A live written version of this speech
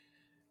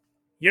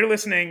You're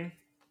listening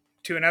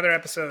to another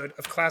episode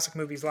of Classic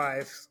Movies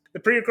Live, the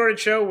pre-recorded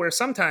show where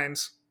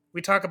sometimes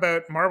we talk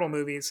about Marvel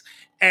movies.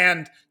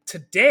 And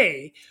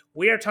today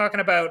we are talking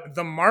about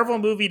the Marvel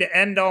movie to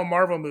end all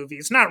Marvel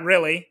movies. Not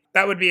really.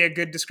 That would be a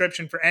good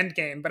description for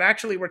Endgame. But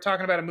actually, we're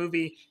talking about a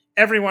movie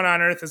everyone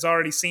on Earth has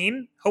already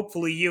seen,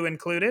 hopefully you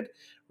included.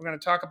 We're going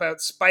to talk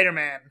about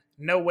Spider-Man: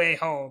 No Way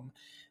Home.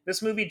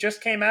 This movie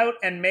just came out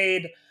and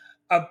made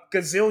a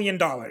gazillion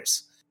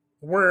dollars.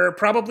 We're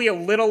probably a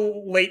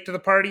little late to the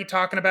party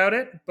talking about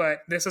it, but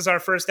this is our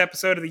first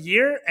episode of the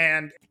year,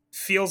 and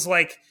feels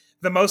like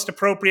the most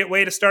appropriate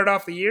way to start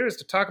off the year is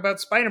to talk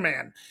about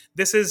Spider-Man.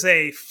 This is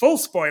a full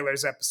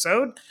spoilers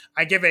episode.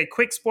 I give a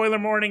quick spoiler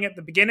warning at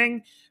the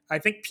beginning. I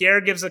think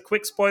Pierre gives a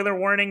quick spoiler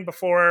warning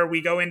before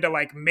we go into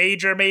like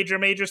major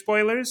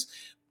spoilers.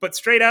 But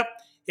straight up,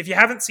 if you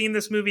haven't seen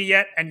this movie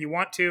yet and you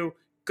want to,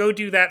 go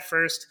do that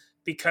first,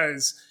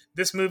 because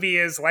this movie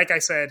is, like I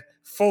said,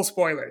 full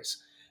spoilers.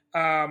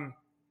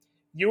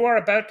 You are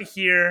about to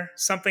hear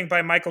something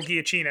by Michael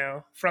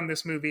Giacchino from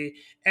this movie,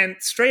 and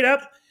straight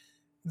up,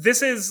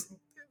 this is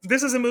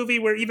a movie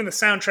where even the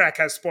soundtrack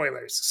has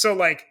spoilers. So,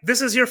 like,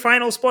 this is your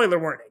final spoiler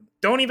warning.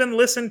 Don't even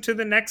listen to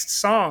the next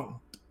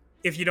song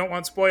if you don't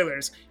want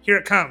spoilers. Here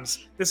it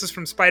comes. This is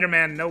from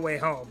Spider-Man: No Way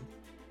Home.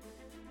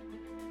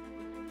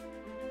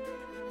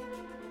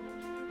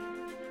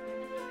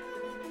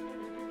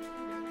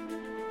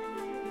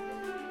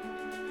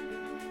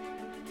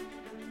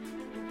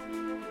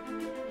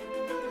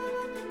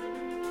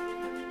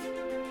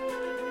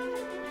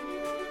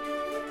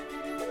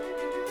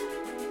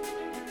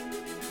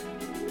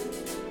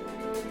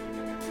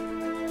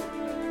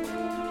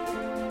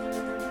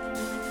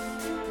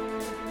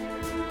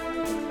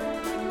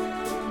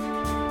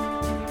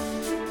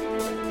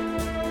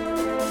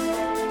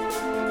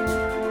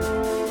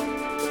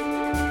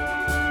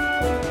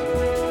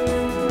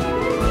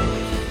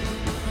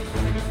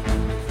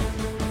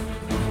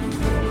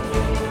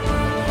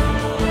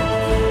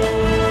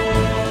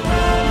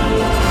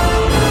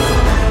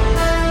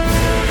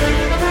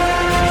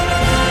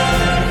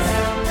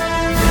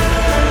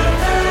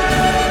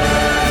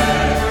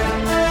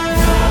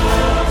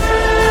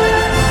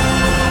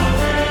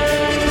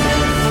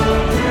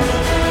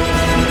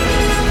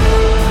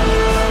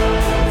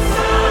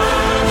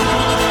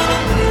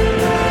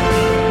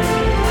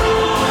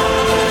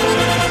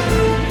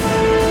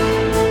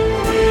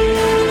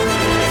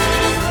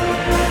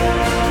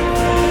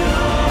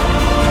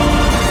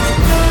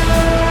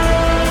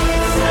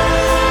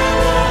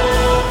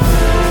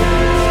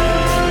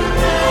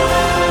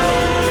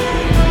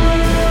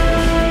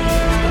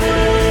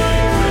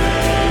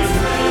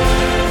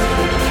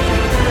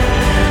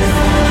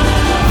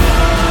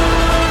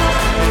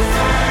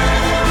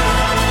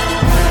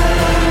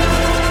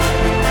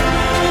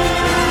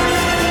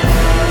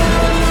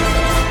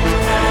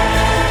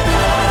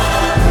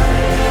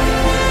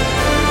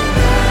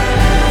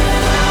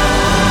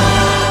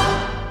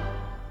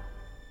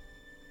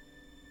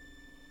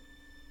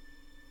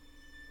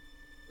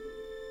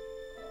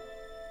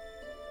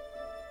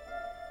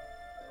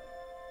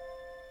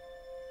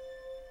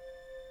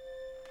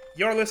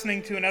 You're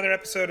listening to another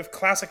episode of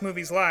Classic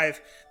Movies Live,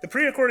 the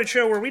pre-recorded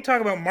show where we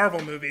talk about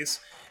Marvel movies.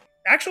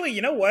 Actually,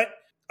 you know what?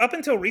 Up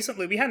until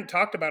recently, we hadn't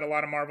talked about a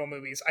lot of Marvel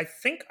movies. I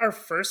think our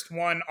first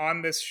one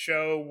on this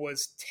show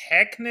was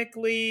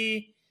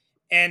technically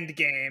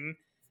Endgame,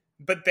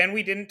 but then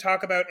we didn't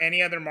talk about any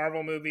other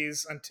Marvel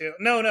movies until...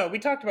 No, we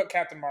talked about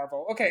Captain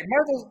Marvel. Okay,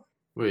 Marvel...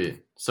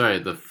 Wait, sorry,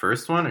 the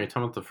first one? Are you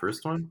talking about the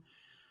first one?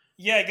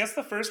 Yeah, I guess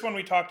the first one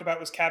we talked about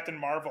was Captain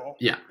Marvel.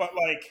 Yeah. But,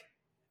 like...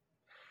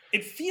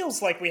 It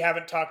feels like we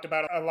haven't talked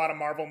about a lot of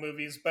Marvel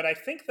movies, but I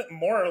think that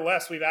more or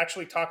less we've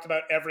actually talked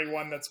about every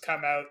one that's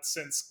come out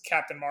since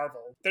Captain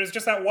Marvel. There's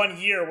just that 1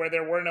 year where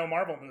there were no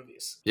Marvel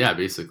movies. Yeah,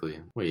 basically.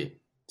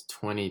 Wait,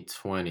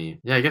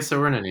 2020. Yeah, I guess there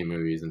weren't any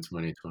movies in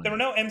 2020. There were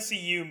no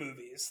MCU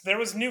movies. There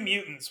was New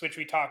Mutants, which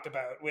we talked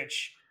about,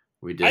 which...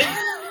 We did.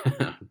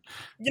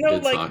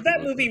 That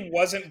movie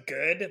wasn't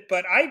good,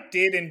 but I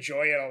did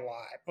enjoy it a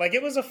lot. Like,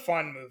 it was a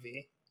fun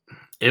movie.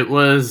 It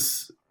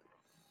was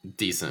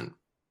decent.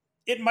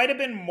 It might have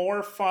been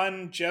more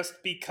fun just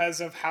because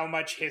of how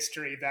much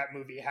history that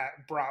movie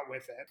brought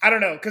with it. I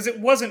don't know, because it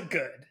wasn't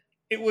good.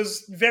 It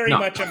was very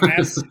much a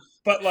mess,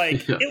 but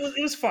like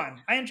it was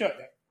fun. I enjoyed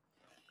it.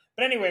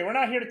 But anyway, we're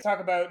not here to talk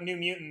about New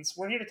Mutants.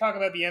 We're here to talk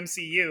about the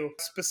MCU,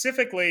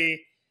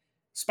 specifically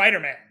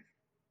Spider-Man,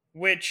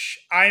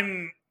 which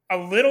I'm a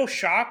little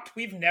shocked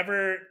we've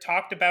never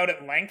talked about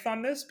at length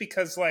on this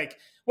because, like,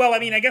 well, I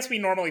mean, I guess we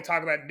normally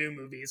talk about new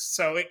movies,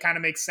 so it kind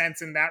of makes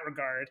sense in that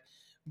regard.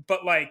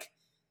 But like,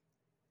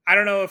 I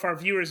don't know if our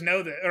viewers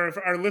know that, or if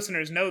our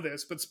listeners know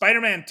this, but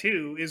Spider-Man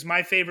 2 is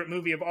my favorite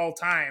movie of all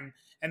time.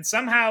 And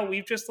somehow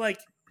we've just, like,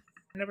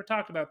 never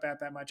talked about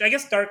that much. I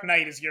guess Dark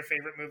Knight is your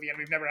favorite movie, and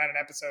we've never had an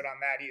episode on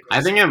that either.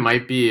 I think it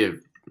might be,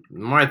 the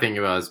more I think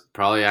about it, it's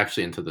probably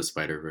actually Into the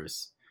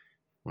Spider-Verse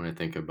when I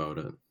think about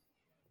it.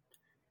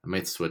 I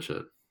might switch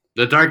it.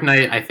 The Dark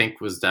Knight, I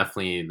think, was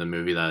definitely the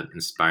movie that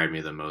inspired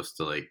me the most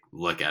to like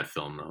look at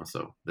film, though.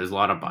 So there's a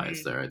lot of bias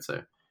Mhm. there, I'd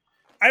say.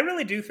 I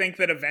really do think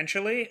that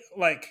eventually,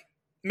 like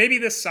maybe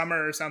this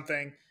summer or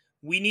something,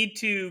 we need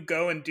to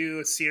go and do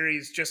a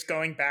series just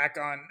going back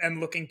on and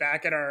looking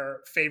back at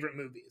our favorite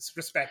movies,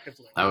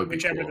 respectively, That would be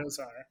whichever cool. those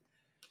are.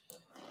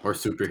 Or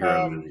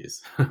superhero Um,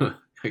 movies.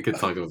 I could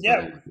talk about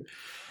yeah, that.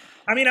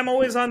 I mean, I'm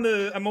always on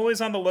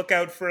the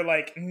lookout for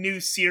like new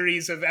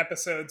series of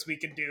episodes we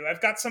could do.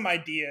 I've got some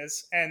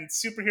ideas and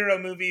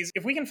superhero movies.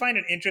 If we can find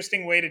an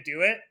interesting way to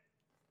do it,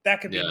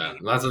 that could be Yeah,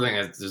 neat. that's the thing.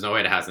 There's no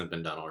way it hasn't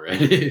been done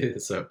already.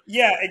 So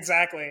Yeah,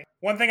 exactly.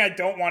 One thing I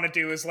don't want to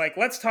do is like,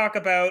 let's talk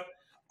about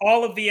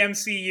all of the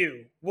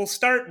MCU. We'll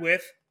start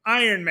with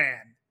Iron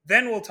Man.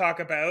 Then we'll talk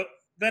about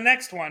the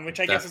next one, which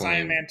I guess is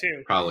Iron definitely Man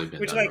 2. probably been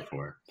Which, done like,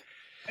 before.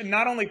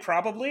 not only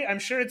probably, I'm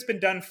sure it's been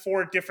done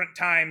 4 different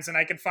times and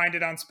I could find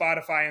it on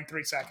Spotify in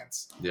 3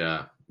 seconds.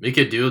 Yeah, we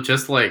could do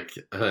just like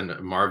a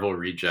Marvel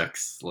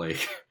rejects,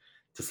 like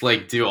just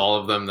like do all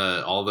of them,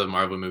 all the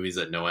Marvel movies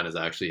that no one has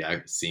actually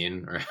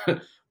seen or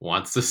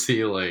wants to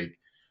see. Like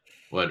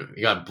what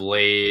we got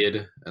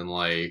Blade and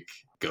like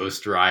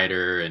Ghost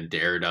Rider and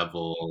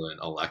Daredevil and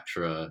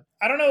Elektra.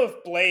 I don't know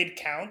if Blade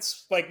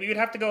counts. Like, we would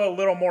have to go a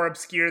little more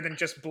obscure than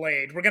just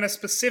Blade. We're going to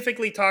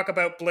specifically talk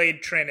about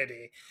Blade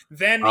Trinity,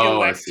 then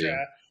Oh, I see.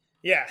 Elektra.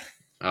 Yeah.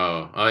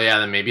 Oh yeah,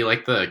 then maybe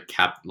like the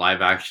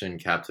live action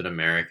Captain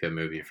America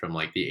movie from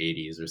like the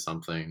 80s or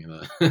something.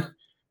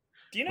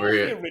 Do you know if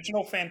the Where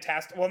original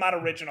Fantastic, well, not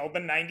original, the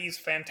 90s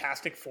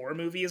Fantastic Four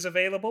movie is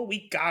available?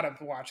 We gotta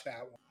watch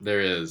that one. there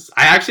is.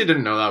 I actually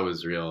didn't know that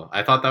was real.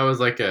 I thought that was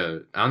like I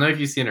don't know if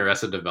you've seen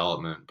Arrested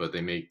Development, but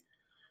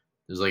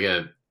there's like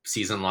a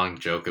season long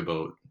joke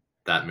about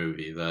that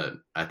movie that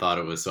I thought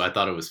it was. So I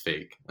thought it was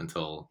fake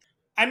until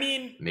I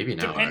mean, maybe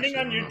now. depending Actually,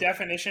 I on don't your know.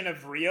 definition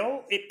of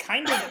real, it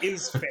kind of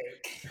is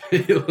fake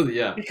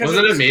Yeah, because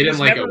wasn't it made it in was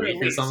like a never week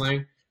or released.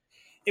 something?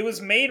 It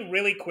was made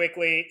really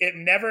quickly. It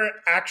never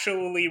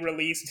actually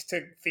released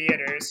to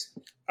theaters.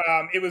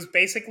 It was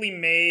basically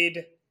made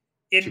To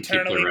keep the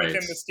internally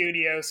within the rights.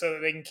 studio so that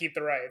they can keep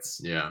the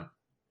rights. Yeah,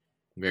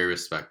 very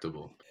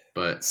respectable.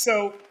 But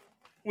So,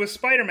 with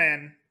Spider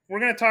Man, we're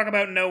going to talk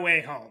about No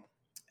Way Home.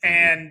 mhm,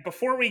 And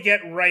before we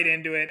get right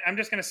into it, I'm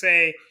just going to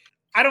say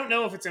I don't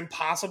know if it's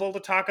impossible to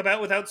talk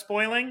about without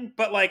spoiling,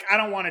 but like, I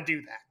don't want to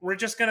do that. We're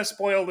just going to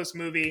spoil this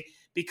movie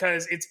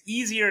because it's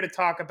easier to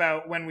talk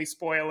about when we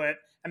spoil it.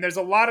 And there's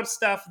a lot of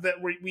stuff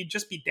that we'd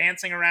just be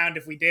dancing around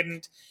if we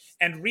didn't.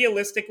 And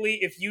realistically,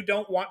 if you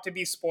don't want to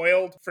be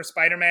spoiled for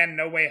Spider Man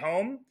No Way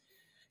Home,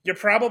 you're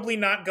probably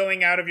not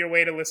going out of your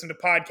way to listen to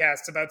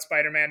podcasts about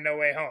Spider Man No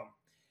Way Home.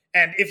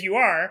 And if you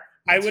are,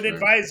 I that's would fair.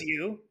 advise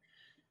you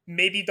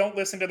maybe don't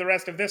listen to the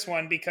rest of this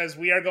one because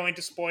we are going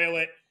to spoil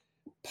it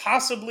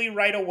possibly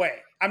right away.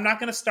 I'm not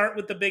going to start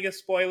with the biggest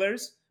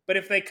spoilers, but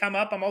if they come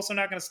up, I'm also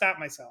not going to stop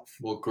myself.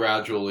 We'll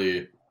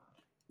gradually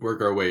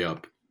work our way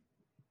up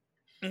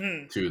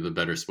hmm to the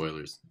better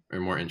spoilers or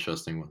more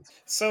interesting ones.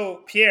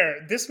 So,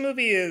 Pierre, this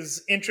movie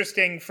is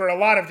interesting for a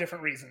lot of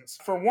different reasons.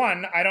 For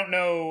one, I don't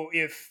know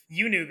if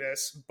you knew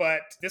this,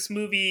 but this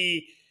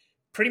movie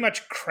pretty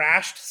much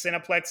crashed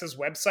Cineplex's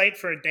website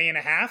for a day and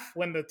a half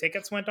when the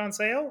tickets went on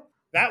sale.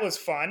 That was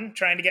fun,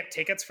 trying to get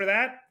tickets for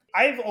that.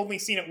 I've only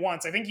seen it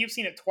once. I think you've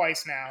seen it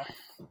twice now.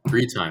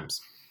 3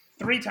 times.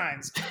 3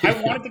 times. I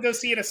Yeah. wanted to go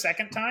see it a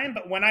second time,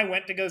 but when I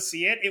went to go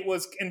see it, it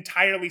was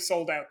entirely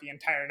sold out the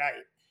entire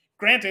night.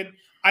 Granted,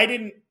 I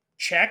didn't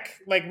check.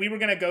 Like, we were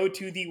going to go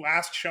to the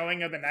last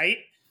showing of the night,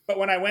 but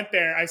when I went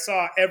there, I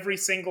saw every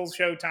single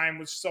showtime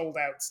was sold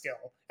out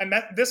still. And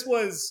this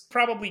was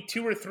probably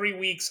 2 or 3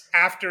 weeks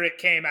after it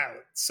came out.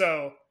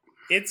 So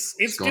it's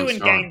Going doing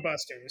strong.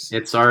 gangbusters.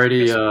 It's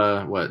already This-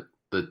 what,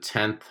 the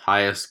 10th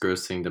highest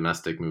grossing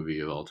domestic movie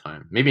of all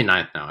time. Maybe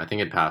ninth now. I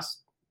think it passed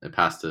it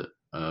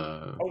oh,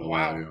 a while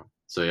wow. ago.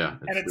 So yeah,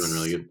 And it's doing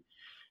really good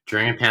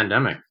during a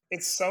pandemic.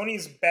 it's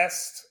Sony's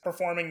best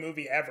performing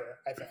movie ever,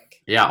 I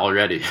think. Yeah,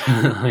 already.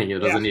 Like it Yeah.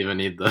 doesn't even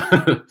need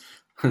the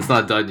it's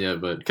not done yet,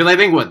 but because I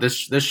think what this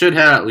should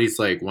have at least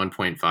like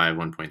 1.5,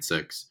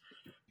 1.6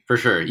 for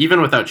sure,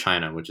 even without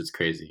China, which is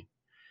crazy.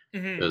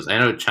 hmm Because I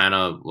know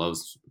China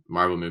loves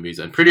Marvel movies.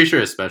 I'm pretty sure,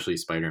 especially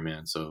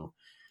Spider-Man. So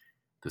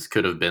this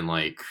could have been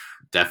like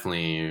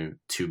definitely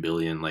 2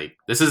 billion. Like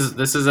this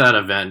is at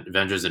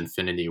Avengers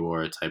Infinity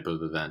War type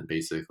of event,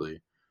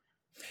 basically.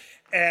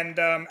 And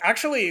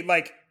actually,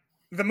 like,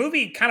 the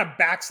movie kind of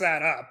backs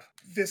that up.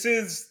 This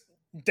is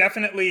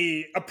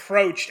definitely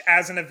approached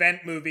as an event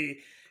movie,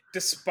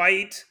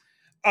 despite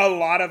a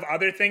lot of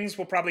other things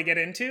we'll probably get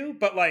into.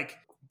 But, like,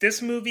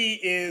 this movie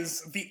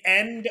is the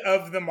end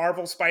of the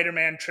Marvel Spider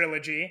Man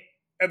trilogy,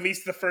 at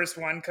least the first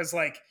one, because,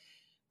 like,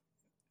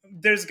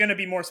 there's going to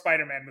be more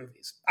Spider Man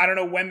movies. I don't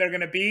know when they're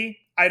going to be,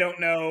 I don't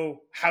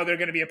know how they're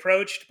going to be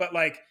approached, but,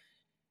 like,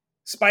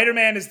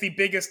 Spider-Man is the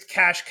biggest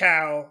cash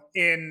cow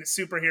in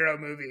superhero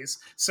movies.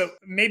 So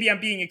maybe I'm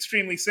being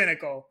extremely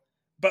cynical,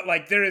 but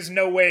like there is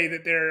no way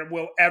that there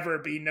will ever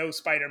be no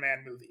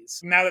Spider-Man movies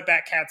now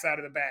that cat's out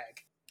of the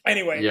bag.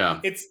 Anyway, Yeah,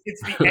 it's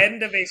the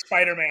end of a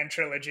Spider-Man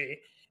trilogy.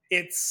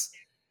 it's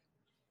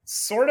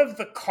sort of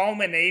the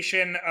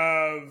culmination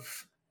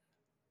of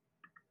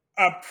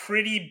a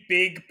pretty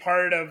big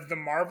part of the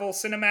Marvel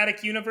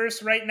Cinematic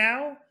Universe right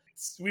now.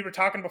 We were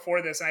talking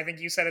before this, and I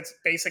think you said it's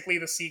basically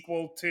the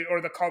sequel to,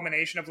 or the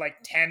culmination of like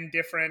 10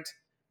 different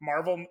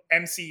Marvel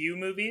MCU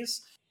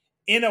movies.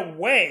 In a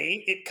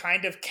way, it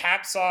kind of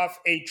caps off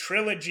a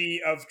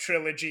trilogy of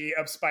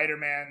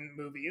Spider-Man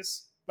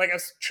movies, like a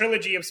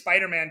trilogy of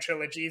Spider-Man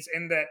trilogies,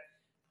 in that,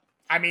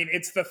 I mean,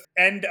 it's the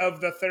end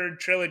of the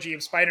third trilogy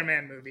of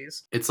Spider-Man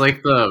movies. It's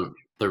like the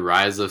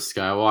Rise of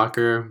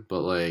Skywalker,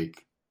 but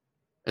like,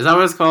 is that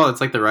what it's called?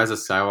 It's like the Rise of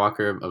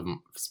Skywalker of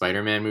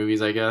Spider-Man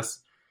movies, I guess.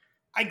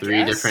 I Three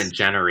guess. different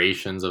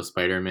generations of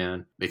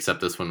Spider-Man, except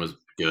this one was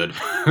good.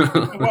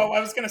 Well, I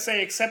was going to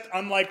say, except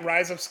unlike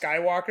Rise of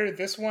Skywalker,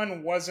 this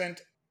one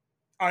wasn't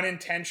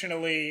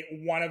unintentionally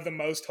one of the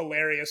most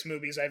hilarious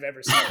movies I've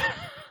ever seen.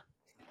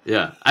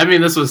 Yeah, I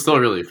mean, this was still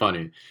really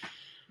funny.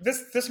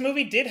 This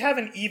movie did have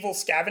an evil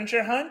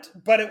scavenger hunt,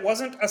 but it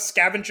wasn't a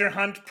scavenger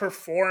hunt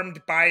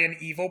performed by an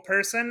evil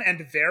person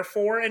and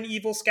therefore an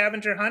evil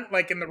scavenger hunt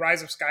like in The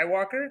Rise of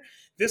Skywalker.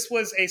 This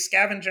was a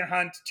scavenger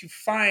hunt to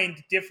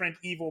find different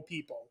evil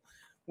people,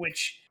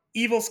 which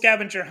evil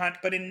scavenger hunt,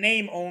 but in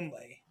name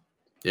only.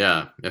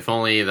 Yeah, if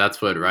only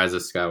that's what Rise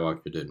of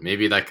Skywalker did.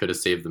 Maybe that could have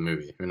saved the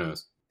movie. Who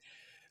knows?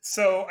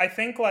 So I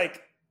think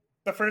like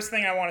the first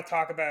thing I want to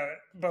talk about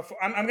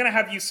before I'm going to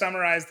have you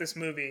summarize this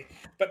movie,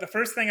 but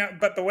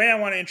the way I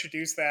want to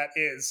introduce that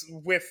is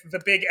with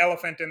the big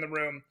elephant in the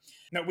room.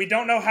 No, we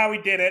don't know how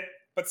he did it,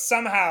 but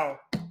somehow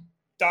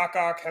Doc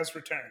Ock has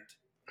returned.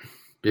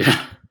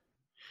 Yeah,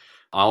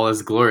 all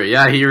his glory.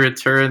 Yeah, he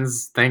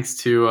returns thanks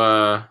to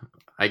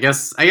I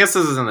guess this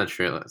is in the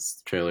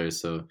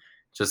trailers. So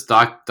just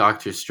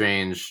Doctor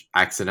Strange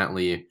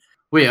accidentally.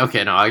 Wait,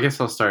 okay, no, I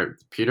guess I'll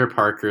start. Peter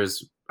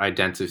Parker's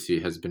identity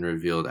has been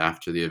revealed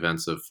after the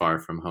events of Far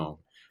From Home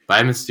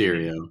by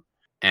Mysterio,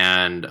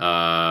 and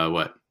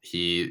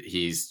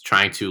he's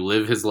trying to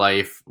live his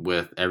life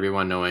with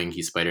everyone knowing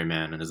he's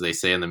Spider-Man, and as they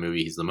say in the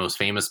movie, he's the most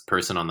famous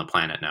person on the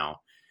planet now,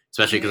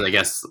 especially because I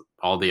guess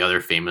all the other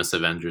famous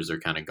Avengers are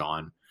kind of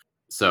gone.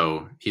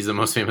 So he's the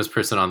most famous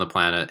person on the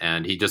planet,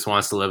 and he just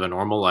wants to live a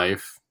normal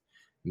life,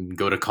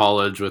 go to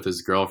college with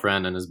his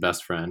girlfriend and his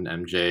best friend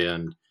MJ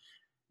and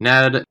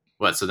Ned.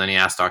 So then he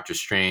asked Doctor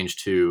Strange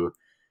to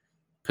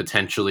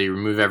potentially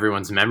remove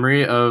everyone's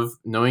memory of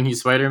knowing he's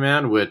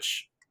Spider-Man,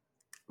 which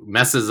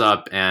messes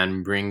up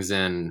and brings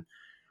in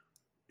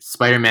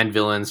Spider-Man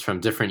villains from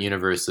different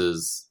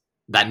universes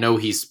that know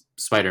he's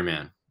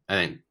Spider-Man. I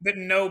think that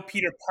know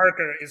Peter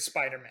Parker is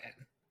Spider-Man.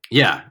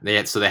 Yeah, they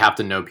have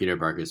to know Peter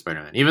Parker is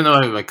Spider-Man, even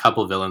though a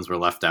couple villains were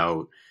left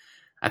out.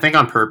 I think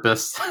on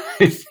purpose.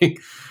 I think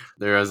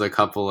there was a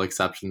couple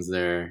exceptions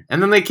there,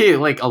 and then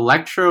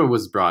Electro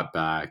was brought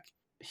back.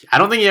 I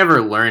don't think he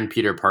ever learned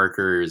Peter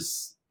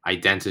Parker's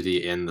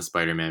identity in the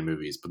Spider-Man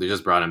movies, but they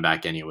just brought him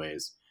back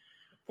anyways.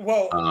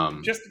 Well,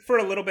 just for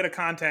a little bit of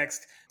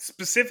context,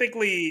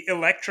 specifically,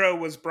 Electro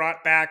was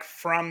brought back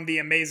from the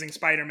Amazing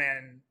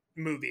Spider-Man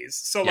movies.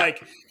 So, yeah.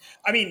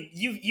 I mean,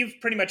 you've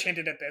pretty much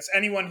hinted at this.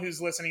 Anyone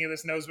who's listening to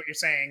this knows what you're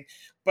saying,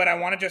 but I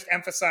want to just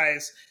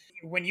emphasize,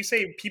 when you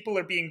say people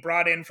are being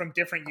brought in from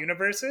different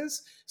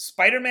universes,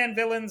 Spider-Man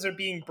villains are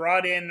being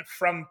brought in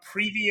from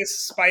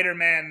previous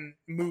Spider-Man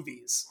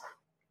movies.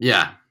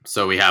 Yeah,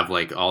 so we have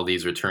all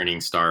these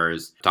returning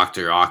stars: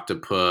 Dr.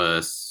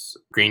 Octopus,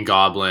 Green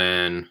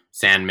Goblin,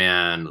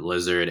 Sandman,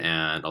 Lizard,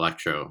 and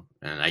Electro.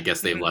 And I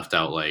guess they've left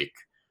out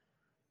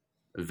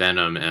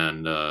Venom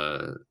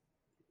and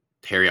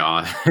Harry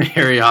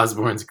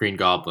Osborn's Green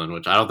Goblin,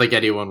 which I don't think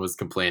anyone was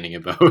complaining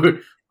about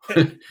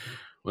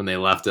when they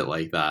left it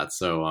like that.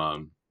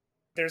 So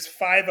there's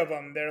 5 of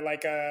them. They're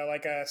like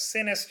a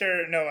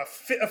sinister,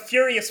 a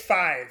furious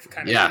 5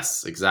 kind of.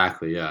 Yes,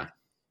 exactly. Yeah.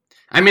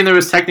 I mean, there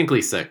was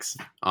technically 6,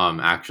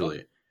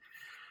 actually.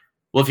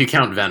 Well, if you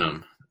count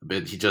Venom,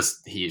 but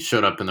he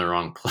showed up in the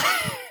wrong place.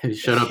 He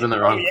showed up in the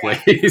wrong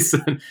place.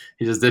 And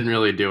he just didn't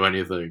really do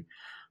anything.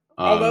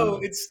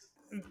 Although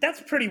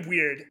that's pretty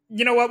weird.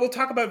 You know what? We'll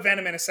talk about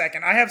Venom in a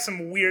second. I have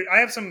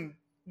some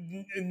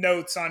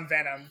notes on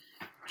Venom.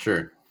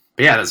 Sure.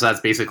 But yeah, that's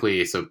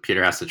basically, so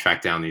Peter has to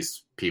track down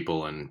these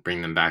people and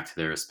bring them back to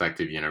their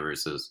respective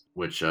universes,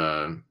 which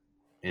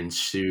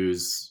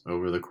ensues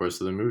over the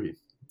course of the movie.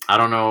 I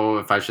don't know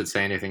if I should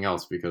say anything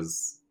else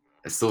because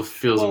it still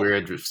feels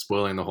weird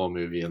spoiling the whole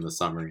movie in the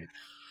summary.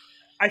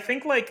 I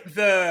think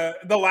the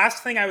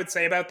last thing I would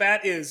say about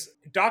that is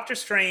Doctor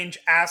Strange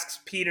asks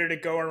Peter to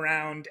go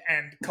around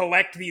and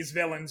collect these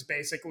villains,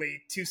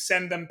 basically, to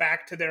send them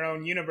back to their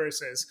own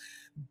universes.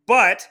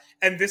 But,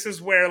 and this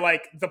is where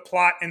the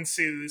plot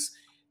ensues,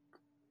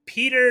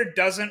 Peter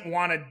doesn't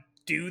want to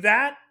do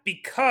that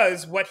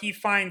because what he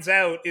finds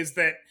out is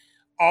that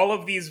all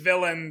of these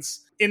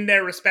villains in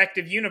their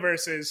respective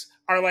universes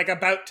are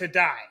about to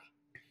die.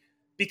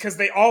 Because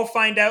they all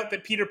find out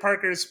that Peter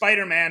Parker is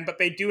Spider-Man, but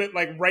they do it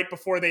right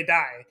before they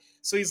die.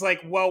 So he's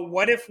well,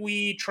 what if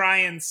we try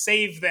and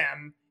save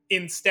them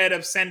instead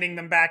of sending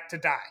them back to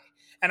die?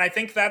 And I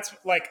think that's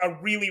like a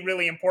really,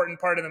 really important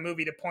part of the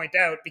movie to point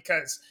out,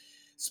 because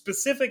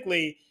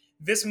specifically,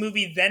 this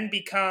movie then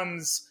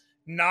becomes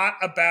not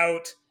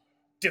about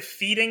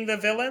defeating the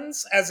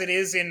villains as it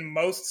is in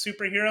most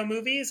superhero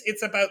movies.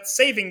 It's about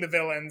saving the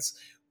villains,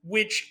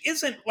 which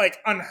isn't like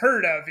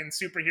unheard of in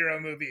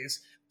superhero movies,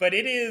 but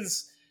it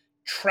is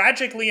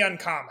tragically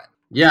uncommon.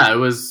 Yeah, it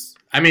was.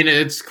 I mean,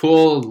 it's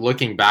cool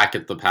looking back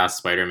at the past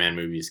Spider-Man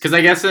movies, because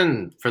I guess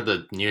for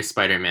the new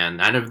Spider-Man,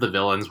 none of the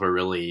villains were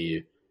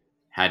really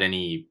had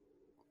any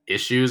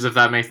issues. If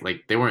that makes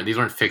like these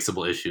weren't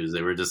fixable issues.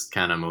 They were just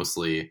kind of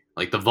mostly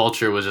like the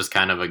Vulture was just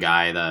kind of a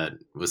guy that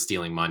was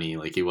stealing money.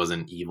 Like he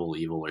wasn't evil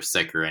or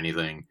sick or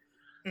anything.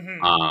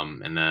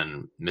 Mm-hmm. And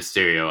then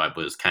Mysterio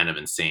was kind of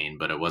insane,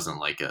 but it wasn't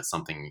like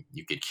something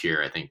you could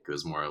cure. I think it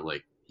was more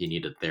like he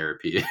needed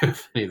therapy,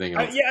 if anything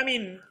else. Yeah, I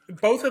mean,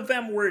 both of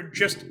them were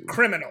just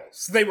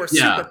criminals. They were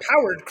Yeah. super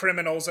powered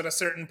criminals at a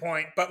certain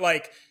point, but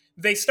like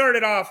they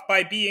started off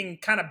by being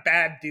kind of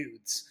bad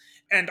dudes.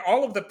 And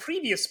all of the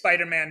previous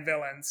Spider-Man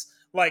villains,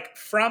 like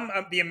from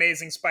The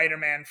Amazing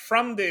Spider-Man,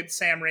 from the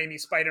Sam Raimi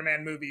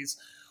Spider-Man movies,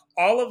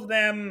 all of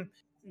them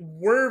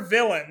were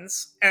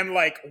villains and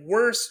like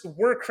were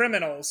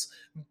criminals,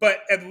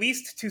 but at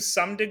least to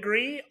some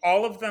degree,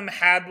 all of them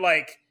had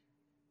like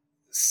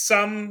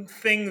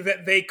something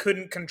that they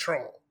couldn't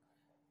control.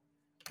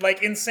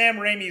 Like in Sam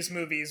Raimi's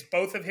movies,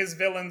 both of his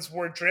villains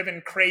were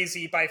driven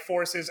crazy by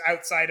forces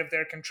outside of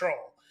their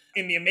control.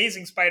 In the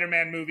Amazing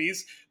Spider-Man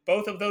movies,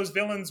 both of those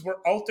villains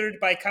were altered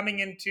by coming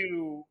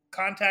into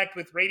contact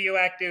with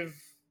radioactive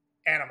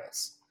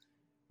animals,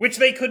 which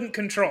they couldn't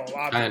control,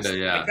 obviously. Kinda,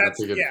 yeah. Like,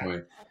 that's a good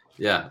point.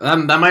 Yeah,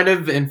 that might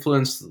have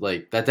influenced,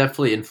 like, that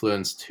definitely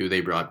influenced who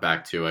they brought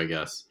back to, I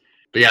guess.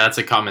 But yeah, that's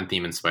a common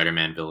theme in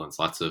Spider-Man villains.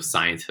 Lots of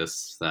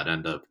scientists that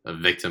end up a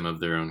victim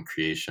of their own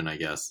creation, I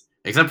guess.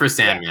 Except for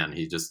Sandman,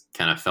 he just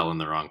kind of fell in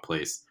the wrong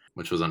place,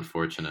 which was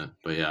unfortunate.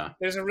 But yeah.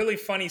 There's a really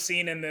funny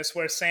scene in this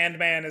where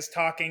Sandman is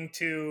talking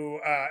to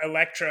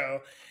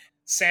Electro.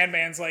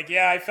 Sandman's like,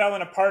 yeah, I fell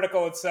in a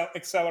particle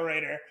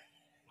accelerator.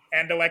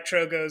 And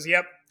Electro goes,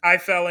 yep, I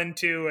fell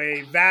into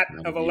a vat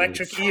of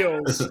electric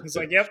eels. He's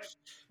like, yep,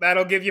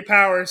 that'll give you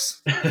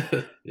powers.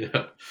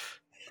 Yeah.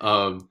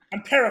 I'm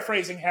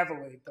paraphrasing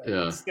heavily, but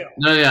yeah. still.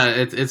 No, yeah,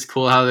 it's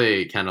cool how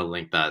they kind of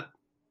link that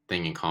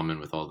thing in common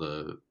with all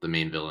the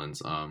main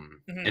villains.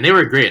 And they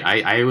were great.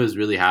 I was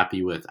really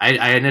happy with.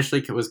 I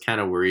initially was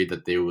kind of worried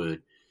that they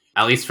would,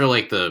 at least for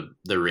like the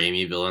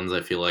Raimi villains,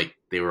 I feel like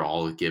they were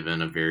all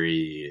given a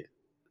very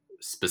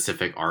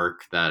specific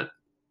arc that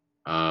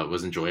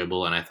was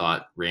enjoyable, and I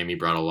thought Raimi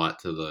brought a lot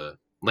to the.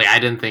 Like, I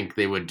didn't think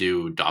they would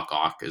do Doc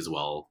Ock as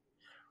well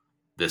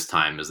this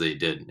time as they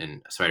did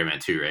in Spider-Man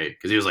 2, right?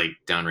 Because he was like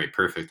downright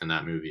perfect in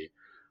that movie.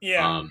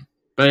 Yeah.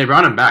 But they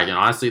brought him back, and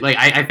honestly, like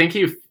I think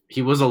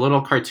he was a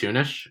little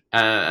cartoonish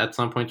at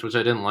some points, which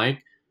I didn't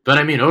like. But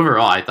I mean,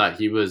 overall, I thought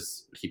he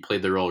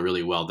played the role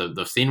really well.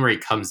 The scene where he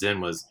comes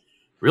in was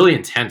really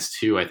intense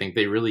too. I think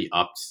they really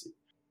upped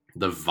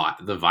the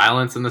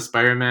violence in the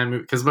Spider-Man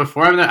movie, because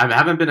before I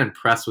haven't been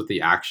impressed with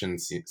the action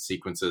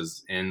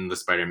sequences in the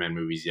Spider-Man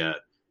movies yet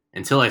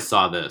until I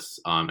saw this.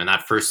 And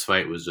that first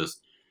fight was just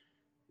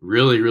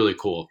really, really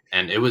cool,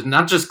 and it was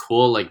not just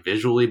cool like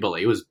visually, but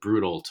like, it was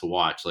brutal to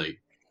watch. Like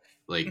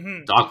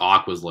Doc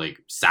Ock was like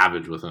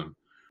savage with him.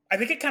 I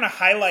think it kind of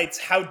highlights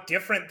how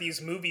different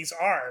these movies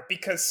are,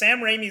 because Sam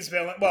Raimi's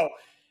villain. Well,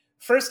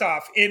 first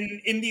off,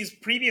 in these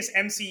previous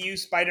MCU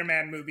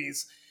Spider-Man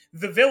movies,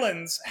 the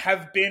villains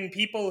have been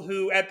people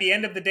who, at the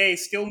end of the day,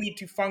 still need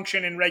to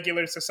function in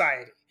regular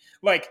society.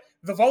 Like,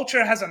 the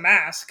Vulture has a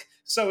mask,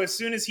 so as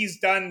soon as he's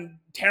done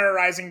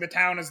terrorizing the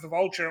town as the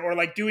Vulture, or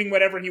like doing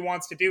whatever he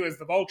wants to do as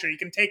the Vulture, he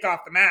can take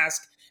off the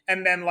mask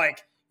and then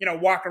like,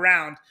 walk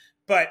around.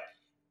 But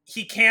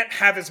he can't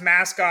have his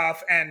mask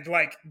off and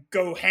like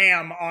go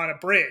ham on a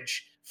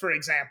bridge, for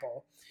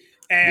example.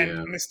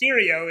 And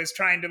Mysterio is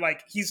trying to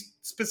he's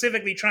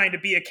specifically trying to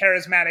be a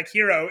charismatic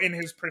hero in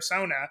his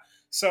persona.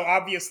 So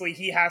obviously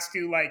he has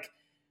to like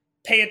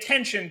pay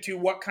attention to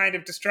what kind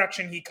of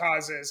destruction he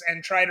causes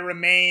and try to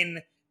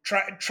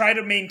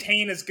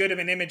maintain as good of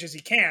an image as he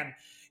can.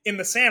 In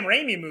the Sam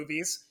Raimi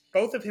movies,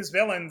 most of his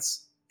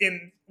villains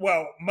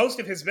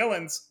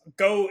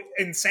go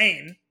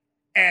insane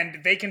and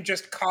they can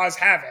just cause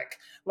havoc.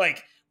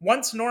 Like,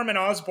 once Norman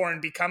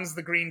Osborn becomes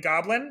the Green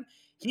Goblin,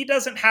 he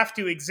doesn't have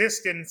to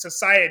exist in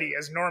society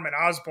as Norman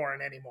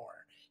Osborn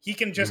anymore. He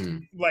can just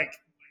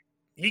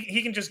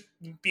he can just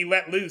be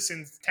let loose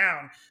in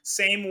town.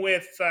 Same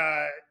with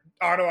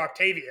Otto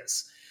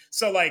Octavius.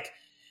 So like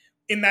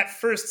in that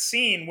first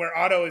scene where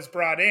Otto is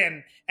brought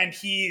in and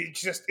he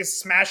just is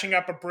smashing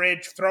up a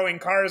bridge, throwing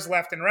cars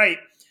left and right,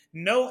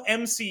 no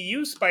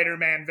MCU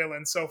Spider-Man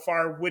villain so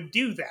far would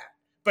do that.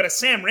 But a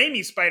Sam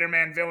Raimi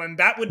Spider-Man villain,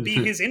 that would be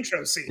his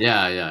intro scene.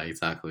 Yeah,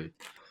 exactly.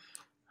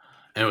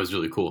 And it was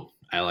really cool.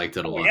 I liked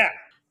it a lot. Yeah.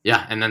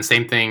 Yeah, and then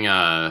same thing.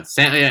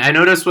 I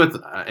noticed with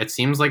it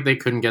seems like they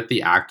couldn't get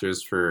the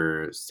actors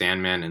for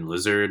Sandman and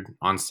Lizard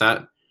on set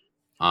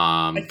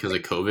because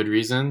of COVID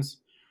reasons.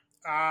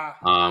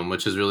 Ah.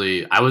 which is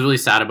really, I was really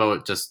sad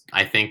about. Just,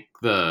 I think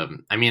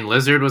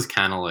Lizard was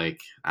kind of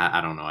like,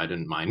 I don't know, I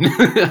didn't mind.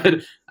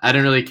 I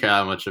didn't really care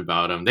that much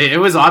about him. It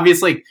was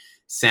obvious like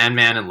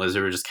Sandman and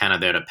Lizard were just kind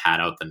of there to pad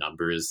out the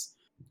numbers.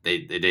 They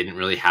didn't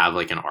really have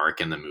like an arc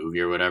in the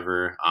movie or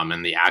whatever.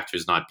 And the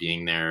actors not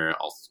being there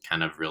also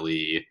kind of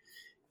really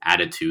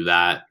added to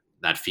that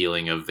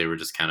feeling of they were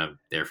just kind of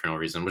there for no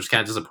reason, which is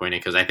kind of disappointing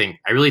because I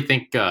really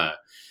think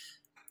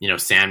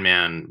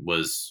Sandman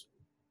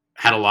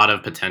had a lot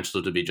of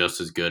potential to be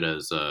just as good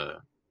as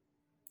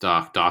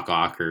Doc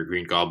Ock or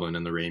Green Goblin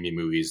in the Raimi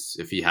movies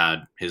if he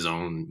had his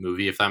own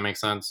movie, if that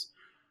makes sense.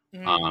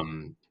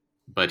 Mm.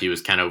 But he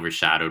was kind of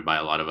overshadowed by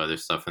a lot of other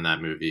stuff in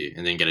that movie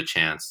and didn't get a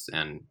chance.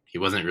 And he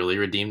wasn't really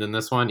redeemed in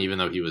this one, even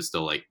though he was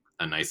still like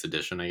a nice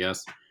addition, I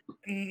guess.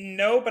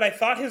 No, but I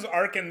thought his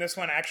arc in this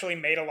one actually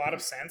made a lot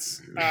of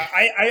sense.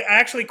 I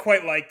actually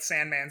quite liked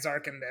Sandman's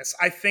arc in this.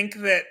 I think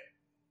that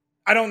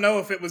I don't know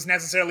if it was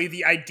necessarily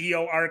the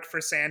ideal arc for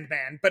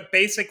Sandman, but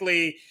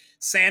basically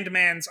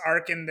Sandman's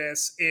arc in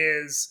this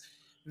is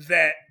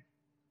that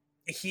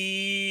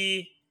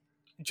he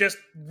just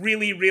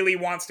really, really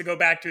wants to go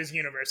back to his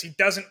universe. He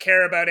doesn't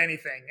care about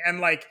anything.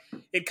 And like,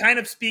 it kind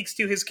of speaks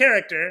to his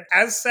character,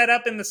 as set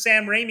up in the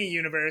Sam Raimi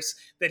universe,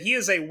 that he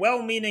is a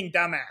well-meaning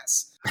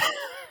dumbass.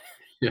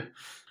 Yeah.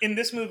 In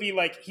this movie,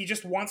 like, he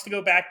just wants to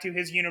go back to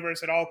his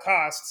universe at all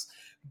costs,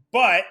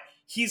 but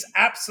he's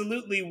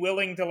absolutely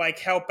willing to like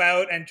help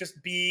out and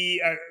just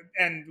be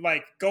and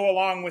like go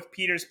along with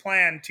Peter's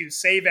plan to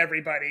save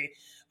everybody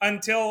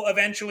until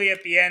eventually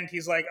at the end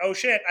he's like, oh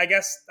shit, I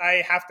guess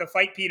I have to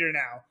fight Peter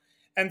now.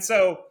 And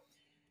so,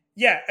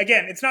 yeah,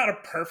 again, it's not a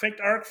perfect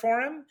arc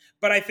for him,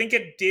 but I think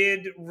it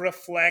did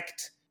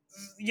reflect,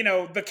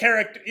 the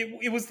character.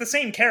 It was the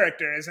same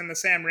character as in the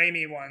Sam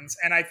Raimi ones,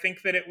 and I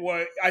think that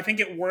I think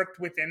it worked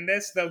within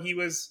this, though he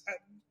was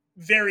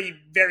very,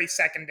 very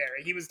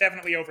secondary. He was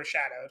definitely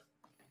overshadowed.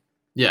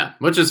 Yeah,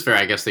 which is fair.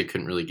 I guess they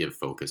couldn't really give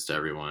focus to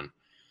everyone.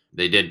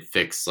 They did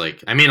fix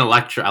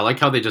Elektra. I like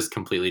how they just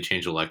completely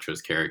changed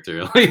Elektra's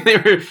character. Like they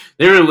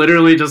were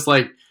literally just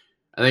like,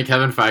 I think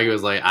Kevin Feige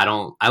was like,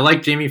 I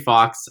like Jamie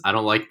Foxx. I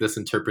don't like this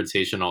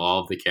interpretation of all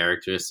of the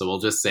characters. So we'll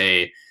just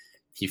say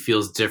he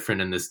feels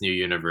different in this new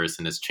universe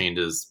and has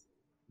changed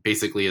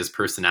basically his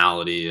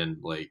personality and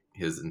like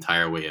his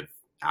entire way of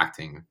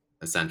acting,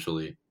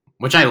 essentially,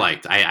 which I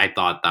liked. I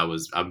thought I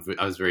was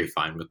very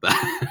fine with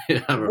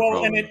that.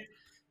 Well, and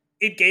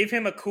it gave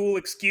him a cool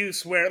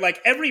excuse where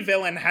like every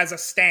villain has a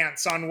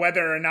stance on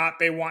whether or not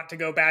they want to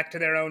go back to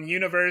their own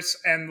universe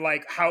and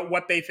like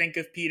what they think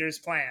of Peter's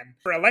plan.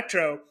 For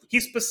Electro, he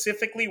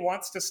specifically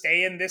wants to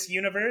stay in this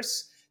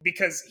universe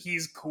because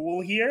he's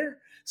cool here.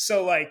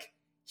 So like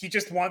he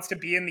just wants to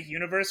be in the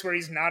universe where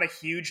he's not a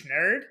huge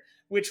nerd,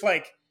 which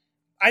like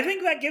I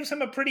think that gives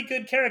him a pretty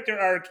good character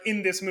arc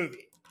in this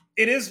movie.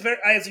 It is very,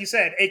 as you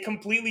said, a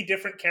completely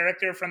different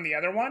character from the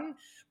other one,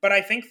 but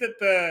I think that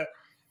the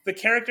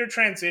character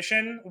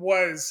transition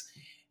was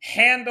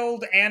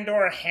handled and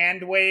or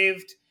hand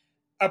waved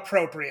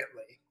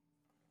appropriately.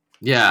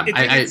 Yeah, it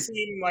didn't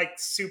seem like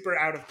super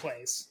out of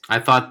place. I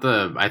thought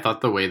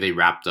the way they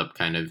wrapped up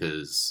kind of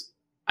his,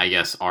 I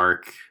guess,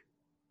 arc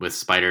with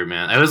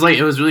Spider-Man. It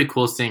was really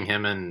cool seeing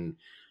him, and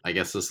I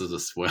guess this is a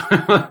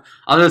spoiler.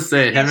 I'll just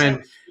say him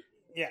and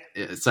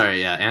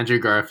Andrew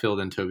Garfield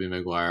and Tobey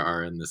Maguire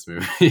are in this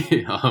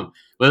movie. But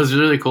it was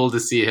really cool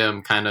to see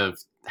him kind of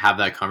have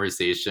that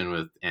conversation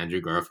with Andrew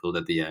Garfield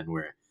at the end,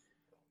 where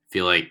I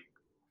feel like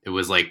it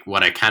was like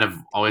what I kind of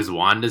always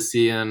wanted to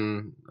see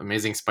in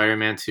Amazing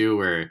Spider-Man 2,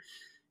 where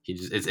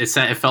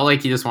it felt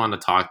like he just wanted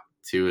to talk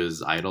to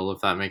his idol,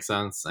 if that makes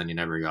sense, and he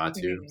never got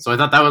to. Mm-hmm. So I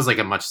thought that was like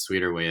a much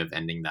sweeter way of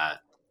ending that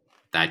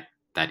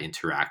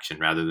interaction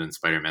rather than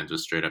Spider-Man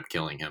just straight up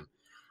killing him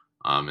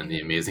in the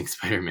Amazing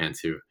Spider-Man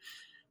 2.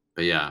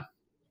 But yeah,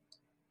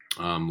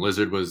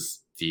 Lizard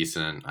was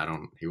decent.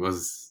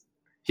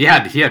 He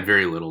had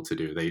very little to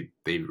do.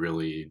 They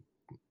really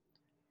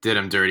did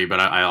him dirty,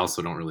 but I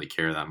also don't really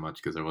care that much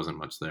because there wasn't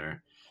much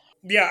there.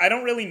 Yeah, I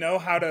don't really know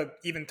how to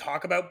even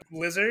talk about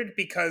Lizard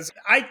because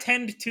I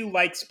tend to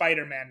like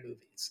Spider-Man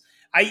movies.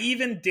 I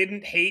even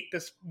didn't hate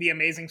the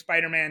Amazing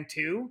Spider-Man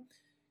 2,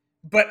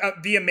 but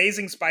the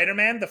Amazing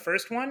Spider-Man, the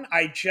first one,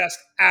 I just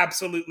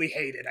absolutely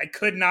hated. I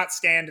could not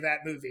stand that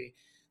movie.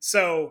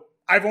 So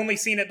I've only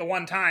seen it the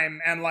one time,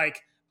 and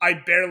like I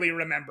barely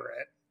remember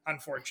it,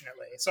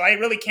 unfortunately. So I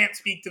really can't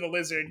speak to the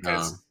Lizard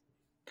because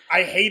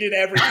I hated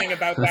everything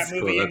about that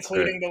movie, cool.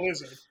 Including the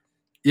Lizard.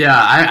 Yeah,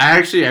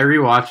 I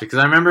rewatched it because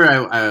I remember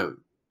I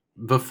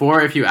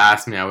before, if you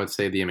asked me, I would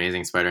say The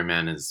Amazing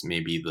Spider-Man is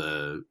maybe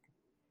the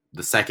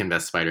second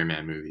best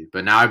Spider-Man movie.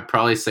 But now I'd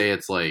probably say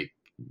it's like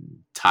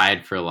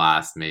tied for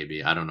last,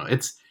 maybe. I don't know.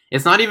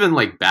 It's not even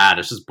like bad.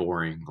 It's just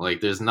boring.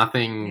 Like there's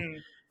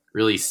nothing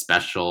really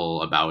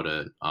special about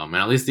it. And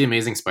at least The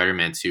Amazing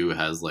Spider-Man 2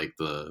 has like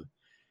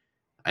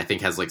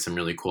has like some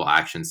really cool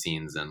action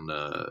scenes, and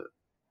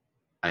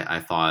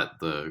I thought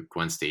the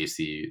Gwen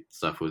Stacy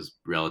stuff was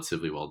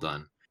relatively well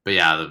done. But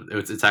yeah,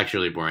 it's actually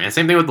really boring. And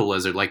same thing with the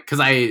Lizard, like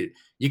because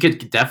you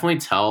could definitely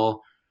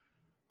tell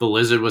the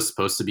Lizard was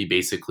supposed to be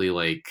basically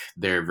like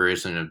their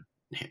version of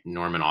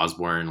Norman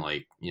Osborn,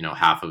 like, you know,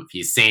 half of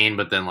he's sane,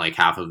 but then like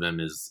half of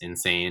him is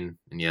insane,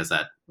 and he has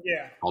that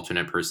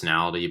alternate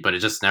personality. But it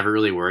just never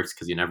really works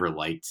because you never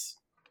liked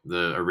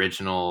the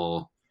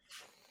original.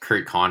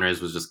 Kurt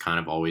Connors was just kind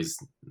of always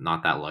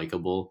not that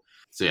likable.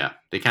 So yeah,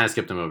 they kind of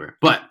skipped him over.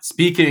 But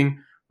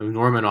speaking of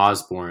Norman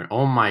Osborn,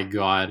 oh my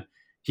god,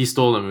 he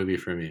stole the movie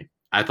for me.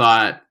 I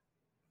thought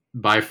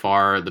by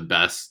far the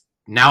best.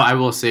 Now I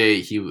will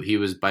say he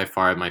was by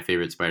far my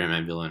favorite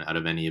Spider-Man villain out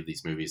of any of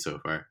these movies so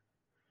far.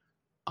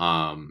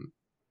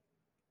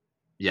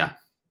 Yeah,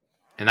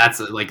 and that's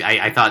like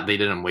I thought they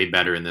did him way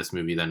better in this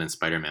movie than in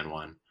Spider-Man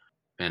 1.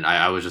 And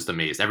I was just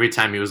amazed every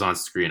time he was on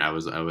screen. I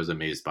was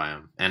amazed by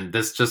him, and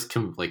this just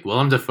like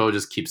Willem Dafoe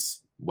just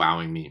keeps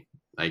wowing me.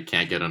 I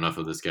can't get enough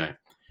of this guy.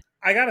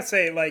 I gotta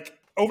say, like,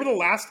 over the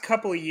last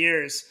couple of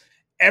years,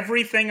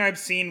 everything I've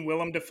seen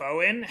Willem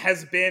Dafoe in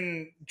has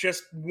been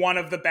just one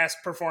of the best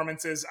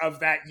performances of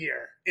that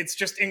year. It's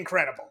just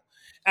incredible,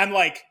 and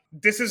like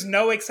this is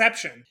no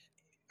exception.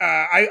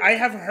 I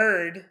have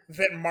heard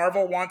that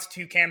Marvel wants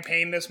to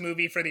campaign this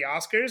movie for the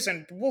Oscars,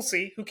 and we'll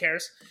see. Who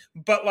cares?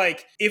 But,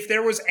 like, if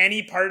there was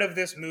any part of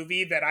this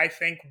movie that I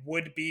think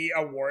would be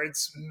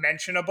awards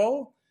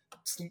mentionable,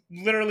 it's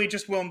literally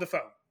just Willem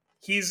Dafoe.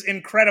 He's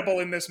incredible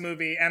in this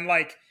movie, and,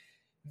 like,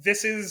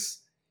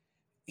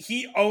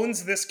 he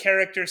owns this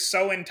character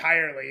so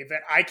entirely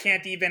that I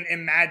can't even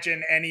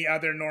imagine any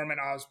other Norman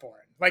Osborn.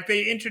 Like,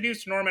 they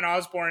introduced Norman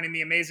Osborn in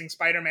the Amazing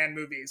Spider-Man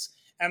movies,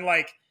 and,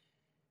 like,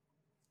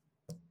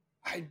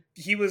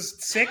 he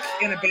was sick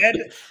in a bed.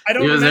 I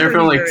don't. He was there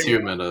for like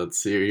 2 well.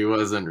 minutes. He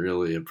wasn't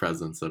really a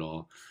presence at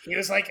all. He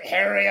was like,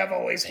 "Harry, I've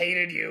always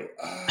hated you.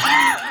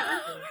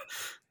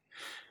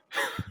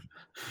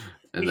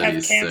 We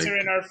have cancer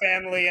in our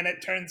family, and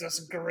it turns us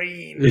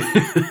green."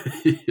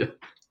 Yeah.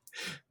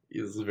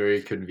 He's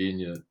very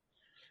convenient.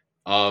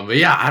 But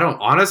yeah, I don't.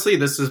 Honestly,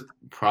 this is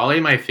probably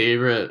my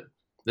favorite.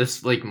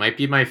 This like might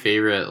be my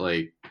favorite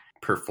like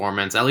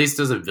performance, at least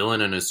as a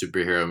villain in a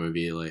superhero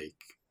movie.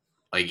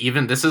 Like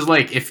even this is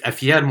like if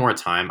he had more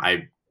time,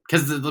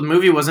 because the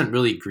movie wasn't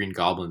really Green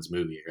Goblin's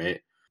movie, right?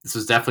 This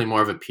was definitely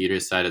more of a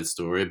Peter-sided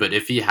story. But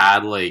if he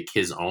had like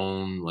his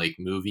own like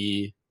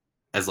movie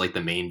as like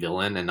the main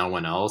villain and no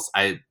one else,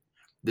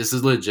 this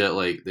is legit.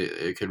 Like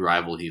it could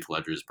rival Heath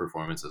Ledger's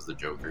performance as the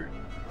Joker.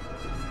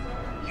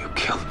 You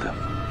killed them.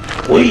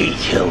 We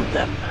killed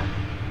them.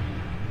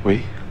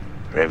 We?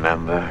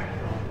 Remember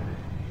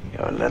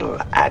your little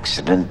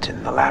accident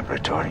in the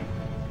laboratory?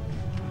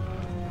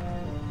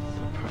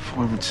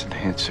 Performance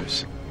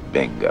enhancers.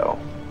 Bingo.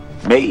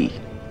 Me,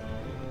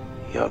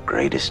 your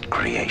greatest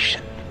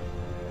creation.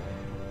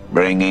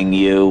 Bringing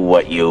you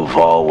what you've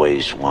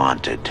always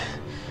wanted.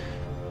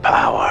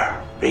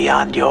 Power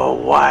beyond your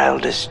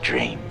wildest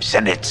dreams,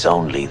 and it's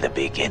only the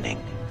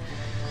beginning.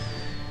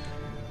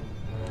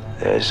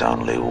 There's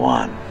only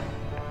one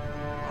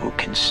who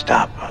can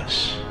stop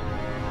us.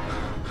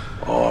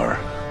 Or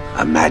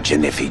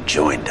imagine if he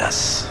joined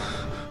us.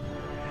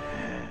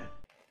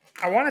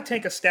 I want to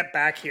take a step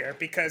back here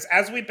because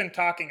as we've been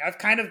talking, I've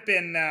kind of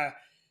been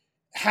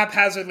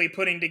haphazardly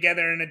putting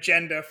together an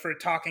agenda for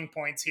talking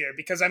points here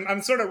because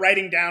I'm sort of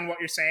writing down what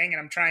you're saying,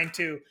 and I'm trying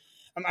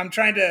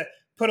to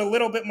put a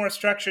little bit more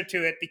structure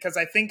to it because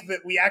I think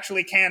that we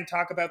actually can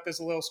talk about this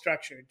a little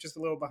structured, just a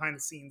little behind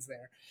the scenes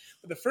there.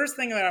 But the first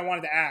thing that I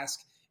wanted to ask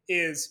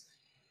is,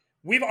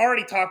 we've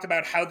already talked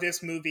about how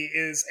this movie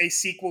is a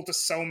sequel to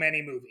so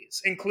many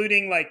movies,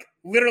 including like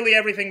literally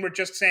everything we're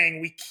just saying.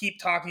 We keep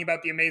talking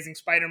about The Amazing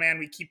Spider-Man.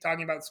 We keep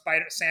talking about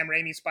Sam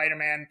Raimi's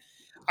Spider-Man.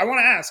 I want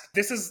to ask,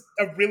 this is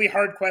a really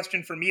hard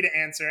question for me to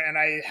answer, and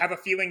I have a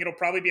feeling it'll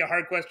probably be a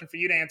hard question for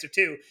you to answer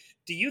too.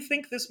 Do you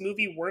think this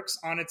movie works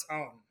on its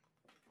own?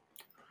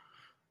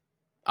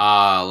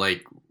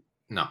 Like,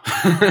 no.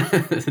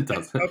 It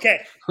doesn't.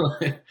 Okay.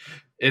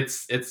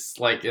 It's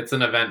like it's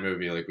an event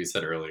movie, like we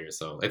said earlier.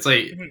 So it's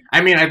like,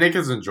 I mean, I think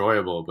it's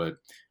enjoyable, but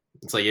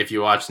it's like if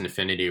you watched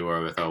Infinity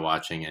War without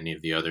watching any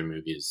of the other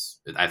movies,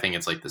 I think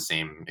it's like the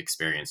same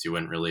experience. You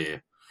would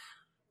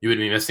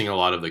be missing a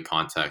lot of the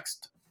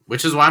context,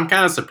 which is why I'm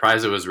kind of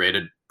surprised it was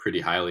rated pretty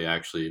highly,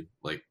 actually,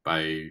 like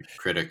by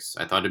critics.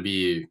 I thought it'd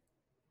be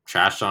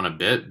trashed on a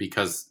bit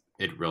because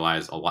it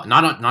relies a lot,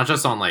 not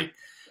just on like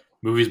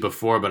movies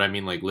before, but I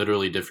mean like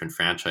literally different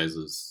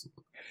franchises.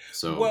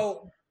 So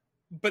well.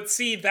 But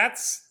see,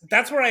 that's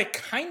where I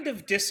kind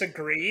of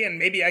disagree, and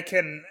maybe I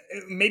can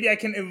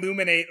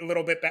illuminate a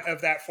little bit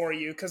of that for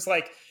you, because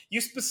like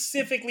you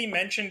specifically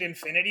mentioned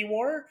Infinity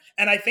War,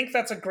 and I think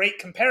that's a great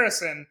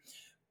comparison.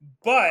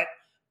 But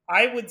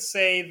I would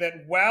say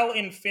that while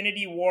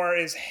Infinity War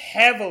is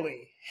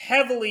heavily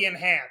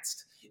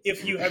enhanced,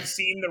 if you have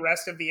seen the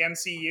rest of the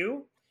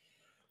MCU,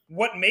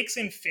 what makes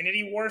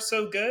Infinity War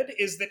so good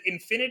is that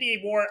Infinity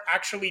War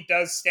actually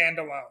does stand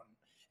alone,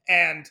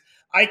 and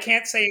I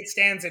can't say it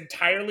stands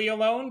entirely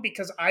alone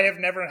because I have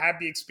never had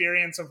the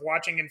experience of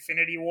watching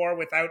Infinity War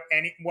without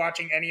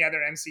watching any other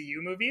MCU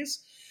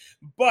movies.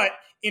 But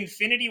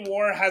Infinity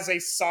War has a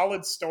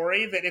solid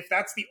story that if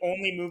that's the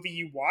only movie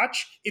you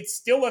watch, it's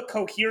still a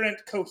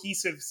coherent,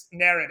 cohesive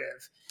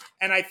narrative.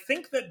 And I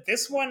think that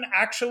this one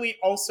actually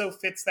also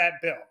fits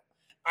that bill.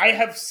 I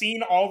have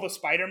seen all the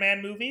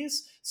Spider-Man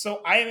movies,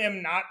 so I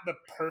am not the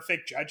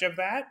perfect judge of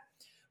that.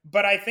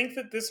 But I think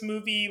that this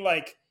movie,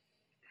 like,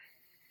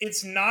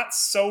 it's not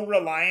so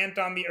reliant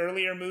on the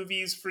earlier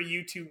movies for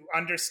you to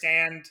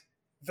understand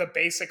the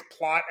basic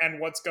plot and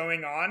what's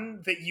going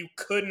on that you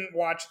couldn't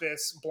watch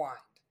this blind.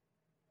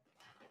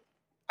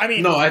 I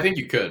mean, No, I think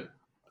you could.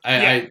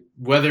 Yeah. I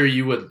whether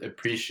you would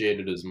appreciate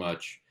it as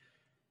much.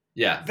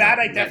 Yeah. that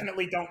no, I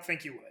definitely don't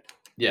think you would.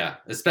 Yeah,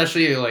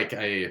 especially like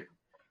a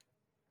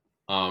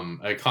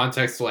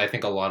context where I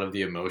think a lot of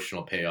the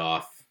emotional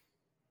payoff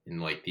in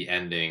like the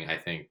ending, I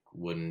think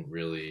wouldn't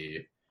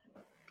really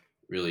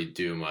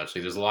do much.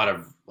 Like there's a lot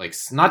of like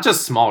not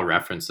just small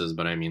references,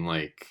 but I mean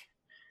like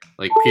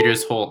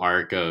Peter's whole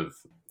arc of,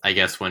 I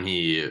guess, when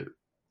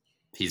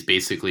he's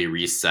basically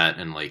reset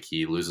and like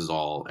he loses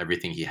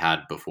everything he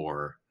had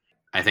before,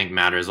 I think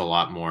matters a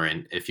lot more.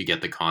 And if you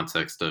get the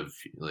context of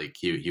like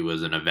he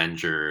was an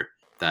Avenger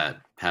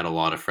that had a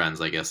lot of friends,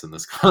 I guess, in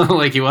this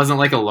like he wasn't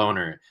like a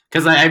loner.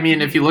 Because I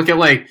mean, if you look at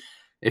like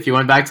if you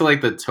went back to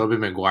like the Tobey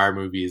Maguire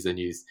movies and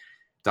you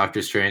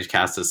Doctor Strange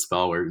cast a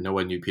spell where no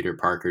one knew Peter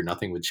Parker,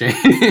 nothing would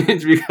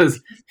change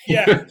because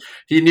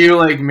he knew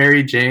like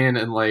Mary Jane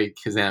and like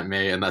his Aunt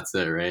May, and that's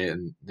it, right?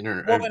 And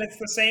and it's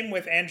the same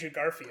with Andrew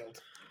Garfield.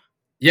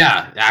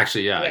 Yeah,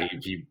 actually, yeah.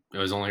 He it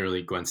was only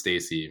really Gwen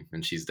Stacy,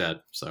 and she's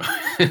dead. So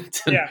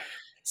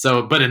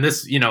So, but in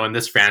this, in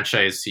this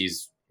franchise,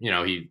 he's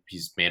made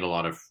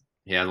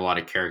he has a lot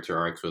of character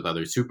arcs with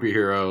other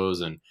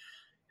superheroes, and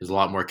he's a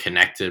lot more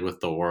connected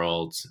with the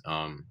world.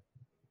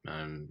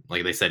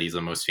 Like they said, he's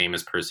the most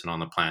famous person on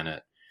the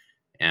planet,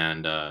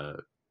 and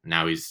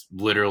now he's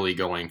literally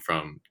going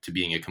to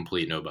being a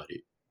complete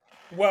nobody.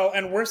 Well,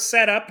 and we're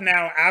set up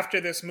now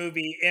after this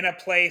movie in a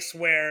place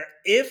where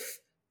if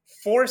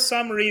for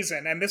some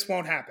reason, and this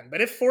won't happen, but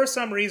if for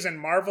some reason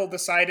Marvel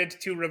decided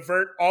to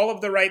revert all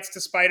of the rights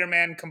to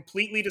Spider-Man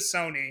completely to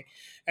Sony,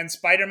 and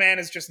Spider-Man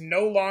is just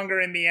no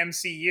longer in the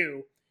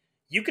MCU,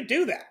 you could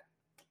do that.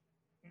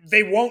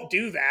 They won't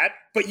do that,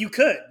 but you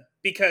could,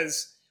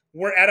 because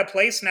we're at a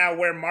place now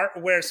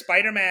where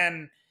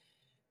Spider-Man,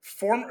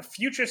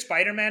 future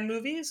Spider-Man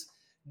movies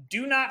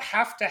do not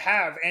have to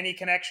have any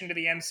connection to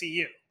the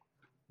MCU.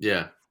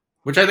 Yeah,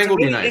 which I think will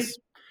be nice.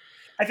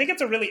 I think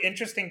it's a really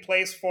interesting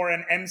place for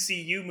an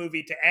MCU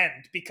movie to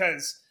end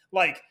because,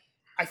 like,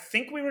 I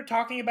think we were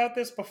talking about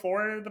this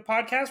before the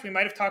podcast. We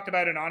might have talked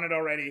about it on it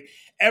already.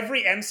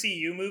 Every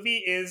MCU movie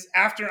is,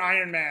 after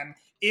Iron Man,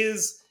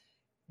 is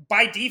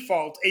by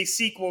default a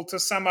sequel to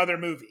some other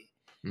movie.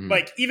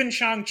 Like, even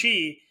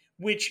Shang-Chi,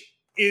 which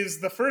is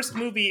the first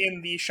movie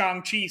in the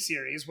Shang-Chi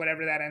series,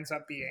 whatever that ends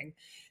up being,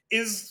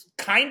 is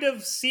kind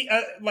of,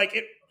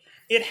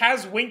 it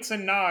has winks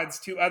and nods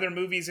to other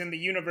movies in the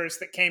universe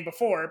that came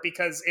before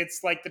because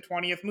it's like the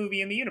 20th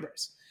movie in the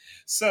universe.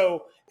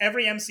 So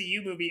every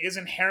MCU movie is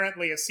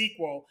inherently a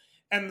sequel.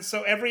 And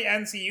so every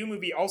MCU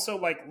movie also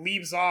like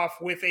leaves off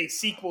with a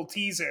sequel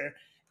teaser.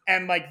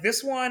 And like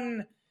this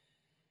one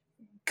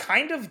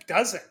kind of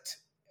doesn't.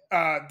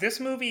 This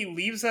movie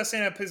leaves us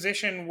in a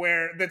position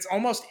where that's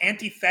almost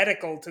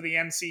antithetical to the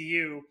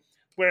MCU,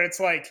 where it's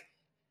like,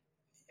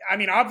 I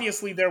mean,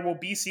 obviously there will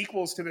be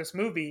sequels to this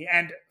movie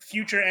and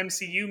future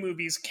MCU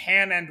movies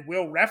can and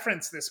will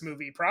reference this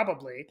movie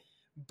probably.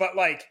 But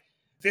like,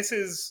 this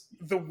is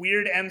the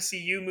weird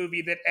MCU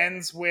movie that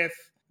ends with,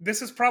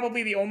 this is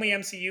probably the only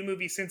MCU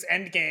movie since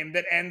Endgame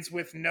that ends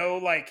with no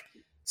like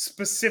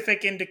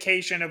specific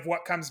indication of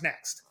what comes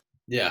next.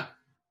 Yeah.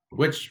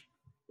 Which,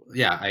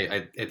 yeah,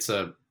 it's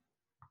a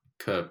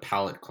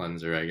palate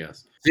cleanser, I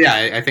guess. So yeah,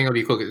 I think it'll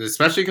be cool,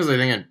 especially because I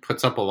think it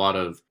puts up a lot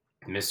of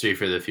mystery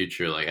for the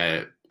future. Like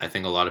I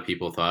think a lot of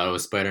people thought,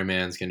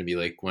 Spider-Man's going to be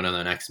like one of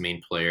the next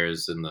main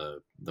players in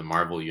the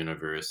Marvel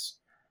universe.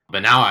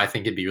 But now I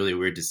think it'd be really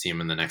weird to see him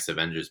in the next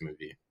Avengers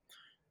movie.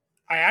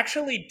 I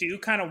actually do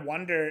kind of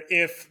wonder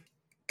if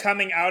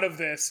coming out of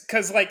this,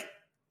 because like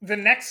the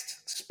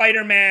next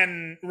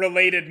Spider-Man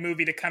related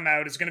movie to come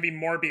out is going to be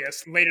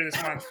Morbius later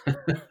this month.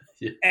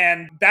 Yeah.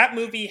 And that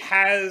movie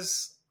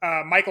has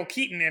Michael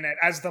Keaton in it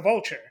as the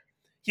Vulture.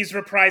 He's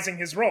reprising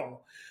his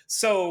role.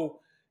 So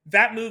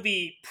that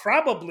movie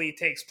probably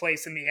takes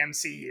place in the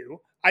MCU.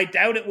 I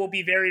doubt it will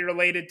be very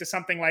related to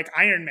something like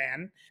Iron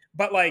Man,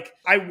 but like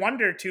I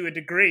wonder to a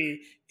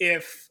degree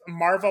if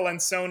Marvel and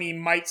Sony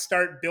might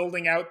start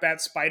building out that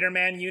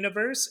Spider-Man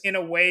universe in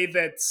a way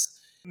that's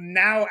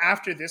now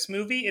after this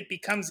movie, it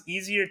becomes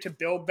easier to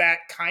build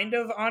that kind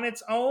of on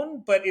its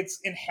own, but it's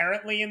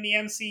inherently in the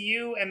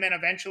MCU. And then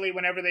eventually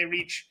whenever they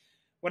reach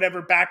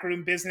whatever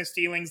backroom business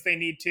dealings they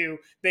need to,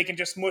 they can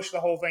just mush the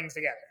whole thing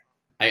together.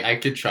 I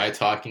could try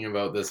talking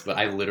about this, but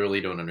I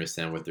literally don't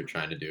understand what they're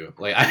trying to do.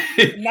 Like,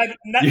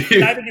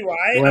 neither do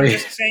I. Like, I'm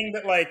just saying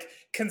that, like,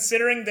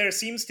 considering there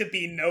seems to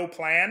be no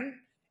plan,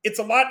 it's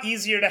a lot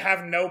easier to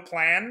have no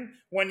plan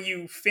when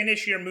you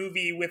finish your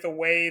movie with a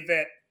way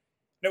that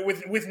No,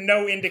 with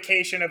no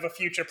indication of a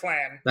future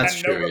plan That's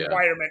and true, no yeah.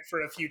 requirement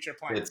for a future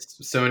plan.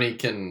 Sony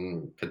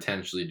can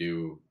potentially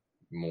do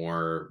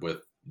more with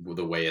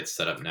the way it's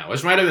set up now,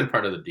 which might have been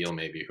part of the deal,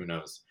 maybe. Who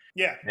knows?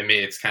 Yeah. I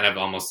mean, it's kind of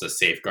almost a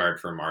safeguard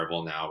for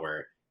Marvel now,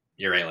 where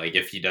you're right. Like,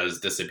 if he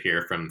does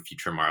disappear from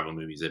future Marvel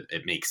movies,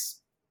 it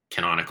makes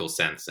canonical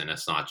sense, and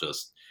it's not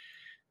just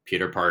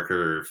Peter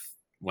Parker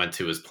went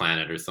to his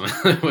planet or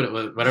something,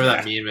 whatever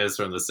that meme is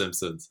from The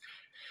Simpsons.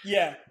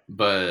 Yeah.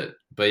 But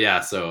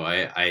yeah, so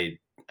I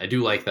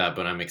do like that,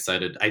 but I'm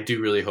excited. I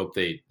do really hope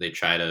they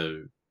try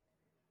to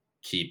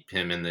keep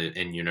him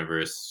in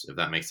universe, if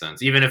that makes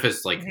sense, even if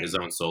it's like his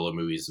own solo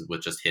movies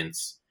with just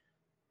hints.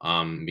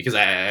 Because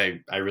I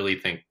really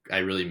think I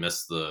really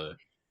miss the,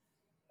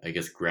 I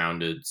guess,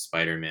 grounded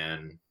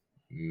Spider-Man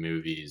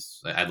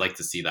movies. I'd like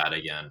to see that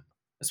again,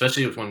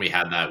 especially when we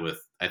had that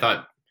with, I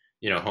thought,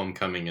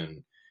 Homecoming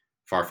and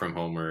Far From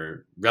Home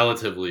were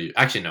relatively,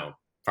 actually no,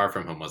 Far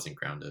From Home wasn't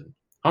grounded.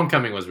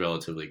 Homecoming was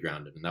relatively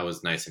grounded, and that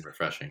was nice and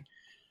refreshing.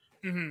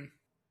 Mm-hmm.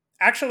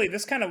 Actually,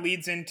 this kind of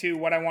leads into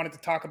what I wanted to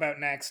talk about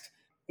next.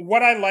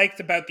 What I liked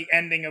about the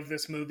ending of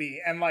this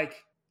movie, and like,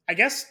 I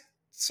guess,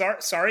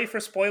 sorry for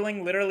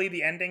spoiling literally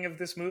the ending of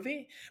this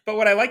movie, but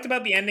what I liked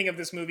about the ending of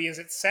this movie is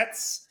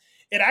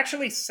it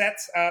actually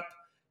sets up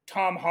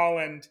Tom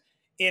Holland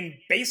in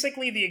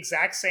basically the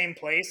exact same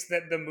place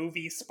that the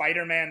movie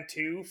Spider-Man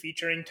 2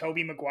 featuring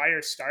Tobey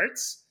Maguire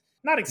starts.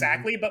 Not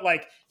exactly, but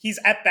like he's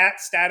at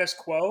that status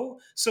quo.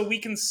 So we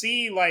can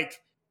see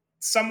like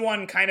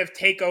someone kind of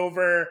take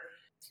over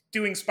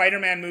doing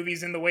Spider-Man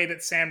movies in the way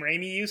that Sam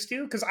Raimi used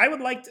to. Because I would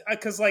like,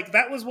 because like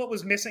that was what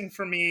was missing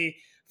for me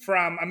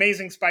from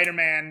Amazing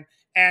Spider-Man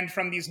and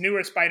from these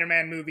newer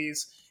Spider-Man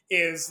movies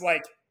is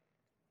like,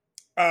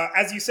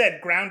 as you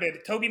said, grounded.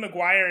 Tobey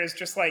Maguire is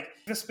just like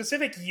the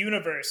specific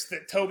universe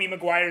that Tobey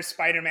Maguire's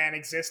Spider-Man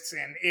exists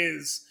in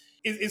is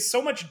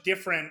so much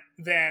different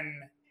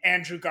than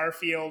Andrew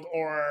Garfield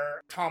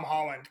or Tom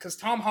Holland, because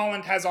Tom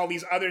Holland has all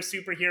these other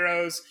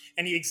superheroes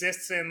and he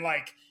exists in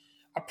like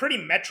a pretty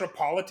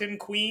metropolitan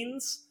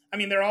Queens. I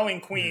mean, they're all in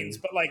Queens,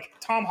 but like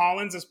Tom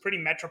Holland's is pretty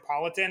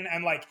metropolitan,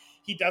 and like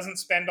he doesn't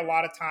spend a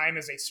lot of time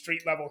as a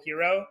street level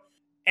hero.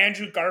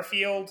 Andrew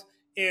Garfield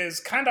is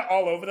kind of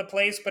all over the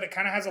place, but it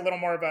kind of has a little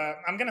more of a,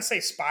 I'm going to say,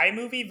 spy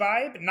movie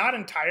vibe. Not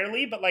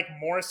entirely, but like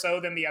more so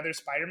than the other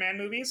Spider-Man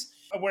movies,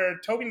 where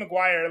Tobey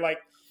Maguire, like,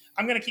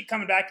 I'm going to keep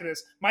coming back to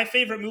this. My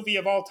favorite movie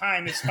of all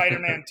time is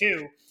Spider-Man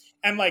 2.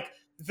 And like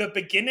the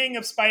beginning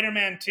of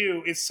Spider-Man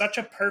 2 is such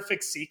a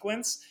perfect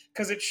sequence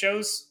because it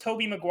shows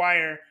Tobey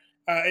Maguire,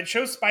 it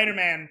shows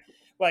Spider-Man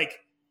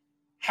like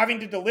having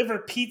to deliver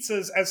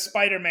pizzas as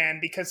Spider-Man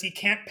because he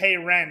can't pay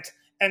rent.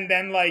 And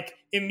then like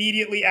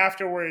immediately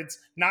afterwards,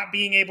 not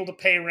being able to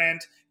pay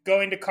rent,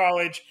 going to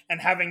college and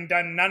having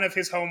done none of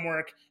his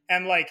homework.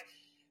 And like,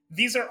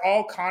 these are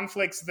all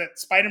conflicts that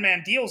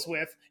Spider-Man deals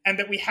with and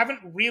that we haven't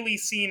really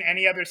seen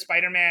any other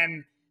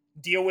Spider-Man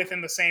deal with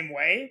in the same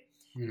way.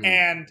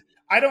 And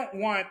I don't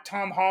want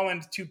Tom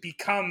Holland to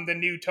become the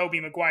new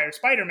Tobey Maguire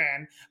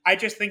Spider-Man. I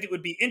just think it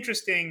would be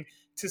interesting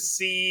to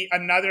see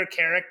another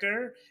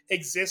character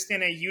exist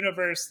in a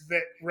universe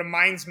that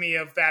reminds me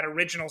of that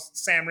original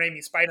Sam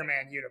Raimi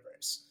Spider-Man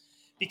universe,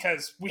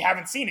 because we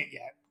haven't seen it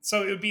yet.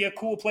 So it would be a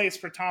cool place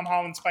for Tom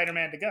Holland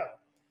Spider-Man to go.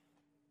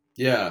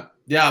 Yeah.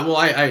 Well,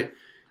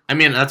 I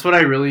mean, that's what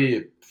I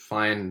really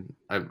find.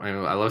 I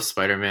love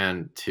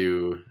Spider-Man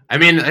 2. I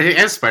mean, I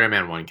guess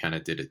Spider-Man 1 kind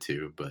of did it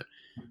too, but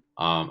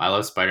I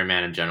love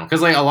Spider-Man in general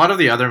because like a lot of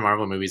the other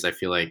Marvel movies, I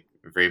feel like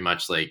very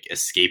much like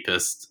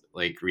escapist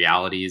like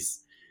realities.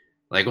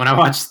 Like when I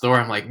watch Thor,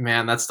 I'm like,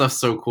 man, that stuff's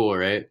so cool,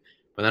 right?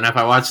 But then if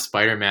I watch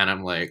Spider-Man,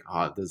 I'm like,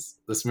 oh, this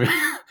movie,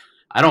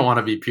 I don't want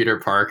to be Peter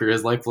Parker.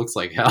 His life looks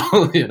like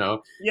hell, Yeah.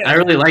 And I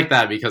really like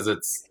that because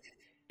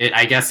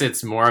I guess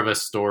it's more of a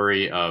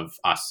story of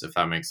us, if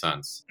that makes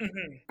sense.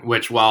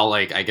 Which, while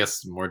like I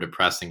guess more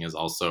depressing, is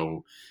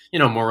also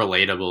more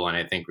relatable, and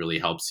I think really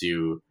helps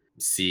you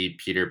see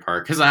Peter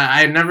Parker. Because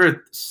I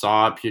never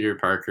saw Peter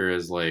Parker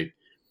as like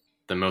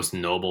the most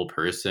noble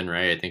person,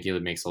 right? I think he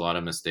makes a lot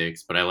of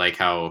mistakes, but I like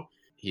how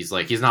he's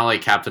not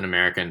like Captain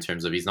America in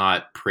terms of he's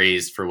not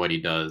praised for what he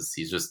does.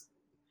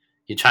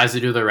 He tries to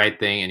do the right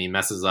thing and he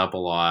messes up a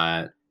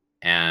lot,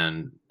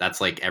 and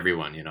that's like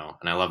everyone, and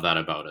I love that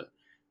about it.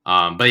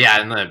 But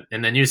yeah,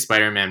 in the new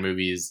Spider-Man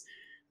movies,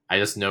 I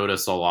just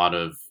notice a lot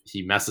of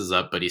he messes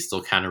up, but he's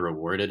still kind of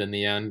rewarded in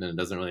the end, and it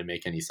doesn't really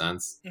make any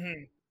sense.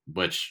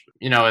 Which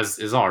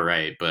is all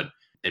right, but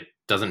it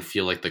doesn't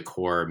feel like the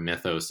core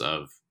mythos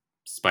of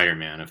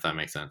Spider-Man, if that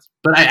makes sense.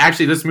 But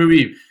this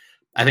movie,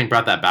 I think,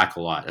 brought that back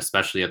a lot,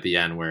 especially at the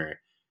end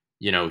where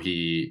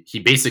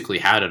he basically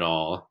had it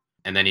all,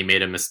 and then he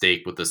made a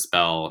mistake with the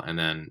spell, and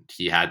then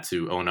he had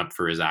to own up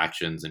for his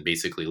actions and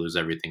basically lose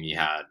everything he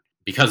had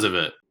because of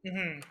it.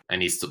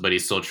 And he's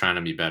still trying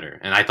to be better.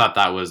 And I thought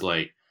that was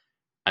like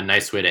a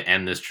nice way to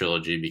end this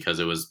trilogy, because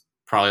it was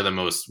probably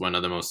one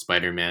of the most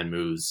Spider-Man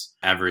moves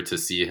ever to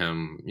see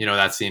him.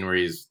 That scene where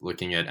he's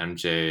looking at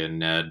MJ and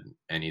Ned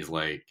and he's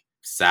like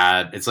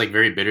sad. It's like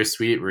very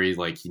bittersweet, where he's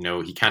like,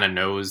 he kind of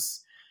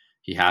knows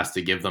he has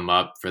to give them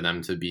up for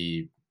them to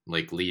be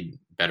like lead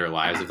better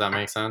lives, if that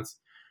makes sense.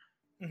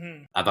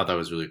 Mm-hmm. I thought that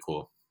was really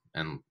cool.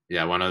 And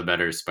yeah, one of the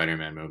better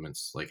Spider-Man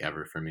moments like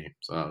ever for me.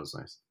 So that was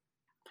nice.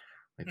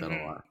 I like that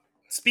a lot.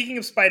 Speaking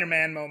of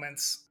Spider-Man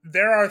moments,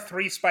 there are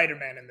 3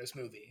 Spider-Man in this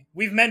movie.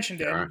 We've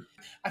mentioned it.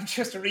 I'm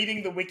just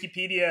reading the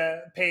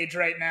Wikipedia page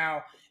right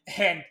now,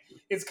 and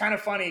it's kind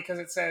of funny because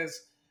it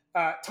says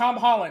Tom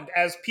Holland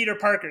as Peter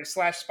Parker /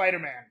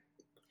 Spider-Man,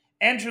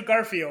 Andrew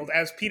Garfield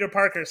as Peter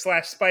Parker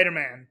 /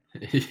 Spider-Man,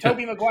 Yeah.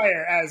 Tobey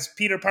Maguire as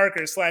Peter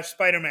Parker /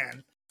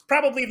 Spider-Man.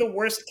 Probably the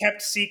worst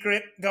kept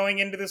secret going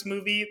into this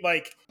movie.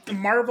 Like,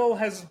 Marvel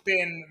has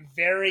been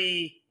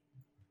very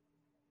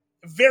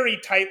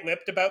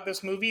tight-lipped about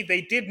this movie.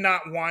 They did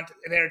not want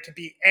there to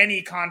be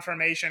any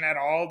confirmation at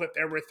all that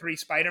there were 3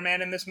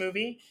 Spider-Man in this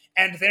movie,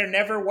 and there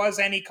never was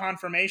any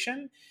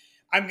confirmation.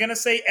 I'm going to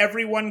say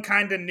everyone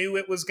kind of knew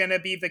it was going to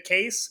be the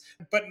case,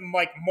 but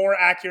like more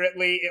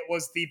accurately, it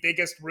was the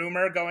biggest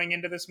rumor going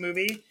into this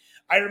movie.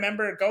 I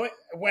remember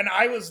when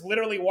I was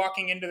literally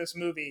walking into this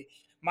movie,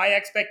 my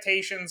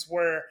expectations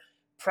were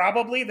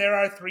probably there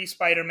are 3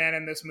 Spider-Man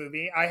in this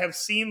movie. I have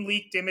seen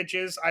leaked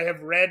images. I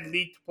have read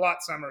leaked plot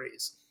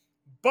summaries.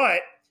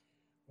 But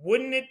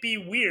wouldn't it be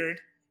weird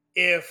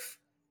if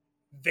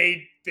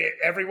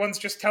everyone's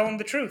just telling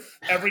the truth?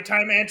 Every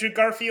time Andrew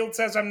Garfield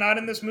says I'm not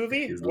in this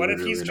movie, what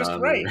if he's just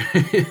right?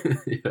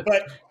 Yeah.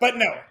 But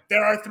no,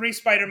 there are 3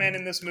 Spider-Man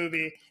in this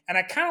movie, and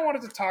I kind of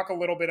wanted to talk a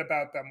little bit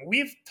about them.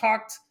 We've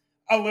talked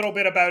a little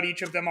bit about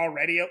each of them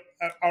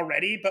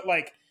already, but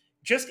like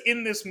just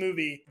in this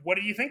movie, what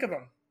did you think of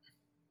them?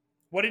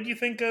 What did you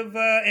think of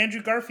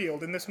Andrew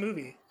Garfield in this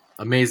movie?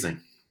 Amazing.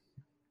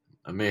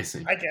 I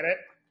get it.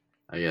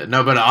 Yeah,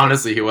 no, but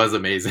honestly, he was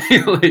amazing.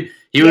 Like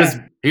he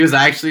was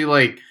actually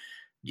like,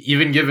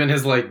 even given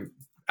his like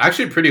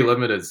actually pretty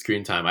limited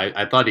screen time,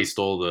 I thought he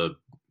stole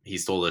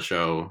the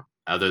show.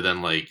 Other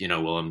than like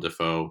Willem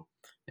Dafoe,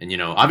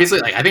 and obviously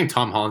like I think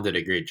Tom Holland did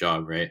a great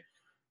job, right?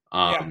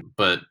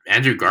 But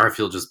Andrew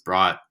Garfield just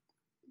brought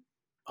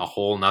a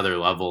whole nother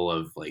level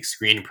of like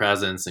screen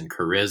presence and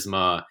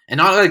charisma, and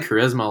not like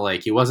charisma,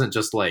 like he wasn't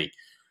just like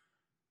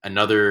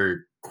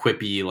another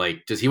quippy,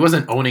 like just he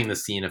wasn't owning the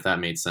scene, if that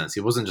made sense.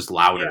 He wasn't just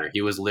louder.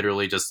 He was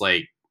literally just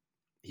like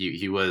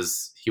he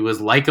was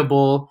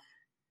likable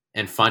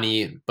and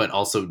funny, but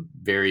also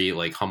very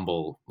like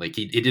humble. Like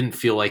it didn't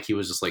feel like he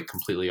was just like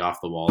completely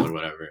off the wall or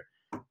whatever.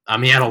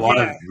 He had a lot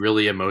of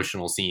really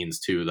emotional scenes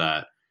too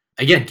that,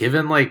 again,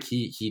 given like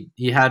he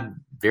had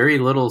very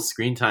little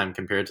screen time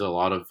compared to a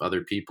lot of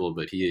other people,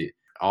 but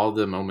all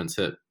the moments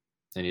hit,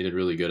 and he did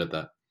really good at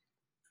that.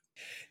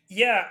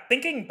 Yeah,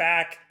 thinking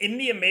back, in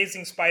the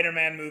Amazing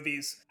Spider-Man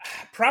movies,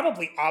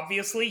 probably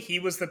obviously he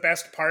was the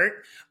best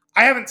part.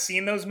 I haven't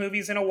seen those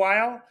movies in a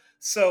while,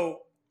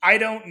 so I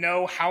don't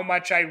know how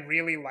much I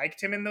really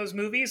liked him in those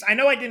movies. I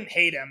know I didn't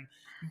hate him,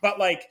 but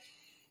like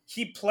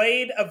he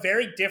played a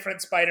very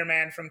different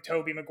Spider-Man from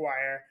Tobey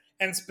Maguire,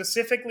 and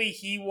specifically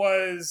he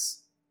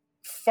was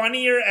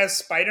funnier as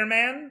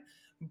Spider-Man,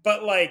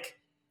 but like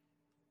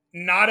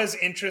not as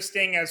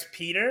interesting as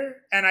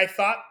Peter. And I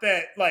thought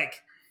that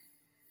like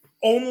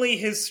only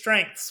his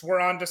strengths were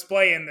on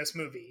display in this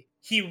movie.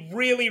 He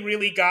really,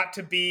 really got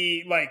to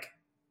be like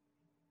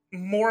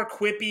more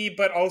quippy,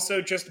 but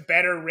also just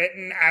better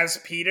written as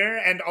Peter.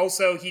 And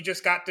also he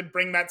just got to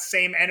bring that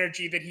same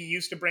energy that he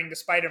used to bring to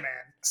Spider-Man.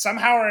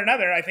 Somehow or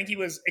another, I think he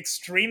was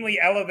extremely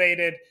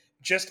elevated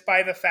just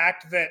by the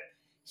fact that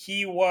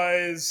he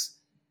was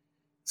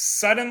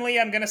suddenly,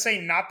 I'm going to say,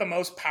 not the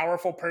most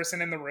powerful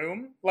person in the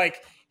room.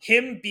 Like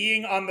him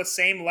being on the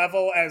same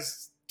level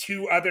as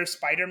 2 other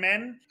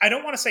Spider-Men, I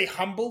don't want to say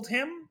humbled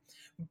him,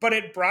 but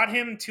it brought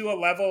him to a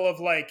level of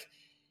like,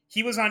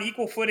 he was on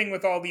equal footing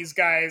with all these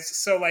guys.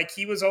 So like,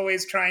 he was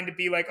always trying to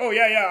be like, oh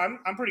yeah,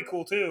 I'm pretty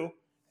cool too.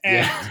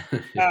 And,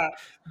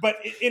 but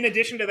in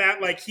addition to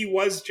that, like he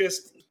was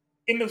just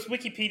in this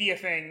Wikipedia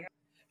thing,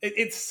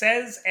 it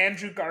says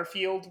Andrew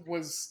Garfield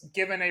was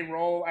given a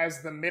role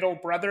as the middle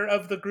brother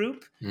of the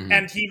group. Mm-hmm.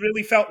 And he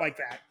really felt like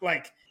that.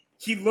 Like,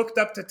 he looked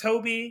up to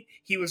Tobey.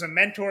 He was a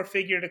mentor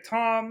figure to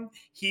Tom.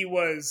 He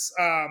was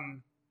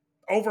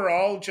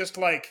overall just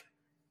like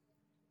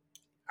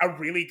a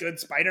really good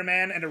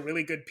Spider-Man and a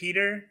really good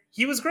Peter.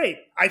 He was great.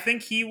 I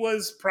think he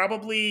was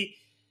probably,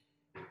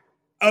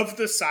 of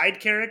the side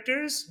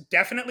characters,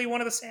 definitely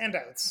one of the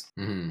standouts.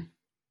 Mm-hmm.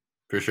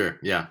 For sure.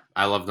 Yeah,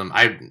 I love them.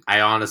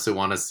 I honestly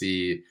want to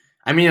see,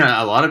 I mean,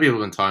 a lot of people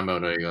have been talking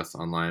about it, I guess,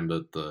 online,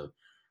 but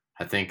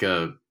I think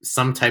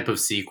some type of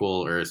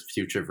sequel or a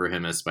future for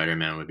him as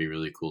Spider-Man would be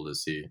really cool to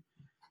see.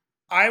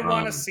 I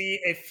want to see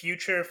a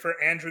future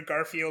for Andrew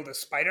Garfield as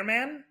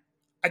Spider-Man.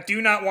 I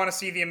do not want to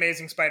see The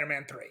Amazing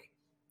Spider-Man 3.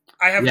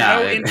 I have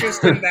no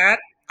interest in that.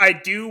 I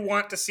do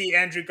want to see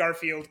Andrew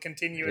Garfield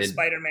continue as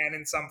Spider-Man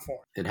in some form.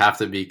 It'd have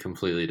to be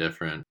completely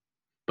different.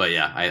 But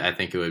yeah, I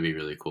think it would be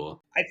really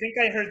cool. I think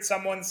I heard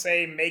someone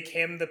say make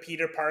him the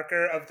Peter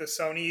Parker of the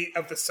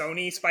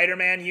Sony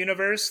Spider-Man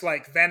universe,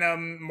 like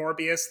Venom,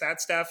 Morbius,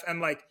 that stuff. And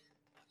like,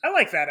 I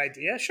like that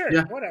idea. Sure,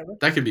 whatever.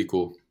 That could be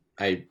cool.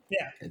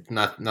 It's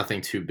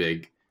nothing too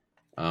big.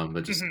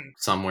 but just Mhm.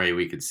 some way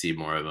we could see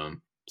more of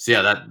him. So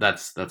yeah,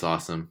 that's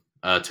awesome.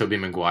 Tobey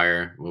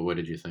Maguire, what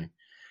did you think?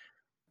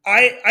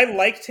 I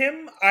liked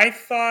him. I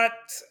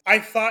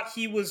thought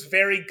he was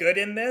very good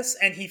in this,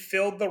 and he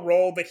filled the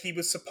role that he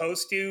was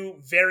supposed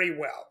to very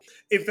well.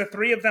 If the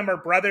three of them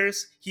are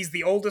brothers, he's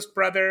the oldest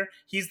brother,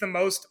 he's the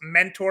most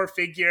mentor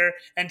figure,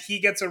 and he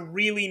gets a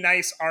really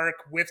nice arc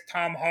with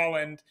Tom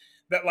Holland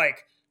that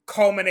like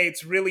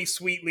culminates really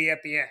sweetly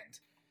at the end.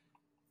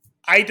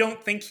 I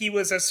don't think he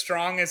was as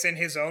strong as in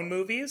his own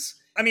movies.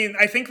 I mean,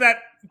 I think that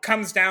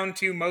comes down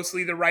to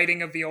mostly the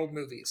writing of the old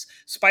movies.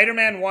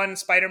 Spider-Man 1,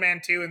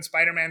 Spider-Man 2, and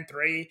Spider-Man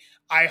 3,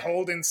 I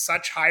hold in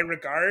such high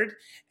regard.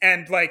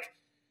 And, like,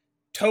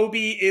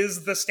 Toby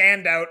is the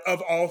standout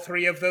of all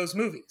three of those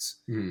movies.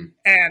 Hmm.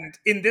 And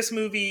in this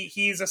movie,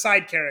 he's a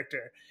side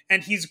character.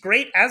 And he's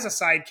great as a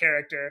side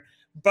character,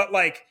 but,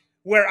 like,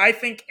 where I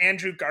think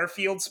Andrew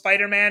Garfield's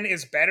Spider-Man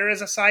is better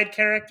as a side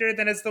character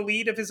than as the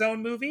lead of his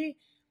own movie,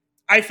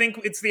 I think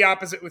it's the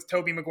opposite with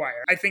Tobey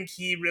Maguire. I think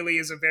he really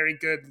is a very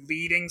good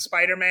leading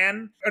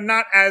Spider-Man,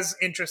 not as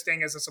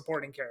interesting as a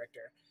supporting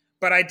character.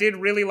 But I did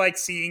really like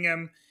seeing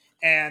him,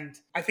 and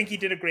I think he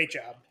did a great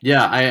job.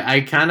 Yeah,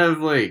 I kind of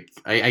like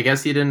I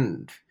guess he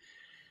didn't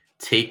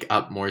take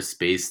up more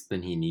space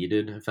than he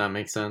needed, if that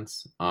makes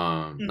sense.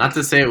 Not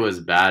to say it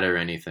was bad or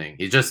anything.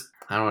 He just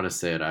I don't want to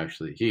say it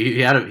actually. He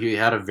had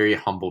a very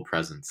humble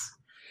presence.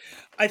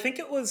 I think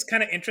it was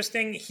kind of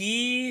interesting.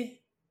 He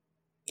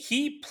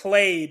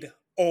played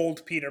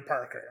old Peter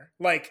Parker.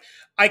 Like,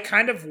 I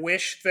kind of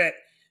wish that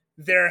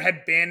there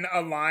had been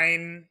a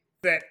line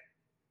that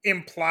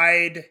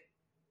implied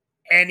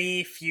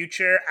any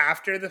future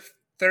after the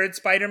third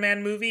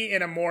Spider-Man movie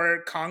in a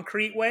more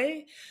concrete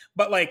way.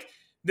 But, like,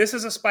 this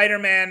is a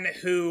Spider-Man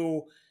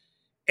who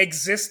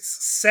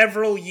exists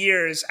several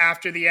years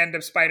after the end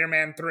of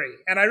Spider-Man 3.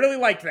 And I really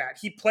like that.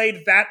 He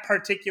played that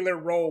particular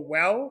role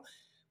well.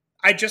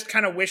 I just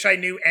kind of wish I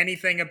knew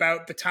anything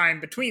about the time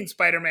between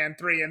Spider-Man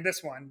 3 and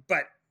this one.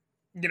 But,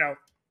 you know,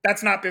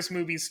 that's not this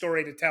movie's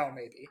story to tell,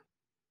 maybe.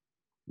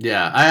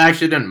 Yeah, I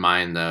actually didn't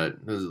mind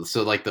that.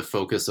 So, like, the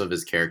focus of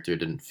his character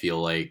didn't feel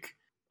like,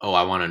 oh,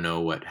 I want to know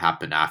what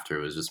happened after.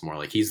 It was just more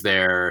like he's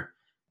there.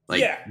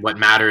 Like, what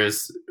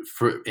matters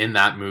in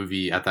that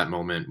movie at that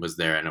moment was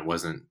there, and it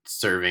wasn't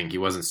serving. He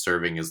wasn't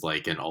serving as,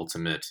 like, an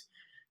ultimate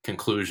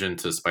conclusion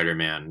to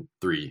Spider-Man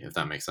 3, if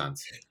that makes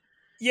sense.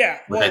 Yeah.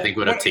 Which I think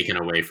would have taken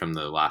away from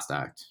the last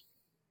act.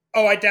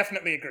 Oh, I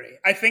definitely agree.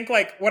 I think,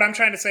 like, what I'm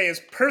trying to say is,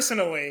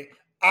 personally,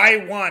 I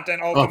want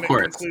an ultimate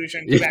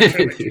conclusion to that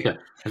trilogy. Yeah.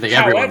 I think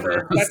everyone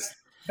However, does.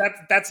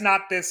 that's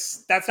not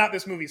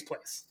this movie's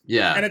place.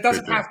 Yeah. And it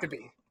doesn't have to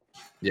be.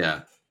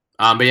 Yeah.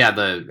 But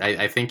yeah,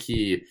 I think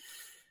he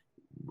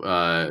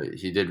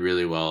did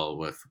really well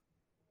with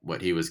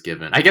what he was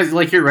given. I guess,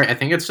 like, you're right. I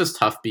think it's just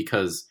tough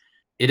because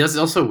it is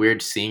also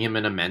weird seeing him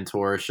in a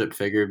mentorship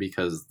figure,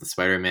 because the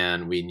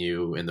Spider-Man we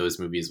knew in those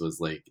movies was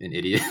like an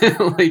idiot.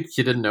 Like,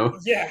 he didn't know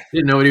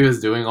what he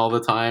was doing all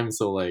the time.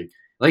 So like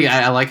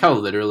I like how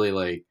literally,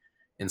 like,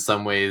 in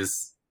some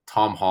ways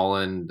Tom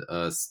Holland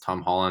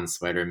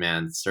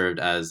Spider-Man served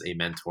as a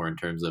mentor in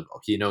terms of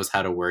he knows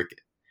how to work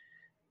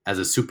as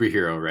a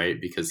superhero,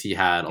 right? Because he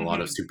had a lot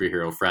of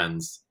superhero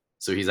friends.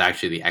 So he's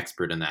actually the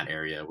expert in that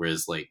area.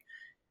 Whereas, like,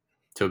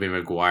 Tobey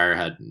Maguire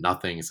had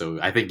nothing. So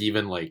I think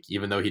even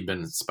though he'd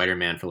been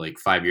Spider-Man for like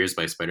 5 years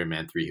by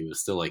Spider-Man 3, he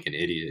was still like an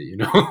idiot, you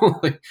know?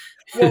 Like,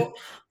 well,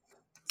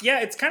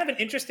 yeah, it's kind of an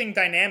interesting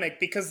dynamic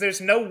because there's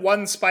no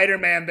one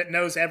Spider-Man that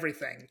knows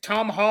everything.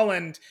 Tom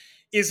Holland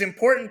is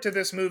important to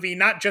this movie,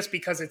 not just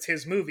because it's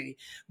his movie,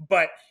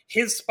 but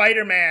his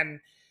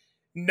Spider-Man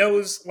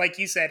knows, like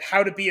you said,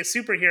 how to be a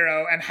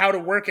superhero and how to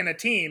work in a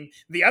team.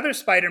 The other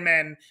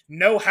Spider-Men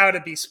know how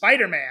to be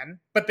Spider-Man,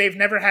 but they've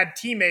never had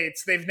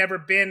teammates. They've never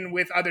been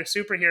with other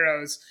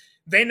superheroes.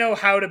 They know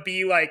how to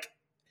be, like,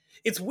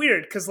 it's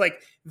weird because,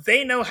 like,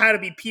 they know how to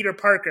be Peter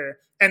Parker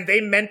and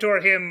they mentor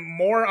him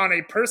more on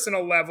a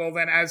personal level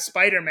than as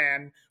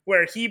Spider-Man,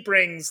 where he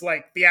brings,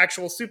 like, the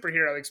actual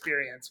superhero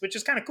experience, which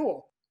is kind of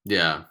cool.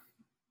 Yeah.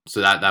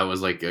 So that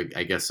was like,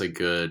 I guess, a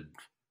good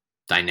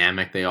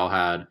dynamic they all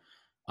had.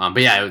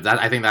 But yeah,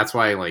 I think that's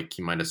why, like,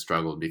 he might have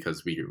struggled,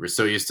 because we were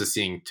so used to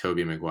seeing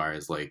Tobey Maguire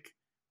as, like,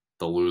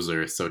 the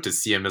loser. So to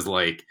see him as,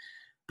 like,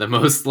 the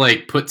most,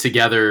 like, put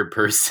together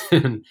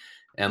person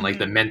and, like,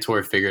 the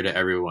mentor figure to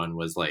everyone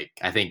was, like,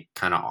 I think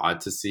kind of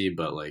odd to see,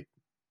 but, like,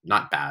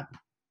 not bad.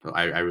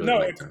 I really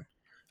liked him.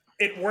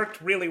 It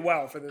worked really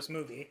well for this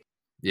movie.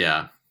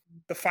 Yeah.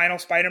 The final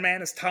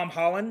Spider-Man is Tom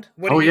Holland.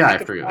 What do you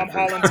think of Tom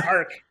Holland's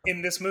arc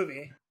in this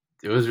movie?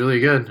 It was really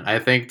good. I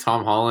think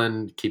Tom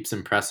Holland keeps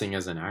impressing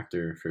as an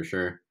actor, for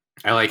sure.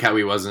 I like how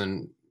he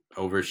wasn't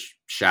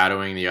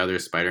overshadowing the other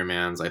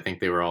Spider-Mans. I think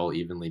they were all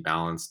evenly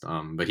balanced.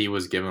 But he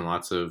was given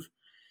lots of,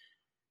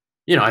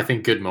 I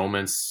think, good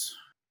moments.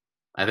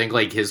 I think,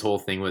 like, his whole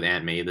thing with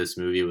Aunt May, this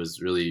movie, was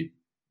really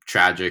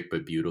tragic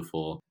but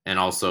beautiful. And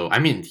also, I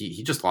mean,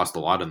 he just lost a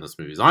lot in this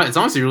movie. It's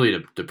honestly really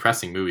a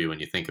depressing movie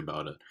when you think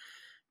about it.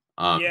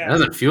 It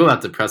doesn't feel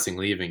that depressing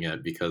leaving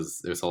it,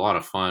 because there's a lot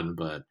of fun,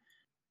 but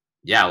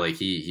yeah, like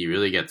he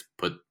really gets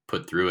put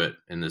through it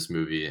in this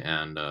movie,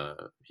 and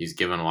he's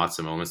given lots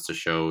of moments to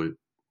show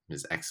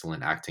his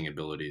excellent acting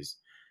abilities.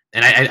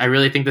 And I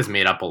really think this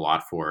made up a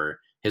lot for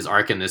his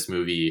arc in this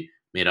movie.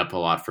 Made up a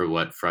lot for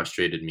what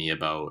frustrated me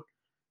about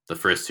the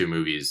first two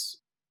movies.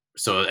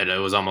 So it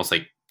was almost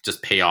like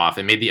just pay off.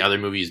 It made the other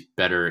movies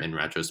better in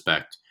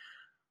retrospect,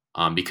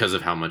 because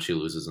of how much he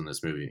loses in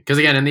this movie. Because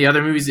again, in the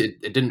other movies,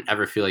 it didn't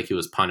ever feel like he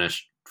was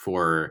punished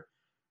for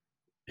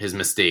his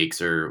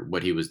mistakes or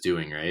what he was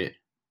doing, right?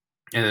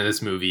 And in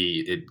this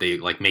movie, they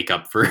like make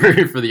up for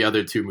for the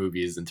other two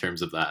movies in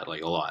terms of that,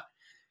 like a lot.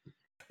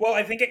 Well,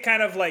 I think it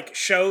kind of like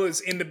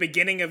shows in the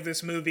beginning of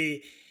this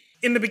movie.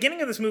 In the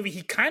beginning of this movie,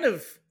 he kind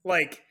of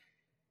like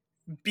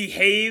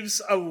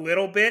behaves a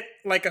little bit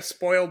like a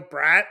spoiled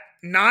brat,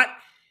 not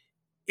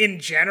in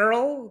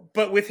general,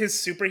 but with his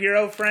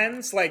superhero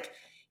friends. Like,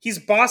 he's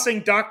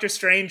bossing Doctor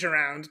Strange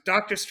around.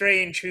 Doctor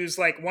Strange, who's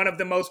like one of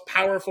the most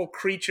powerful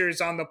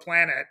creatures on the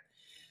planet.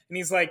 And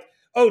he's like,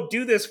 "Oh,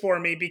 do this for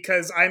me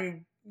because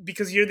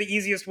you're the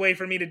easiest way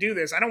for me to do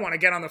this. I don't want to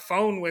get on the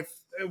phone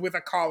with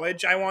a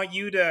college. I want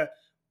you to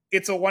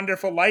It's a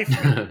Wonderful Life,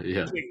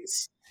 Yeah.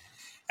 please."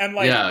 And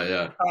like,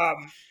 Yeah.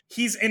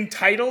 he's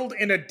entitled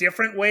in a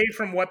different way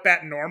from what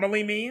that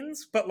normally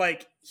means, but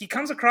like he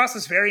comes across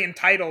as very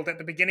entitled at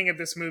the beginning of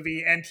this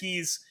movie, and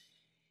he's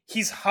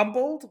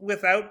humbled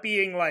without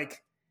being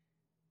like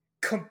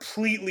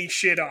completely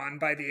shit on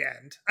by the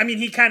end. I mean,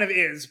 he kind of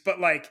is, but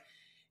like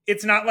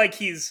it's not like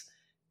he's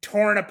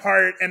torn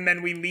apart and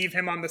then we leave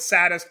him on the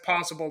saddest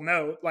possible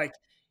note. Like,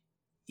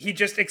 he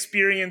just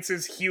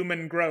experiences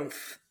human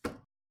growth.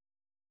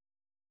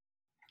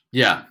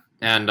 Yeah.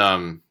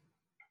 And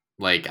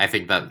like I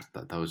think that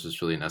was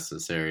just really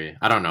necessary.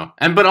 I don't know.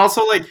 And but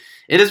also like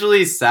it is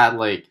really sad,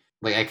 like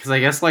because I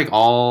guess like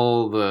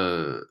all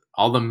the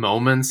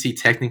moments he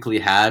technically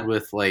had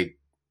with like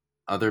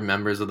other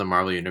members of the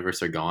Marvel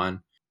universe are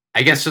gone.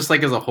 I guess just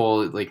like as a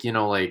whole, like, you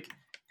know, like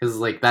because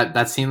like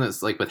that scene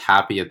that's like with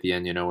Happy at the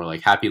end, you know, where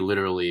like Happy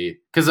literally,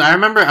 because I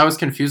remember I was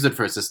confused at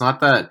first. It's not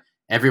that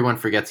everyone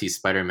forgets he's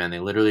Spider-Man. They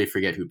literally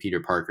forget who Peter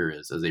Parker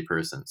is as a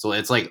person. So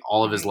it's like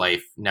all of his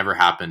life never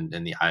happened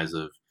in the eyes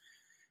of,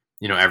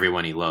 you know,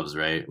 everyone he loves,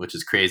 right? Which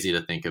is crazy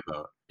to think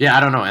about. Yeah,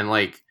 I don't know. And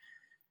like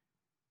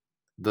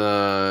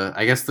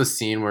I guess the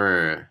scene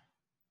where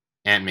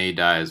Aunt May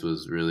dies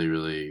was really,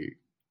 really,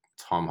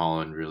 Tom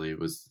Holland really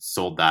was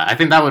sold that. I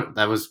think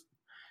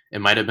it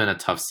might have been a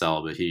tough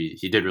sell, but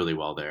he did really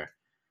well there.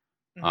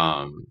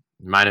 Mm-hmm.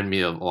 Reminded me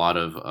of a lot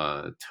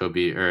of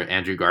Toby or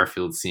Andrew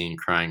Garfield scene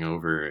crying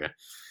over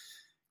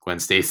Gwen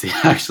Stacy.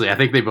 Actually, I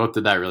think they both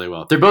did that really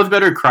well. They're both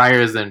better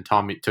criers than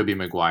Tobey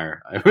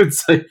Maguire, I would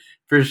say,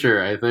 for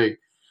sure. I think.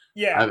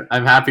 Yeah,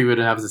 I'm happy we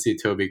didn't have to see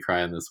Toby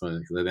cry in this one,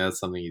 because I think that's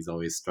something he's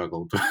always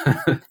struggled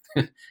with.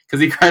 Because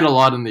he cried a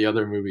lot in the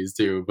other movies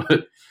too,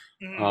 but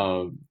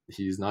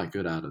he's not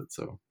good at it.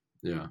 So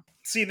yeah.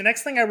 See, the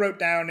next thing I wrote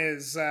down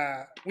is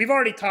we've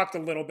already talked a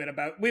little bit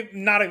about. We've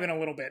not even a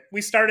little bit.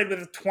 We started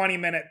with a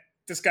 20-minute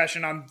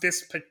discussion on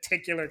this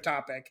particular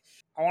topic.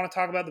 I want to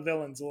talk about the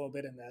villains a little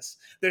bit in this.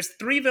 There's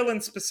 3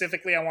 villains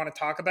specifically I want to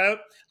talk about.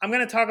 I'm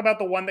going to talk about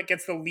the one that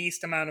gets the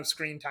least amount of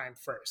screen time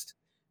first.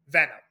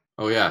 Venom.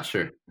 Oh yeah,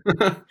 sure.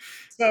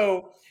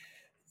 So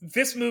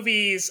this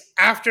movie's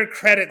after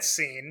credits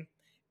scene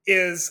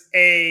is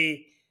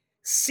a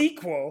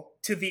sequel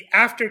to the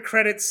after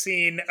credits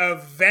scene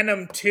of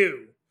Venom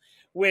 2,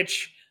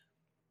 which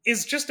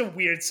is just a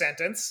weird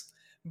sentence,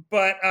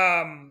 but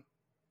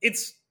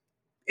it's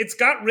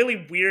got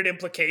really weird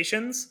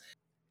implications.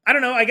 I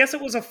don't know, I guess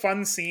it was a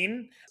fun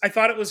scene. I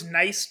thought it was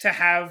nice to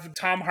have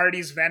Tom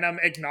Hardy's Venom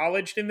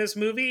acknowledged in this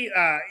movie.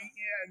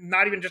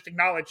 Not even just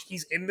acknowledged,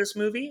 he's in this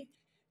movie.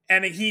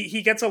 And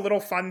he gets a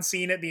little fun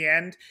scene at the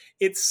end.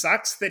 It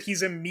sucks that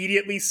he's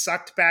immediately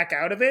sucked back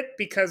out of it,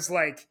 because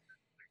like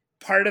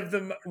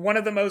one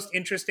of the most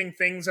interesting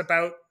things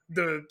about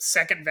the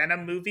second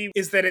Venom movie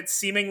is that it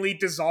seemingly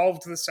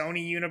dissolved the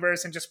Sony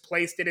universe and just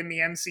placed it in the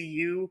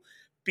MCU,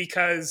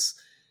 because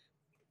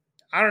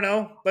I don't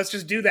know, let's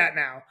just do that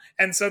now.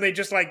 And so they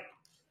just like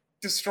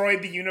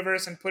destroyed the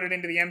universe and put it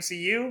into the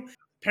MCU.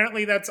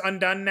 Apparently that's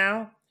undone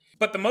now.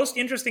 But the most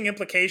interesting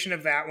implication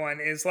of that one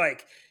is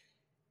like,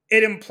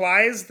 it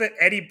implies that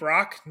Eddie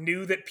Brock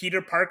knew that Peter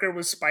Parker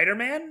was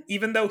Spider-Man,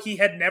 even though he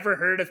had never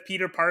heard of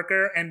Peter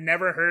Parker and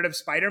never heard of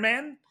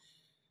Spider-Man.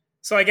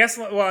 So I guess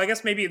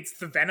maybe it's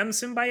the Venom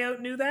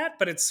symbiote knew that,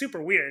 but it's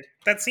super weird.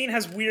 That scene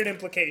has weird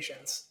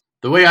implications.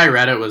 The way I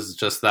read it was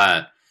just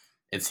that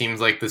it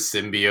seems like the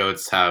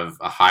symbiotes have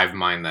a hive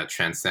mind that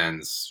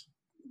transcends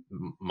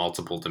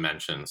multiple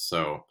dimensions.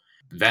 So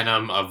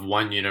Venom of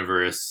one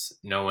universe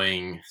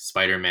knowing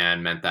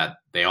Spider-Man meant that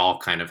they all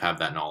kind of have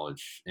that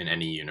knowledge in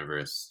any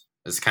universe.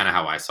 That's kind of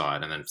how I saw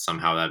it. And then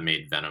somehow that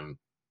made Venom,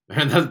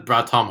 and that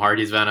brought Tom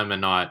Hardy's Venom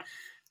and not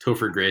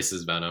Topher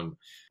Grace's Venom.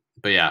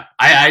 But yeah,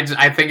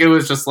 I think it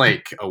was just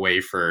like a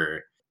way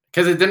for,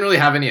 because it didn't really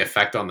have any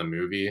effect on the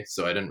movie.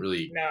 So I didn't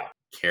really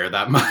care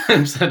that much,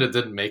 that it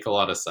didn't make a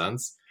lot of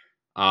sense.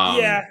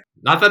 Yeah.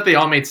 Not that they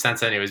all made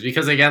sense anyways,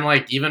 because again,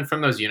 like even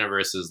from those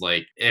universes,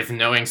 like if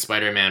knowing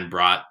Spider-Man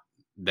brought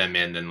them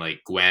in, then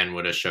like Gwen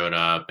would have showed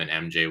up and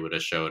MJ would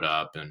have showed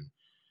up and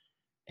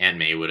Aunt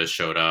May would have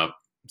showed up.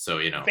 So,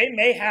 They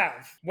may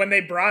have. When they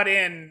brought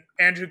in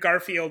Andrew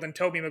Garfield and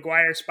Tobey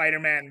Maguire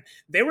Spider-Man,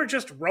 they were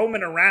just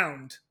roaming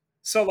around.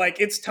 So, like,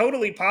 it's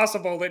totally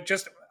possible that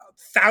just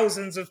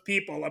thousands of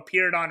people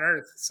appeared on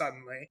Earth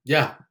suddenly.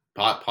 yeah,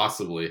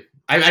 possibly.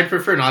 I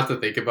prefer not to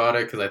think about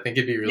it because I think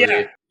it'd be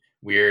really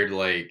weird,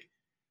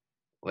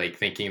 like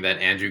thinking that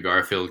Andrew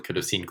Garfield could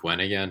have seen Gwen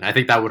again. I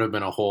think that would have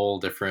been a whole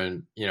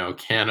different,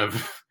 can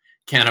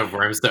of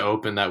worms to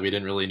open that we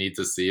didn't really need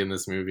to see in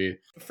this movie.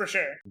 For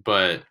sure.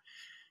 But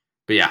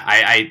yeah,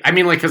 I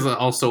mean, like, because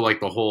also like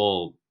the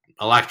whole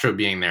Electro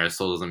being there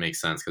still doesn't make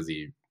sense because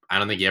I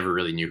don't think he ever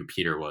really knew who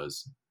Peter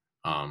was.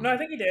 No, I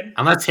think he did.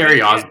 Unless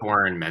Harry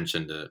Osborn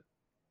mentioned it.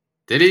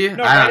 Did he?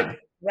 No,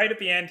 right at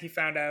the end he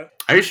found out.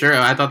 Are you sure?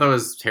 I thought that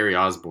was Harry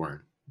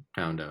Osborn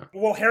found out.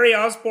 Well, Harry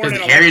Osborn and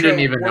Harry Electro didn't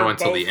even know were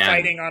until both the end.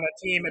 fighting on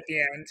a team at the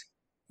end.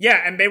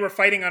 Yeah, and they were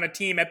fighting on a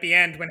team at the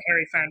end when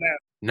Harry found out.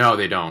 No,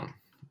 they don't.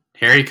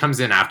 Harry comes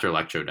in after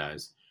Electro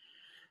dies.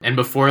 And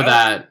before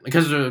that,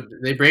 because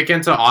they break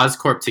into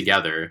Oscorp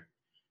together,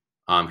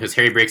 because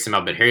Harry breaks him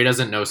up, but Harry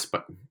doesn't know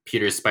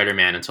Peter's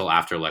Spider-Man until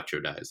after Electro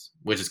dies,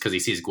 which is because he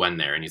sees Gwen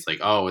there, and he's like,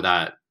 oh,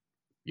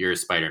 you're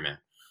Spider-Man.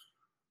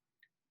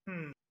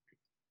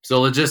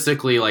 So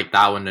logistically, like,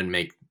 that one didn't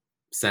make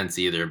sense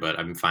either, but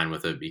I'm fine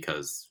with it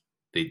because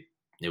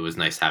it was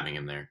nice having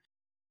him there.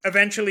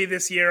 Eventually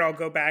this year, I'll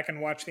go back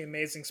and watch The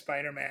Amazing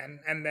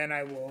Spider-Man, and then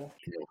I will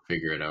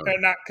figure it out.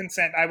 Not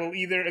consent. I will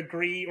either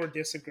agree or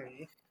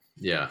disagree.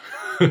 Yeah.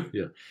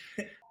 Yeah.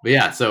 But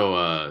yeah,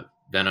 so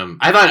Venom.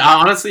 I thought,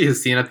 honestly,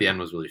 his scene at the end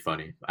was really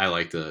funny. I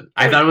liked it.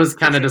 I thought it was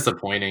kind of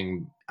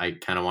disappointing. I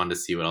kind of wanted to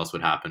see what else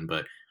would happen,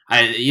 but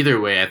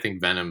either way, I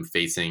think Venom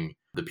facing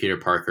the Peter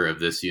Parker of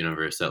this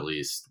universe, at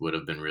least, would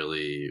have been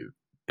really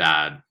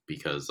bad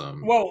because it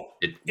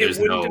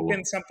wouldn't have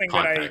been something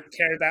contact that I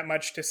cared that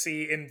much to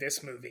see in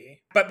this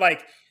movie. But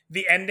like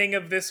the ending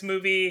of this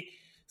movie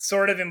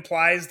sort of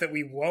implies that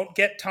we won't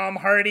get Tom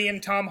Hardy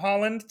and Tom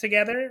Holland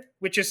together,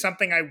 which is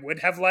something I would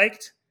have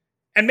liked.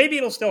 And maybe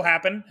it'll still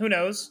happen, who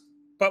knows?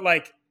 But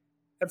like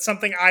that's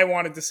something I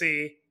wanted to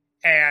see,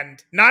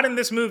 and not in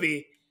this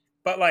movie,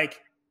 but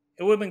like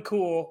it would have been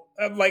cool.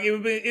 Like it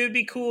would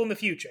be cool in the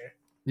future.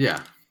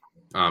 Yeah.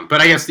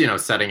 But I guess,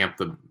 setting up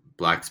the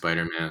Black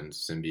Spider-Man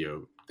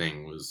symbiote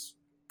thing was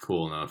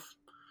cool enough.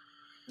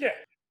 Yeah.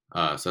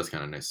 So that's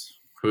kind of nice.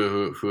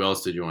 Who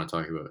else did you want to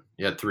talk about?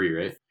 You had 3,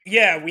 right?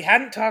 Yeah, we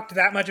hadn't talked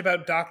that much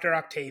about Dr.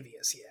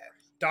 Octavius yet.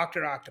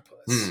 Dr.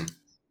 Octopus.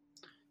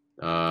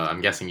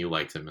 I'm guessing you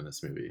liked him in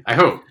this movie. I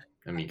hope.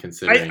 I mean,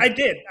 considering... I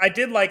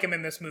did like him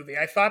in this movie.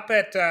 I thought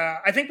that...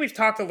 I think we've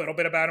talked a little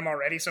bit about him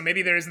already, so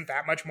maybe there isn't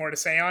that much more to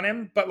say on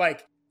him. But,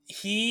 like,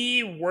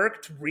 he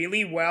worked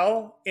really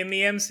well in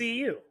the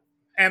MCU.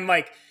 And,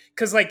 like...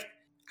 Because, like,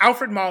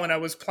 Alfred Molina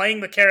was playing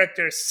the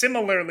character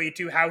similarly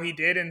to how he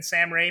did in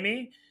Sam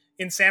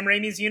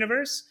Raimi's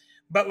universe.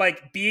 But,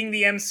 like, being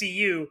the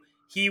MCU,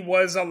 he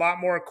was a lot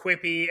more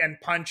quippy and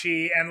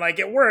punchy. And, like,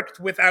 it worked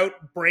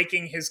without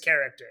breaking his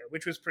character,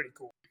 which was pretty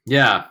cool.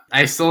 Yeah,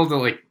 I still,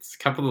 like,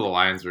 a couple of the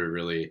lines were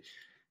really...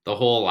 The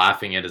whole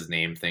laughing at his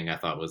name thing, I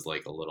thought was,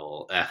 like, a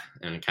little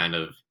and kind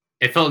of...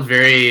 It felt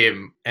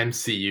very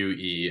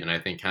MCU-y, and I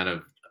think kind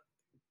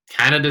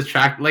of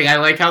distract... Like, I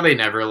like how they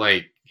never,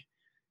 like,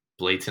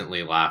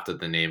 blatantly laughed at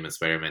the name of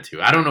Spider-Man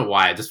 2. I don't know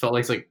why. It just felt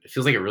like it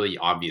feels like a really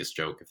obvious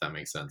joke, if that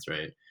makes sense,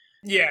 right?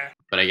 Yeah.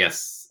 But I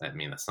guess, I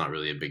mean, that's not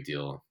really a big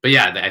deal. But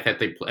yeah, I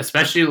thought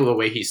especially the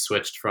way he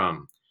switched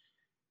from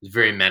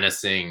very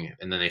menacing,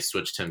 and then they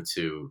switched him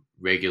to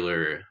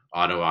regular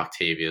Otto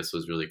Octavius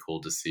was really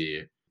cool to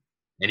see.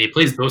 And he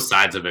plays both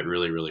sides of it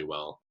really, really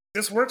well.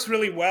 This works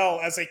really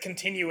well as a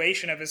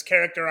continuation of his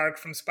character arc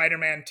from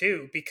Spider-Man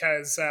 2,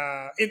 because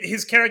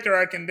his character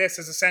arc in this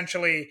is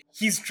essentially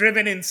he's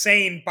driven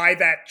insane by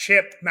that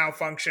chip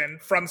malfunction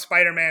from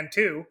Spider-Man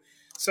 2.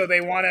 So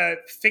they want to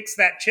fix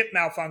that chip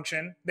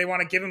malfunction. They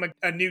want to give him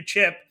a new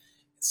chip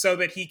so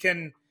that he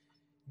can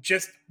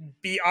just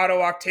be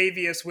Otto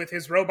Octavius with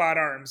his robot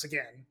arms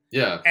again.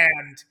 Yeah.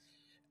 And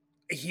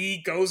he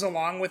goes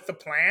along with the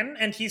plan,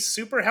 and he's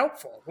super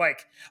helpful.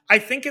 Like, I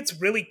think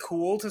it's really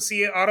cool to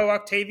see Otto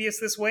Octavius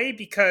this way,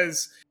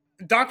 because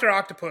Dr.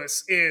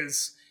 Octopus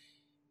is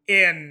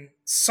in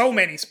so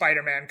many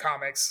Spider-Man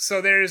comics. So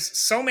there's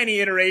so many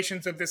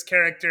iterations of this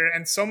character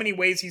and so many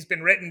ways he's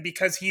been written,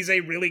 because he's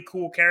a really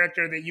cool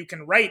character that you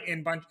can write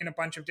in a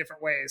bunch of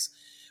different ways.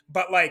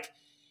 But, like,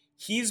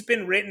 he's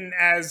been written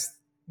as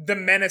the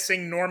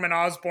menacing Norman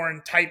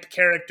Osborn type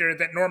character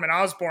that Norman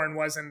Osborn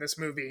was in this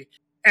movie.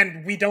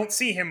 And we don't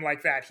see him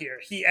like that here.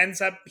 He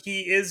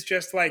is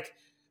just like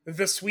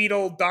the sweet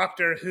old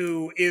doctor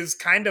who is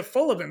kind of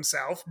full of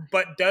himself,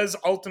 but does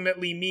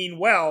ultimately mean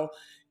well,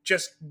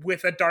 just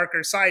with a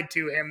darker side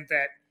to him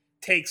that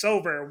takes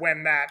over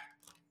when that,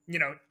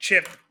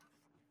 chip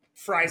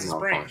fries his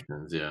brain.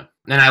 Malfunctions, yeah.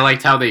 And I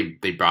liked how they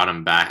brought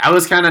him back. I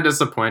was kind of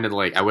disappointed.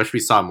 Like, I wish we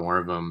saw more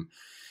of him,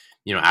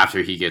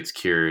 after he gets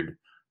cured.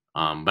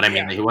 But I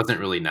mean, he wasn't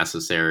really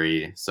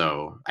necessary.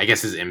 So I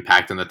guess his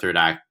impact in the third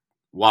act,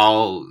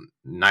 while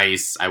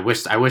nice, I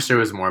wish there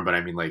was more. But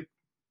I mean, like,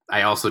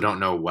 I also don't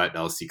know what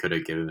else he could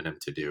have given him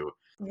to do.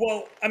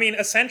 Well, I mean,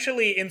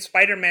 essentially in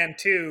Spider-Man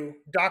 2,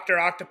 Dr.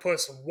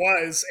 Octopus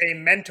was a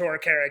mentor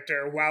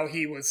character while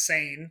he was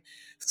sane.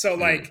 So,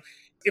 like,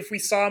 if we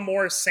saw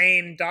more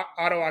sane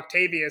Otto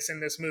Octavius in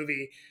this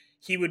movie,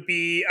 he would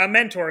be a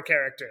mentor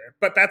character.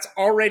 But that's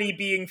already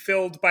being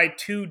filled by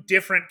two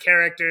different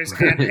characters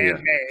and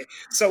Aunt May.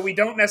 So we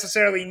don't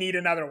necessarily need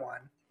another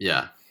one.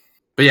 Yeah.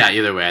 But yeah,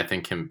 either way, I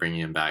think him bringing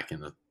him back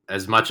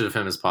as much of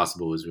him as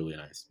possible was really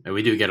nice. And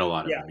we do get a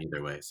lot of him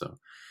either way, so...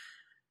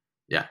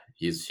 Yeah,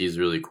 he's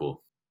really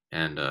cool,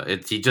 and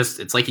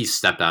it's like he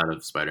stepped out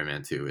of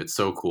Spider-Man 2. It's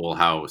so cool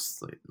how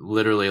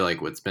literally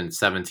like it's been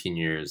 17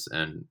 years,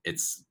 and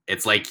it's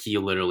like he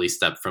literally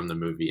stepped from the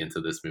movie into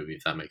this movie,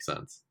 if that makes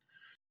sense.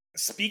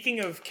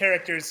 Speaking of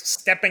characters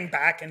stepping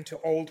back into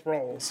old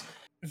roles,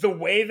 the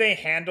way they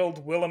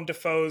handled Willem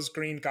Dafoe's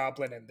Green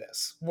Goblin in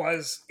this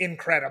was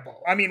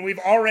incredible. I mean, we've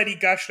already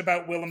gushed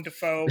about Willem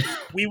Dafoe.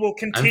 We will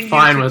continue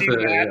to do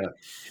that.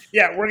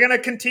 Yeah, we're going to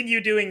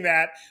continue doing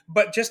that.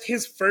 But just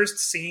his first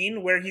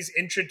scene where he's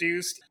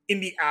introduced in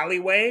the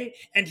alleyway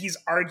and he's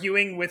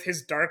arguing with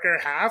his darker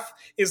half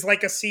is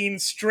like a scene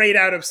straight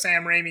out of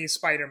Sam Raimi's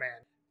Spider-Man.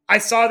 I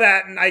saw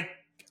that and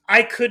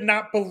I could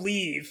not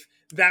believe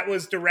that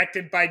was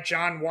directed by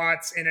John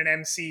Watts in an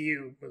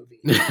MCU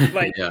movie.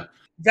 Like,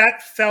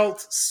 that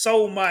felt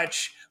so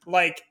much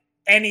like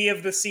any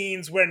of the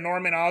scenes where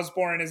Norman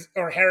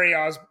or Harry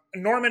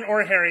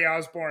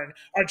Osborn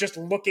are just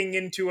looking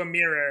into a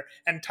mirror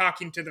and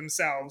talking to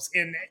themselves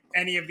in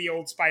any of the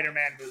old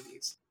Spider-Man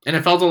movies. And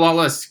it felt a lot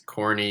less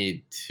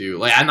corny too.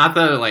 Like,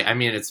 I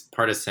mean, it's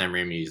part of Sam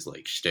Raimi's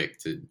like shtick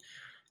to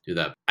do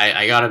that.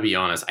 I gotta be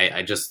honest.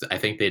 I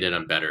think they did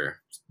him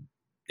better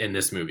in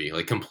this movie,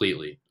 like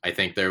completely. I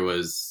think there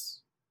was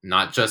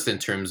not just in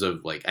terms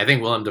of like, I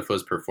think Willem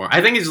Dafoe's performance,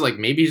 I think he's like,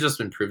 maybe he's just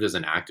improved as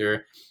an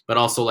actor, but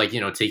also like,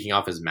 taking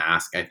off his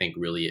mask, I think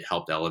really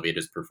helped elevate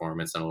his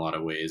performance in a lot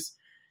of ways.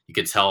 You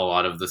could tell a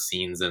lot of the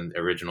scenes in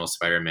original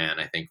Spider-Man,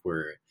 I think,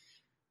 were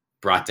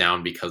brought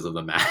down because of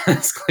the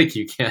mask. Like,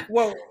 you can't.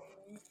 Well,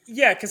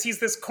 yeah, because he's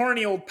this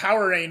corny old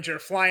Power Ranger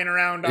flying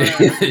around on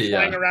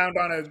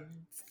a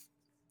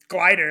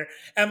glider,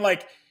 and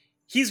like,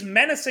 he's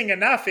menacing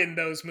enough in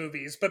those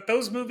movies, but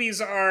those movies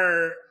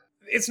are.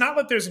 It's not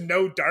that there's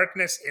no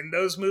darkness in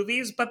those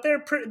movies, but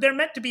they're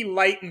meant to be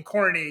light and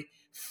corny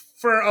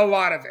for a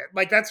lot of it.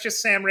 Like, that's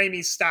just Sam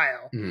Raimi's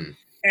style.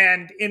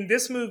 And in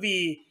this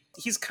movie,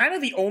 he's kind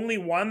of the only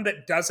one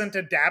that doesn't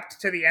adapt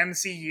to the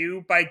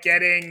MCU by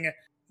getting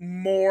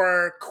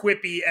more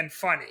quippy and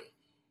funny.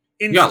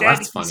 Instead,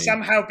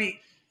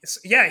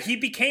 he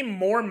became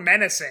more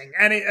menacing,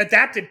 and it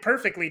adapted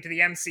perfectly to the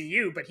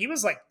MCU, but he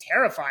was like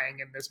terrifying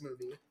in this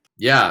movie.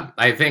 Yeah,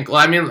 I think, well,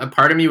 I mean, a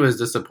part of me was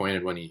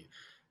disappointed when he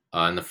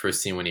in the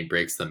first scene when he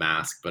breaks the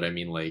mask, but I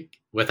mean, like,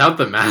 without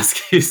the mask,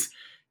 he's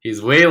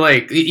way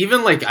like,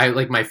 even like,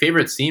 my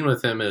favorite scene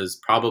with him is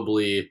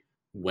probably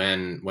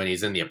when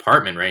he's in the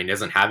apartment, right? And he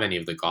doesn't have any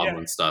of the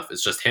goblin stuff.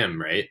 It's just him,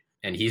 right?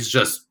 And he's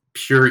just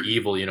pure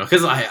evil,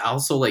 because I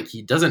also like,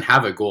 he doesn't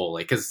have a goal,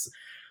 like, because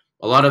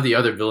a lot of the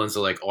other villains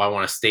are like, oh, I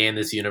want to stay in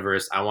this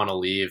universe, I want to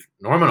leave.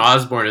 Norman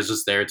Osborn is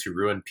just there to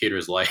ruin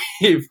Peter's life,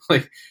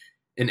 like,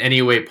 in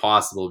any way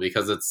possible,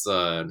 because it's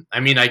I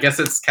mean, I guess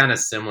it's kind of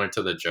similar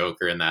to the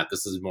Joker in that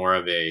this is more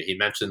of he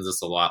mentions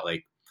this a lot,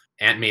 like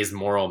Aunt May's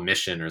moral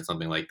mission or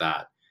something like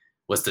that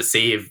was to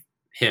save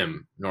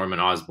him,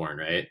 Norman Osborn,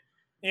 right?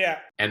 Yeah.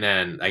 And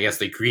then I guess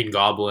the Green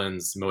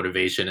Goblin's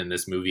motivation in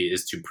this movie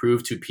is to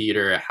prove to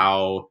Peter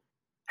how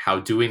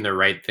doing the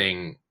right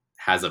thing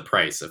has a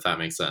price, if that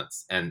makes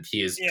sense. And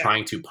he is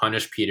trying to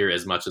punish Peter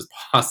as much as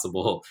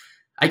possible.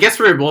 I guess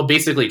we're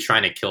basically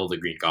trying to kill the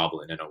Green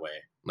Goblin in a way.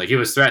 Like, he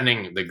was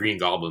threatening the Green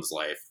Goblin's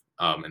life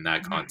in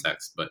that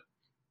context. But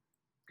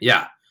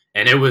yeah,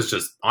 and it was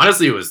just,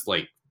 honestly, it was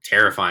like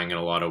terrifying in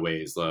a lot of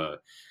ways.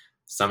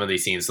 Some of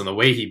these scenes. So the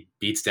way he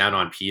beats down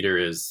on Peter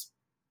is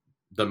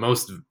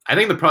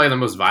probably the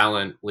most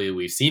violently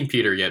we've seen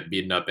Peter get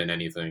beaten up in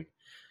anything,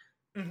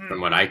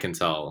 from what I can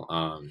tell.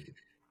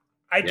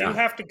 I do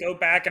have to go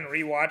back and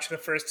rewatch the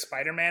first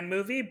Spider-Man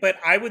movie, but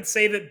I would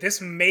say that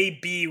this may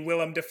be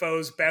Willem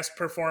Dafoe's best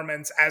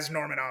performance as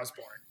Norman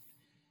Osborn.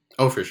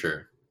 Oh, for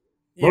sure.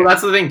 Yeah. Well,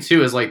 that's the thing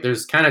too, is like,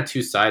 there's kind of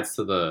two sides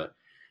to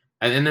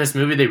and in this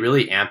movie, they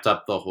really amped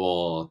up the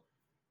whole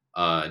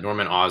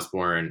Norman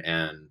Osborn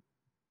and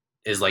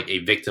is like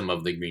a victim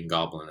of the Green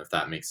Goblin, if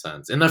that makes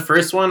sense. In the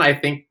first one, I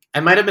think it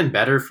might have been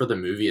better for the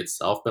movie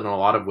itself, but in a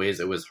lot of ways,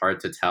 it was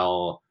hard to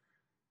tell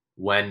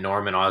when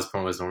Norman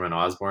Osborn was Norman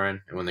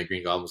Osborn and when the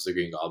Green Goblin was the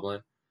Green Goblin.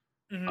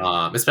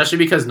 Especially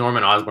because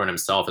Norman Osborn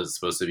himself is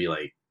supposed to be,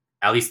 like,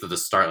 at least at the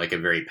start, like a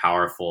very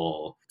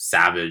powerful,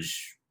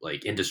 savage,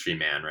 like, industry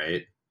man,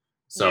 right?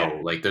 So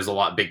like, there's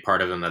a big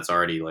part of him that's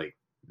already like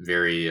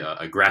very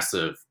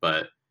aggressive,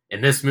 but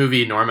in this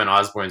movie, Norman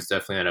Osborn's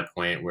definitely at a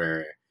point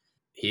where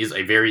he's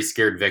a very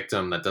scared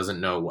victim that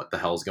doesn't know what the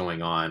hell's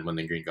going on when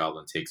the Green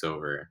Goblin takes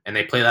over. And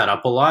they play that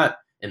up a lot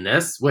in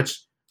this,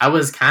 which I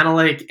was kind of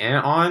like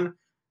on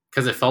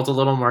because it felt a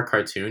little more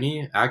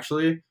cartoony,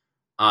 actually.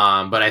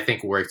 But I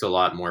think worked a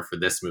lot more for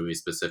this movie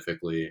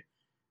specifically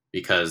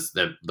because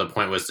the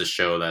point was to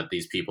show that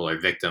these people are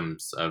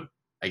victims of,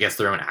 I guess,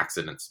 their own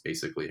accidents,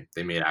 basically.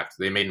 They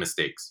made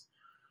mistakes.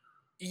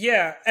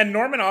 Yeah, and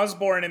Norman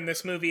Osborn in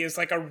this movie is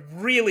like a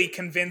really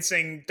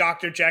convincing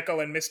Dr. Jekyll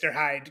and Mr.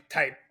 Hyde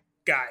type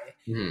guy.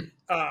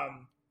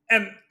 Mm-hmm.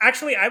 And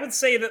actually, I would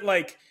say that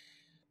like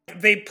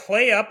they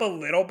play up a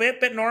little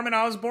bit that Norman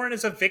Osborn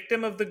is a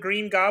victim of the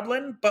Green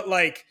Goblin, but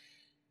like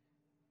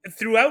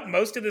throughout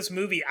most of this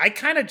movie, I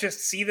kind of just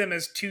see them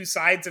as two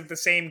sides of the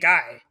same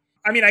guy.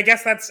 I mean, I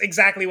guess that's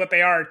exactly what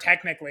they are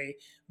technically,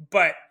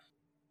 but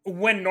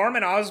when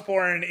Norman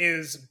Osborn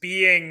is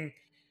being,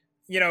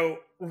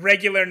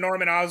 regular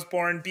Norman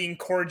Osborn, being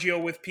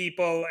cordial with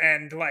people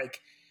and like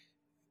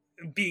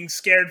being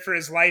scared for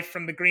his life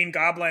from the Green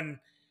Goblin,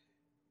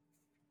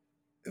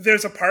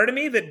 there's a part of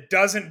me that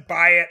doesn't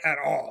buy it at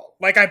all.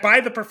 Like, I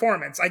buy the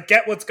performance, I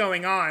get what's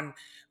going on,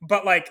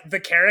 but like the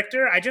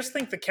character, I just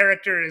think the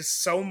character is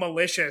so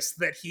malicious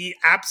that he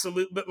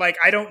absolutely, like,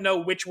 I don't know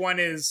which one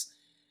is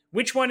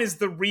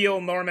the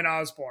real Norman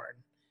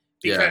Osborn,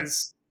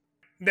 because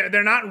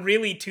they're not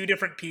really two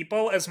different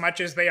people as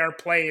much as they are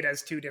played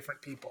as two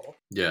different people.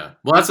 Yeah.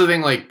 Well, that's the thing,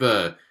 like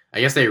I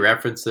guess they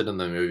referenced it in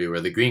the movie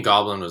where the Green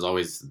Goblin was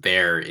always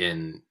there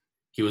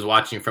he was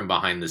watching from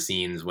behind the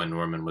scenes when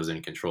Norman was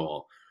in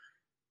control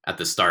at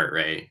the start,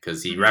 right?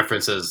 Because he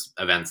references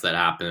events that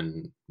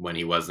happened when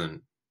he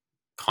wasn't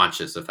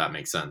conscious, if that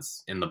makes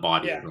sense, in the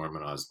body of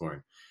Norman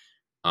Osborn.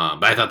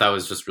 But I thought that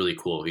was just really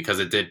cool because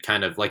it did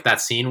kind of like that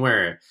scene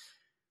where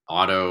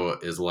Otto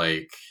is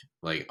like,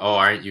 oh,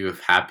 aren't you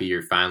happy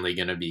you're finally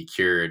going to be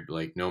cured?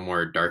 Like, no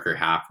more darker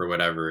half or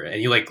whatever.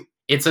 And you like,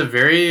 it's a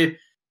very,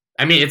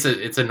 I mean,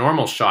 it's a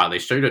normal shot. They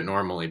showed it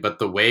normally, but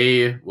the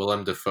way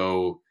Willem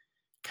Dafoe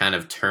kind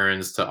of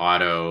turns to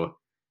Otto,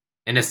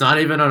 and it's not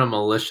even in a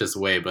malicious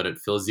way, but it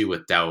fills you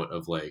with doubt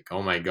of like,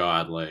 oh my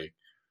God, like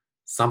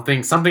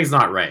something's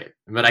not right.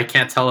 But I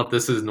can't tell if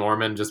this is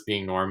Norman just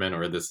being Norman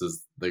or this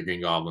is the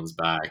Green Goblin's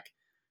back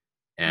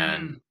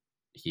and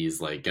he's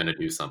like going to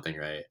do something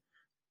right.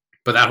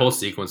 But that whole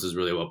sequence is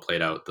really well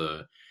played out.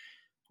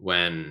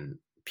 When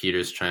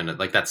Peter's trying to,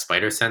 like that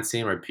spider sense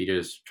scene where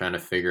Peter's trying to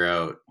figure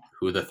out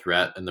who the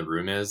threat in the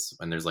room is,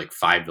 and there's like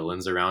 5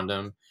 villains around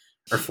him,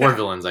 or 4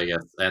 villains, I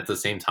guess, at the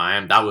same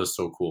time. That was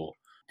so cool.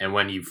 And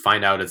when you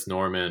find out it's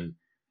Norman,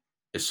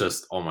 it's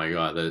just, oh my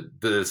God,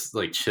 this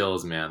like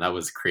chills, man. That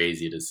was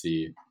crazy to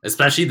see,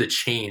 especially the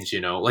change.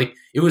 Like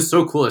it was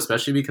so cool,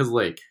 especially because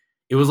like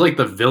it was like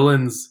the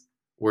villains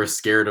were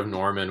scared of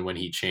Norman when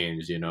he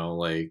changed.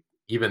 Like.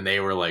 Even they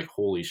were like,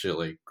 holy shit,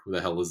 like, who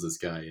the hell is this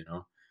guy,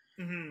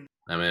 Mm-hmm.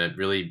 I mean, it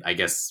really, I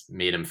guess,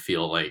 made him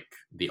feel like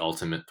the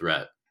ultimate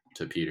threat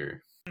to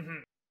Peter.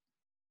 Mm-hmm.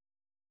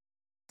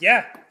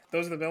 Yeah,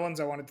 those are the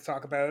villains I wanted to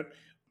talk about.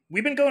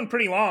 We've been going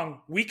pretty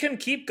long. We can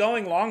keep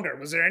going longer.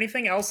 Was there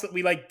anything else that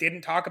we like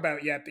didn't talk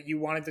about yet that you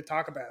wanted to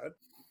talk about?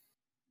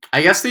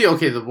 I guess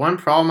the one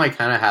problem I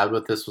kind of had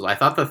with this was I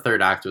thought the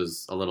third act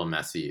was a little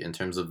messy in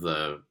terms of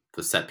the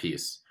set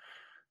piece.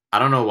 I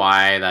don't know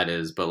why that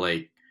is, but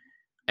like,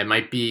 it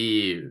might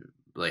be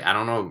like, I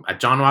don't know.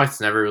 John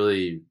Watts never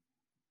really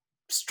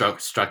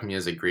struck me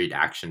as a great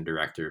action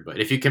director.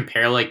 But if you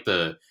compare like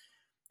the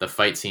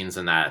fight scenes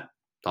in the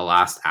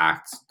last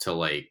act to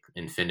like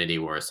Infinity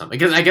War or something,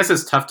 because I guess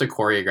it's tough to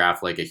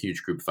choreograph like a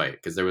huge group fight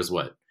because there was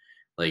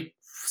like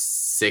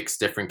 6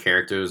 different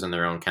characters in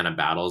their own kind of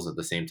battles at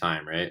the same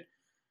time, right?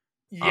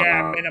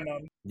 Yeah,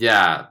 minimum.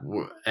 Yeah,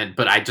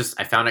 but I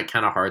found it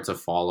kind of hard to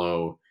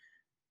follow.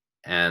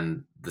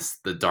 And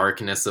the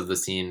darkness of the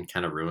scene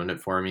kind of ruined it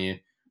for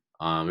me.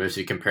 If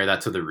you compare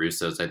that to the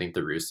Russos, I think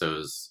the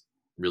Russos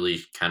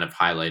really kind of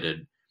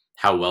highlighted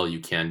how well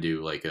you can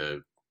do like a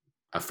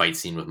fight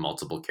scene with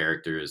multiple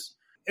characters.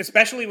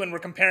 Especially when we're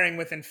comparing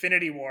with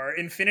Infinity War.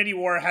 Infinity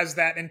War has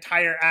that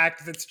entire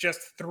act that's just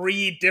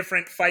 3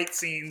 different fight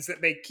scenes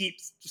that they keep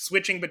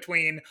switching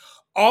between,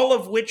 all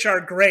of which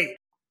are great.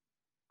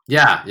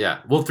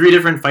 Yeah. Well, 3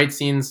 different fight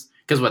scenes,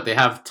 because they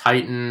have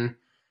Titan.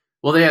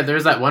 Well,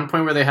 there's that one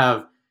point where they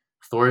have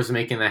Thor's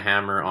making the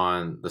hammer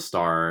on the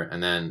star,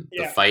 and then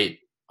the fight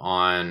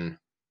on...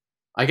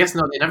 I guess,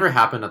 no, they never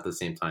happened at the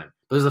same time.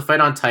 There's a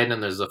fight on Titan,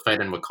 and there's a fight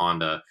in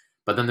Wakanda,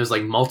 but then there's,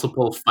 like,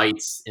 multiple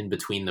fights in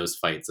between those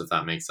fights, if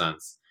that makes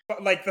sense.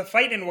 But, like, the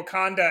fight in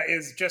Wakanda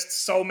is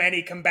just so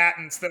many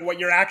combatants that what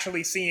you're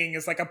actually seeing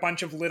is, like, a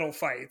bunch of little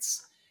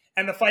fights.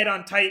 And the fight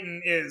on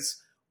Titan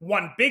is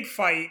one big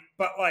fight,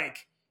 but, like,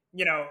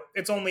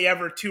 it's only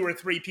ever 2 or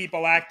 3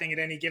 people acting at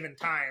any given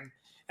time.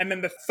 And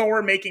then the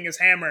Thor making his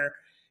hammer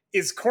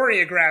is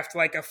choreographed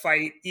like a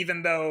fight,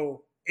 even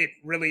though it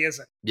really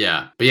isn't.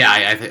 Yeah, but yeah,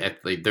 I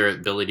like their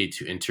ability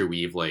to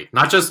interweave, like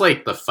not just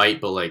like the fight,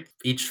 but like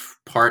each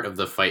part of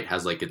the fight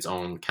has like its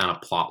own kind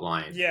of plot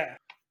line. Yeah.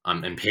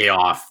 And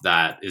payoff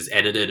that is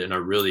edited in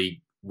a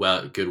really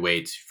good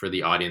way for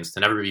the audience to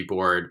never be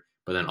bored,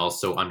 but then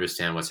also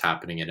understand what's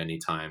happening at any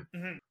time.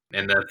 Mm-hmm.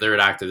 And the third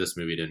act of this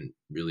movie didn't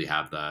really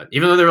have that.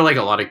 Even though there were like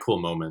a lot of cool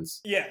moments,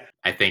 Yeah.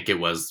 I think it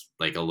was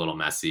like a little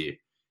messy,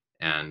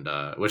 and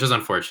which is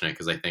unfortunate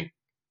because I think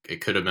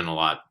it could have been a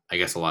lot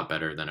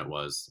better than it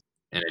was,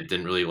 and it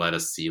didn't really let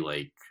us see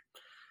like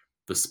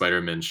the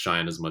Spider-Man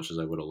shine as much as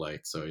I would have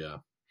liked. So yeah.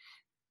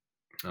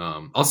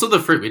 Also,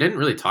 we didn't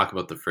really talk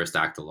about the first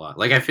act a lot.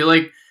 Like I feel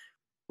like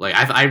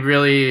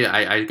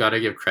I gotta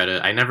give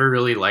credit. I never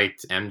really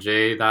liked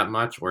MJ that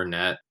much, or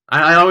Ned.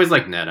 I always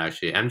liked Ned,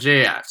 actually.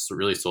 MJ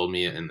really sold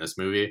me in this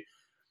movie.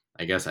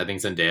 I think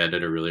Zendaya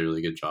did a really,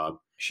 really good job.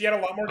 She had a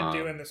lot more to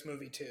do in this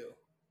movie, too.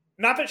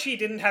 Not that she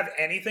didn't have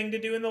anything to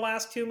do in the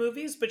last two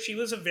movies, but she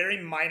was a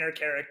very minor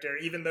character,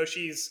 even though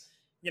she's,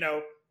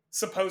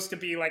 supposed to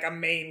be like a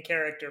main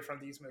character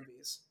from these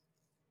movies.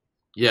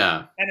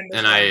 Yeah. And in this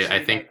and one,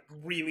 I think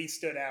really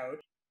stood out.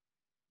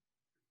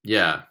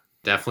 Yeah,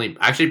 definitely.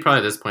 Actually,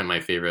 probably at this point,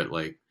 my favorite,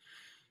 like,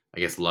 I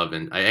guess,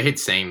 I hate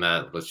saying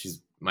that, but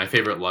she's my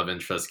favorite love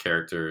interest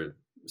character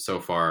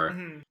so far.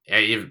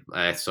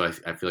 Mm-hmm. So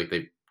I feel like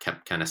they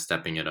kept kind of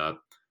stepping it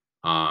up.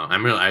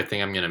 I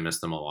think I'm gonna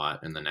miss them a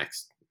lot in the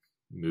next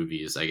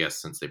movies, I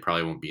guess, since they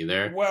probably won't be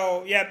there.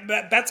 Well,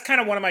 yeah, that's kind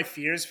of one of my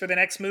fears for the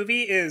next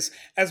movie is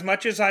as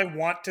much as I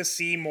want to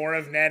see more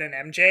of Ned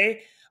and MJ,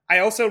 I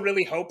also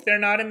really hope they're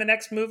not in the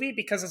next movie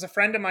because as a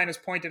friend of mine has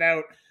pointed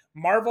out,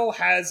 Marvel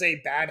has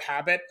a bad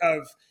habit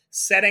of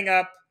setting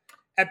up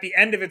at the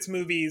end of its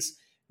movies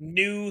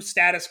new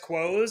status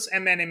quos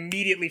and then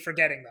immediately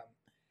forgetting them.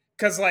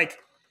 Because, like,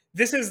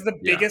 this is the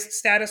biggest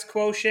status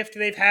quo shift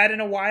they've had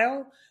in a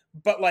while,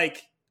 but,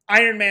 like,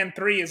 Iron Man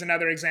 3 is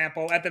another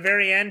example. At the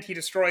very end, he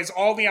destroys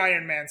all the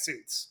Iron Man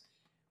suits.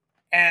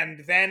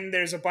 And then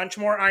there's a bunch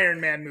more Iron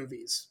Man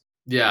movies.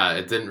 Yeah,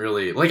 it didn't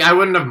really... Like, I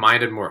wouldn't have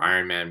minded more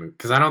Iron Man movies,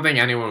 because I don't think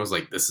anyone was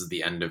like, this is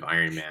the end of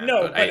Iron Man.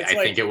 No, but I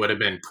think it would have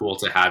been cool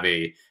to have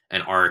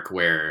an arc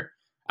where...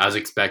 I was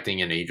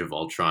expecting an Age of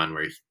Ultron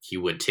where he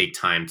would take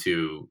time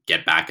to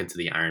get back into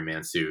the Iron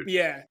Man suit.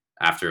 Yeah.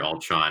 After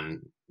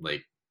Ultron,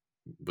 like,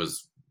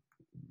 was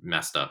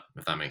messed up,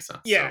 if that makes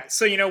sense. Yeah.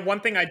 So one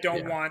thing I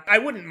don't want, I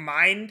wouldn't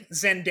mind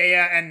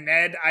Zendaya and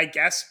Ned, I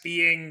guess,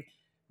 being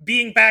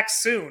back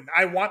soon.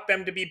 I want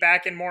them to be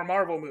back in more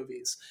Marvel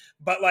movies.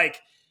 But, like,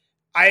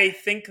 I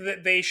think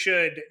that they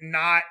should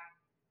not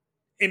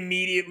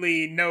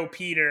immediately know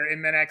Peter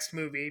in the next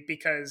movie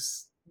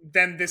because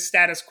then this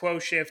status quo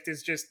shift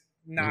is just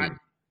not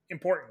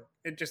important.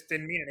 It just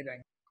didn't mean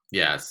anything.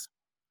 Yes,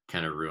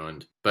 kind of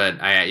ruined. But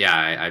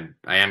I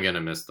am gonna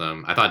miss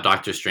them. I thought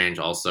Doctor Strange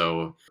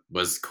also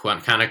was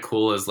kind of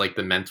cool as like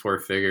the mentor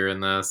figure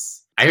in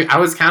this. I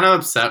was kind of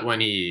upset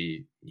when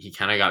he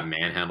kind of got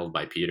manhandled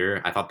by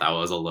Peter. I thought that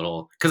was a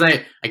little because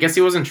I guess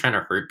he wasn't trying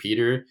to hurt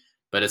Peter,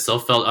 but it still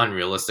felt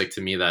unrealistic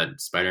to me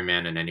that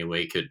Spider-Man in any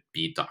way could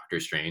beat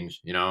Doctor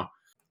Strange.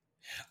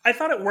 I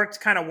thought it worked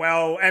kind of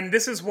well, and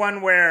this is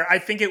one where I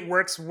think it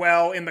works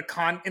well in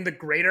the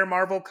greater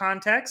Marvel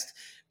context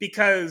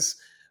because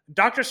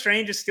Doctor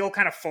Strange is still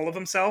kind of full of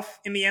himself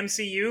in the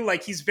MCU.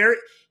 Like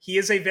he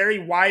is a very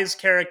wise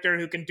character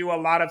who can do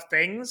a lot of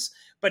things,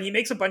 but he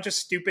makes a bunch of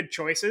stupid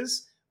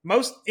choices.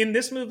 Most in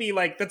this movie,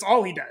 like that's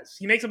all he does.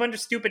 He makes a bunch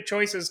of stupid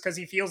choices because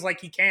he feels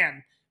like he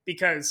can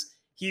because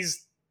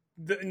he's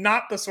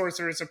not the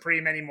Sorcerer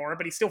Supreme anymore,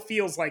 but he still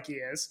feels like he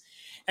is.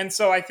 And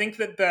so I think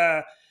that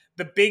the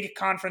big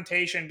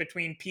confrontation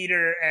between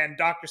Peter and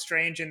Doctor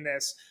Strange in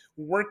this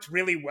worked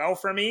really well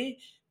for me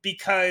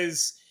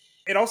because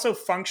it also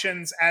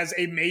functions as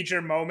a major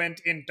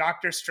moment in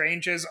Doctor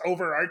Strange's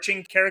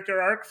overarching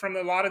character arc from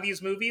a lot of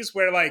these movies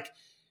where like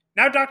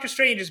now Doctor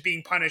Strange is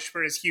being punished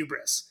for his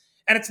hubris.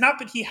 And it's not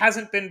that he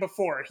hasn't been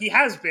before. He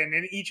has been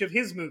in each of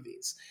his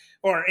movies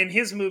or in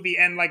his movie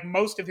and like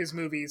most of his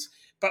movies.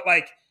 But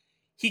like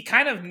he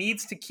kind of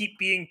needs to keep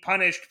being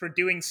punished for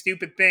doing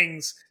stupid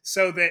things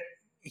so that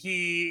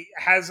he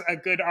has a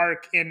good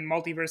arc in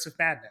Multiverse of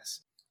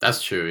Madness.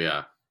 That's true,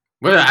 yeah.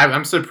 Well,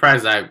 I'm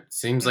surprised. That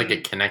seems like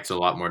it connects a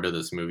lot more to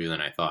this movie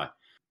than I thought.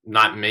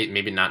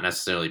 Maybe not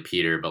necessarily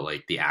Peter, but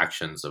like the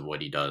actions of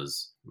what he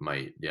does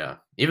might, yeah.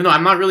 Even though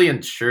I'm not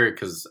really sure,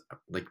 because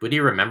like, would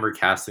he remember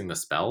casting the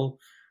spell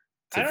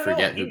to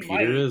forget who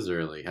Peter is,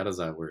 or like, how does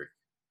that work?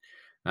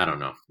 I don't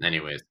know.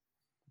 Anyways,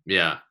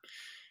 yeah.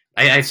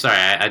 I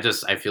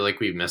feel like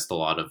we missed a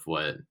lot of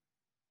what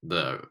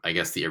I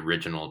guess the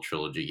original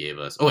trilogy gave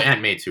us. Oh,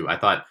 Aunt May too.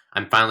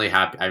 I'm finally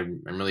happy.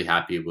 I'm really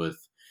happy with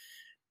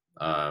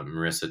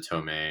Marissa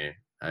Tomei.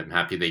 I'm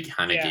happy they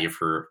kind of gave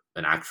her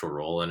an actual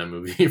role in a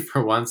movie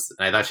for once.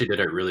 And I thought she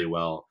did it really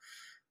well.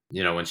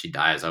 When she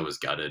dies, I was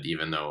gutted,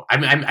 even though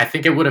I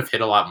think it would have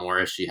hit a lot more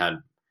if she had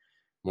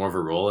more of a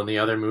role in the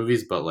other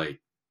movies, but like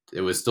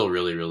it was still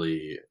really,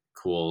 really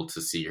cool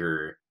to see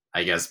her,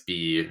 I guess,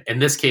 be in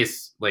this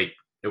case, like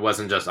it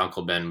wasn't just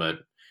Uncle Ben, but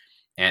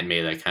Aunt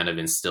May that kind of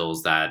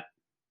instills that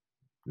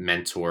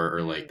mentor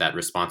or like that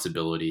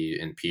responsibility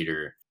in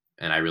Peter.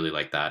 And I really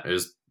like that. It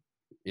was,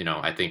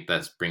 I think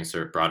that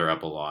brought her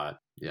up a lot.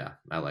 Yeah,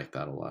 I like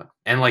that a lot.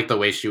 And like the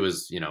way she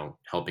was,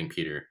 helping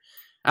Peter.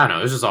 I don't know.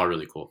 It was just all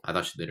really cool. I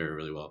thought she did it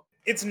really well.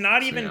 It's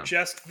not So, even yeah.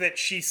 just that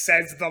she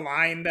says the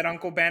line that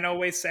Uncle Ben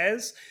always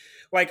says.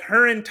 Like,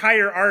 her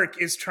entire arc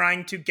is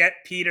trying to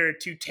get Peter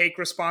to take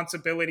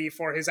responsibility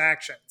for his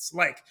actions.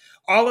 Like,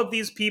 all of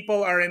these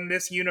people are in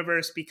this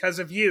universe because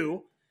of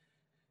you.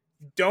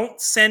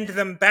 Don't send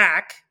them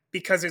back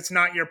because it's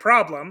not your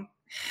problem.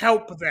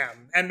 Help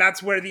them. And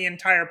that's where the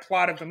entire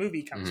plot of the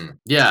movie comes from.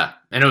 Yeah.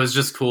 And it was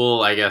just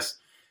cool, I guess,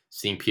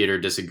 seeing Peter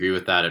disagree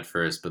with that at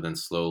first, but then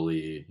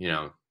slowly,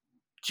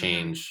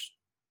 change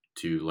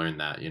to learn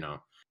that,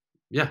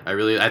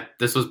 Yeah,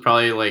 this was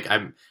probably like,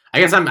 I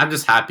guess I'm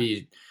just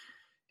happy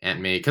Aunt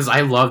May, because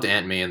I loved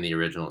Aunt May in the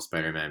original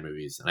Spider-Man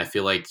movies, and I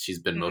feel like she's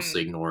been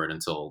mostly ignored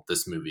until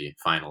this movie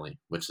finally,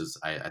 which is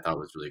I thought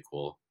was really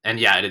cool. And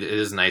yeah, it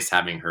is nice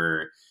having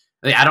her.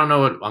 Like, I don't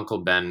know what Uncle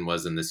Ben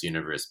was in this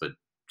universe, but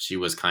she's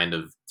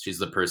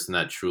the person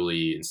that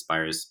truly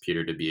inspires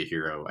Peter to be a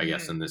hero, I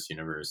guess, in this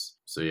universe.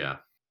 So yeah.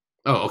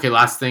 Oh, okay.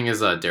 Last thing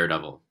is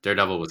Daredevil.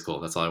 Daredevil was cool.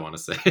 That's all I want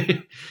to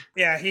say.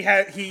 Yeah,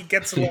 he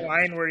gets a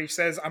line where he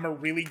says, "I'm a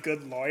really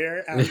good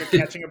lawyer after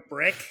catching a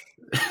brick."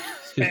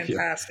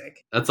 Fantastic.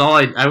 Yeah. That's all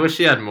I wish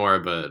he had more,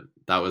 but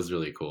that was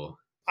really cool.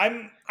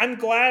 I'm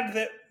glad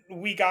that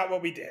we got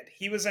what we did.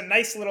 He was a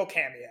nice little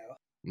cameo.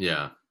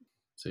 Yeah.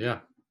 So yeah.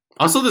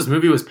 Also, this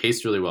movie was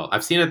paced really well.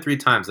 I've seen it 3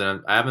 times,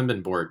 and I haven't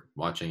been bored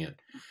watching it.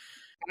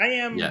 I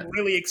am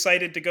really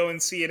excited to go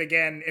and see it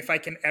again if I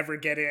can ever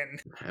get in.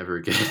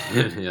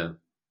 Yeah,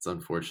 it's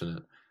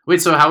unfortunate.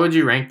 Wait, so how would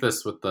you rank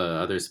this with the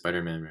other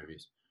Spider-Man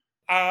movies?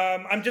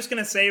 I'm just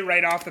going to say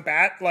right off the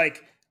bat,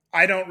 like,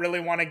 I don't really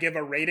want to give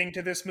a rating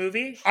to this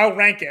movie. I'll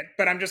rank it,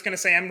 but I'm just going to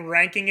say I'm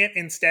ranking it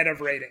instead of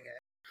rating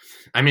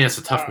it. I mean, it's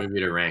a tough movie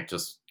to rank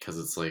just because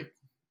it's like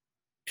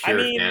pure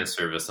fan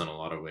service in a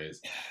lot of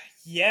ways.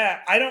 Yeah,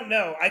 I don't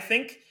know. I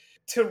think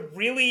to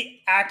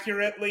really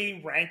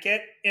accurately rank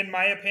it, in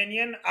my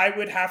opinion, I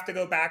would have to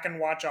go back and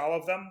watch all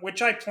of them,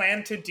 which I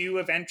plan to do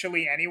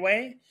eventually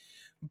anyway.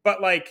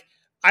 But like,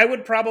 I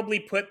would probably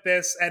put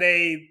this at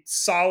a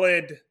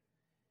solid...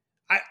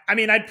 I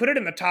mean, I'd put it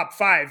in the top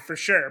 5 for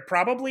sure.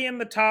 Probably in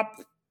the top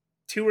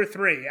 2 or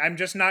 3. I'm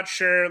just not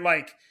sure.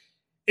 Like,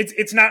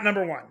 it's not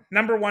number 1.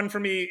 Number 1 for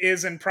me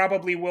is and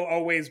probably will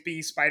always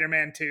be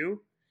Spider-Man 2.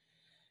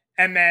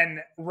 And then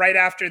right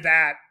after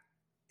that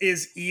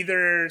is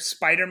either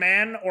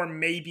Spider-Man or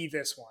maybe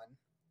this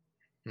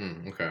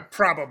one. Okay.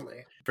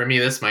 Probably. For me,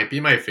 this might be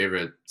my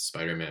favorite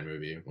Spider-Man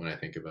movie when I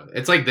think about it.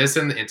 It's like this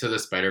and Into the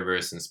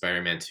Spider-Verse and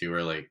Spider-Man 2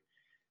 are like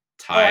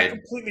tied. Oh, I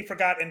completely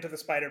forgot Into the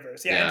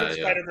Spider-Verse. Yeah, Into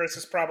the Spider-Verse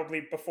is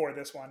probably before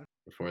this one.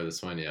 Before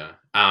this one, yeah.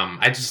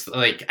 I just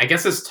like, I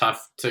guess it's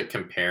tough to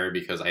compare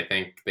because I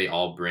think they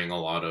all bring a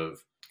lot of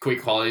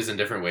great qualities in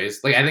different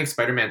ways. Like, I think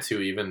Spider-Man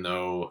 2, even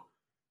though,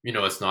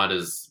 it's not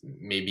as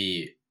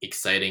maybe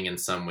exciting in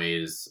some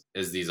ways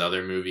as these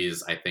other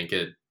movies, I think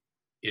it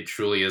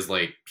truly is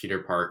like Peter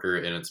Parker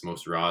in its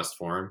most rawest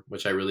form,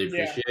 which I really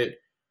appreciate,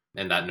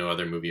 and that no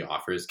other movie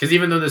offers. Because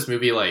even though this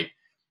movie, like,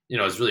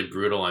 is really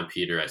brutal on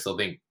Peter, I still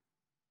think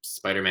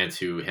Spider-Man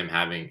 2, him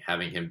having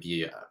him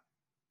be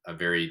a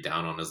very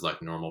down on his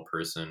luck normal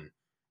person,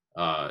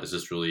 is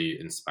just really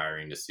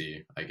inspiring to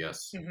see, I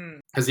guess.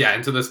 Because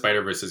Into the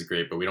Spider-Verse is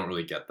great, but we don't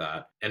really get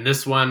that. And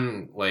this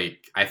one,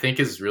 like, I think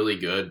is really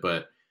good,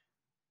 but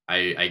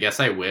I guess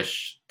I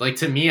wish, like,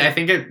 to me, I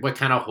think what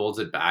kind of holds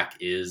it back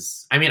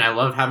is, I mean, I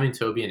love having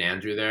Toby and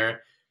Andrew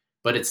there,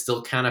 but it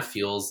still kind of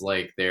feels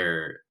like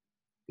they're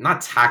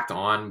not tacked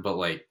on, but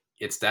like,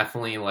 it's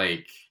definitely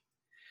like,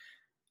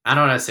 I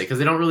don't know how to say, because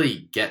they don't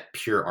really get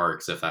pure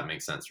arcs, if that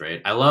makes sense,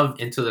 right? I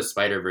love Into the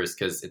Spider-Verse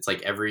because it's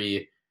like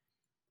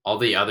all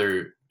the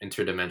other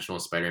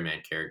interdimensional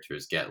Spider-Man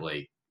characters get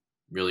like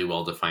really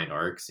well-defined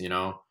arcs, and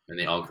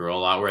they all grow a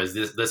lot, whereas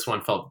this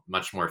one felt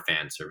much more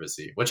fan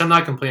servicey, which I'm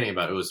not complaining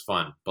about. It was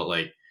fun, but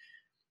like,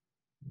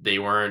 they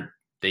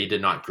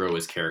did not grow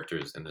as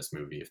characters in this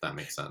movie, if that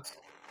makes sense.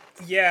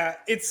 Yeah,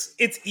 it's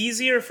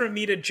easier for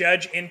me to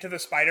judge Into the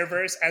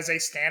Spider-Verse as a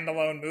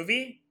standalone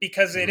movie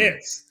because it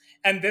is.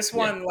 And this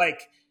one,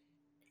 like,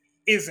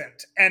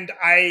 isn't. And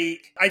I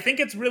think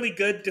it's really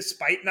good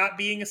despite not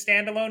being a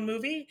standalone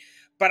movie.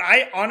 But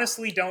I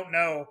honestly don't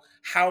know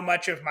how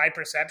much of my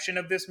perception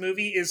of this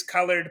movie is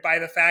colored by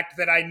the fact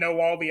that I know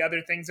all the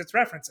other things it's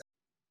referencing.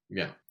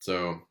 Yeah.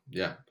 So,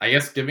 yeah. I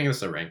guess giving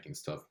us a ranking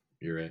stuff,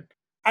 you're right.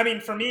 I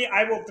mean, for me,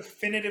 I will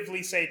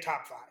definitively say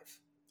top 5.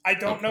 I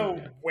don't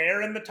know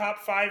where in the top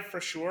 5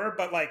 for sure,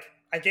 but like,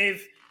 I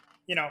gave,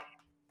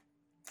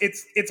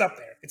 it's up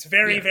there. It's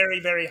very, very,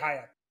 very high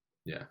up.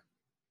 Yeah.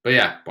 But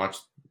yeah, watch.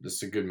 This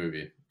is a good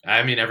movie.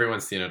 I mean,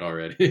 everyone's seen it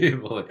already.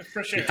 Like,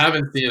 for sure. If you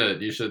haven't seen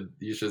it, you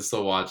should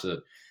still watch it.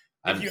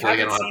 I feel like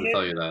I don't have to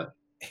tell you that.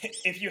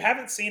 If you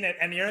haven't seen it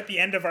and you're at the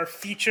end of our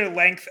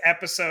feature-length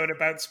episode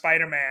about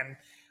Spider-Man,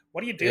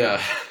 what are you doing?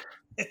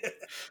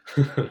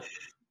 Yeah.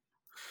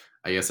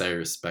 I guess I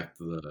respect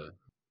the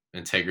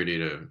integrity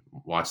to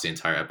watch the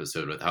entire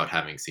episode without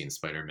having seen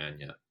Spider-Man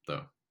yet,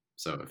 though.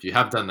 So if you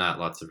have done that,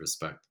 lots of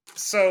respect.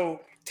 So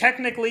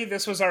technically,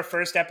 this was our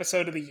first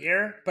episode of the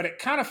year, but it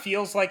kind of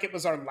feels like it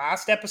was our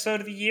last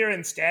episode of the year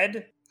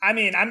instead. I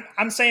mean,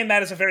 I'm saying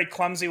that as a very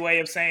clumsy way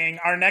of saying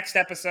our next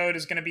episode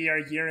is going to be our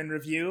year in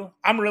review.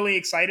 I'm really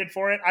excited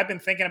for it. I've been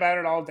thinking about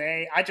it all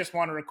day. I just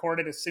want to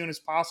record it as soon as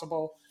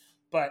possible.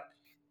 But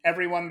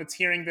everyone that's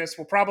hearing this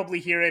will probably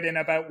hear it in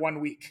about 1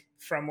 week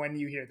from when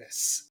you hear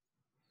this.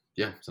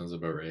 Yeah, sounds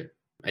about right.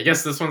 I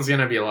guess this one's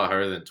gonna be a lot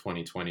harder than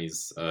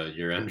 2020's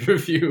year-end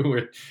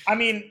review. I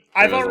mean,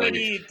 I've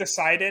already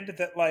decided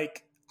that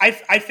like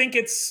I think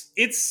it's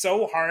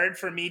so hard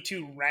for me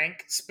to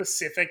rank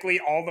specifically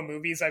all the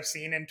movies I've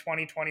seen in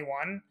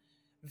 2021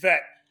 that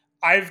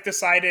I've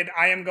decided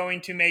I am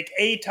going to make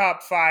a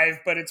top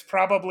 5, but it's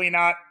probably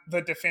not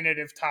the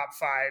definitive top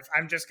 5.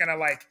 I'm just gonna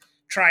like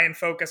try and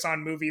focus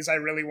on movies I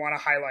really want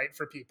to highlight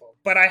for people.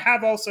 But I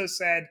have also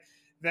said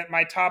that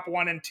my top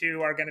 1 and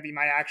 2 are going to be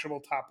my actual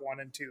top 1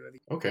 and 2 of the.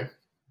 Okay,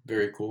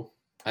 very cool.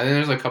 I think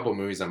there's a couple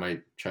movies I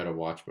might try to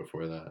watch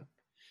before that.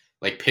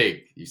 Like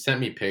Pig. You sent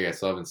me Pig. I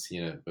still haven't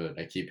seen it, but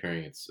I keep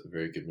hearing it's a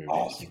very good movie.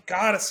 Oh, you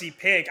gotta see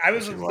Pig. I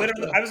was about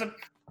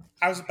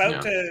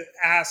to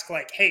ask,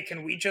 like, hey,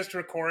 can we just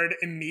record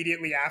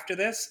immediately after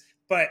this?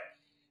 But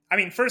I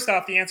mean, first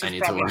off, the answer is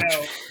probably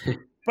no.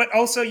 But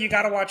also, you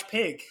gotta watch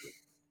Pig.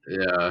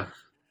 Yeah.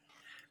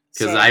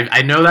 Because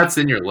I know that's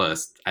in your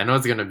list. I know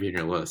it's gonna be in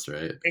your list,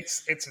 right?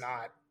 It's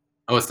not.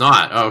 Oh, it's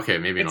not. Oh, okay,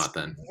 maybe not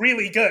then.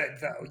 Really good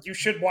though. You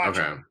should watch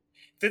it.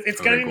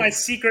 It's going to be my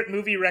secret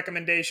movie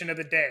recommendation of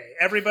the day.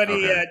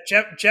 Everybody,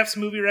 Jeff's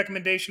movie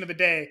recommendation of the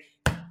day,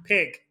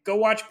 Pig. Go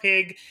watch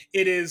Pig.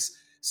 It is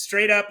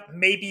straight up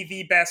maybe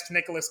the best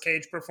Nicolas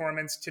Cage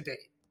performance to date.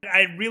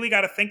 I really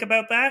got to think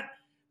about that,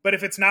 but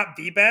if it's not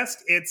the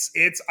best,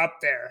 it's up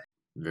there.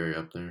 Very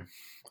up there.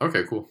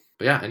 Okay, cool.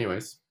 But yeah,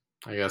 anyways,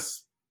 I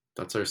guess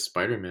that's our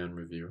Spider-Man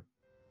review.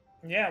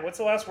 Yeah, what's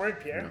the last word,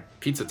 Pierre?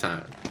 Pizza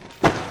time.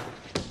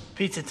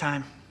 Pizza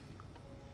time.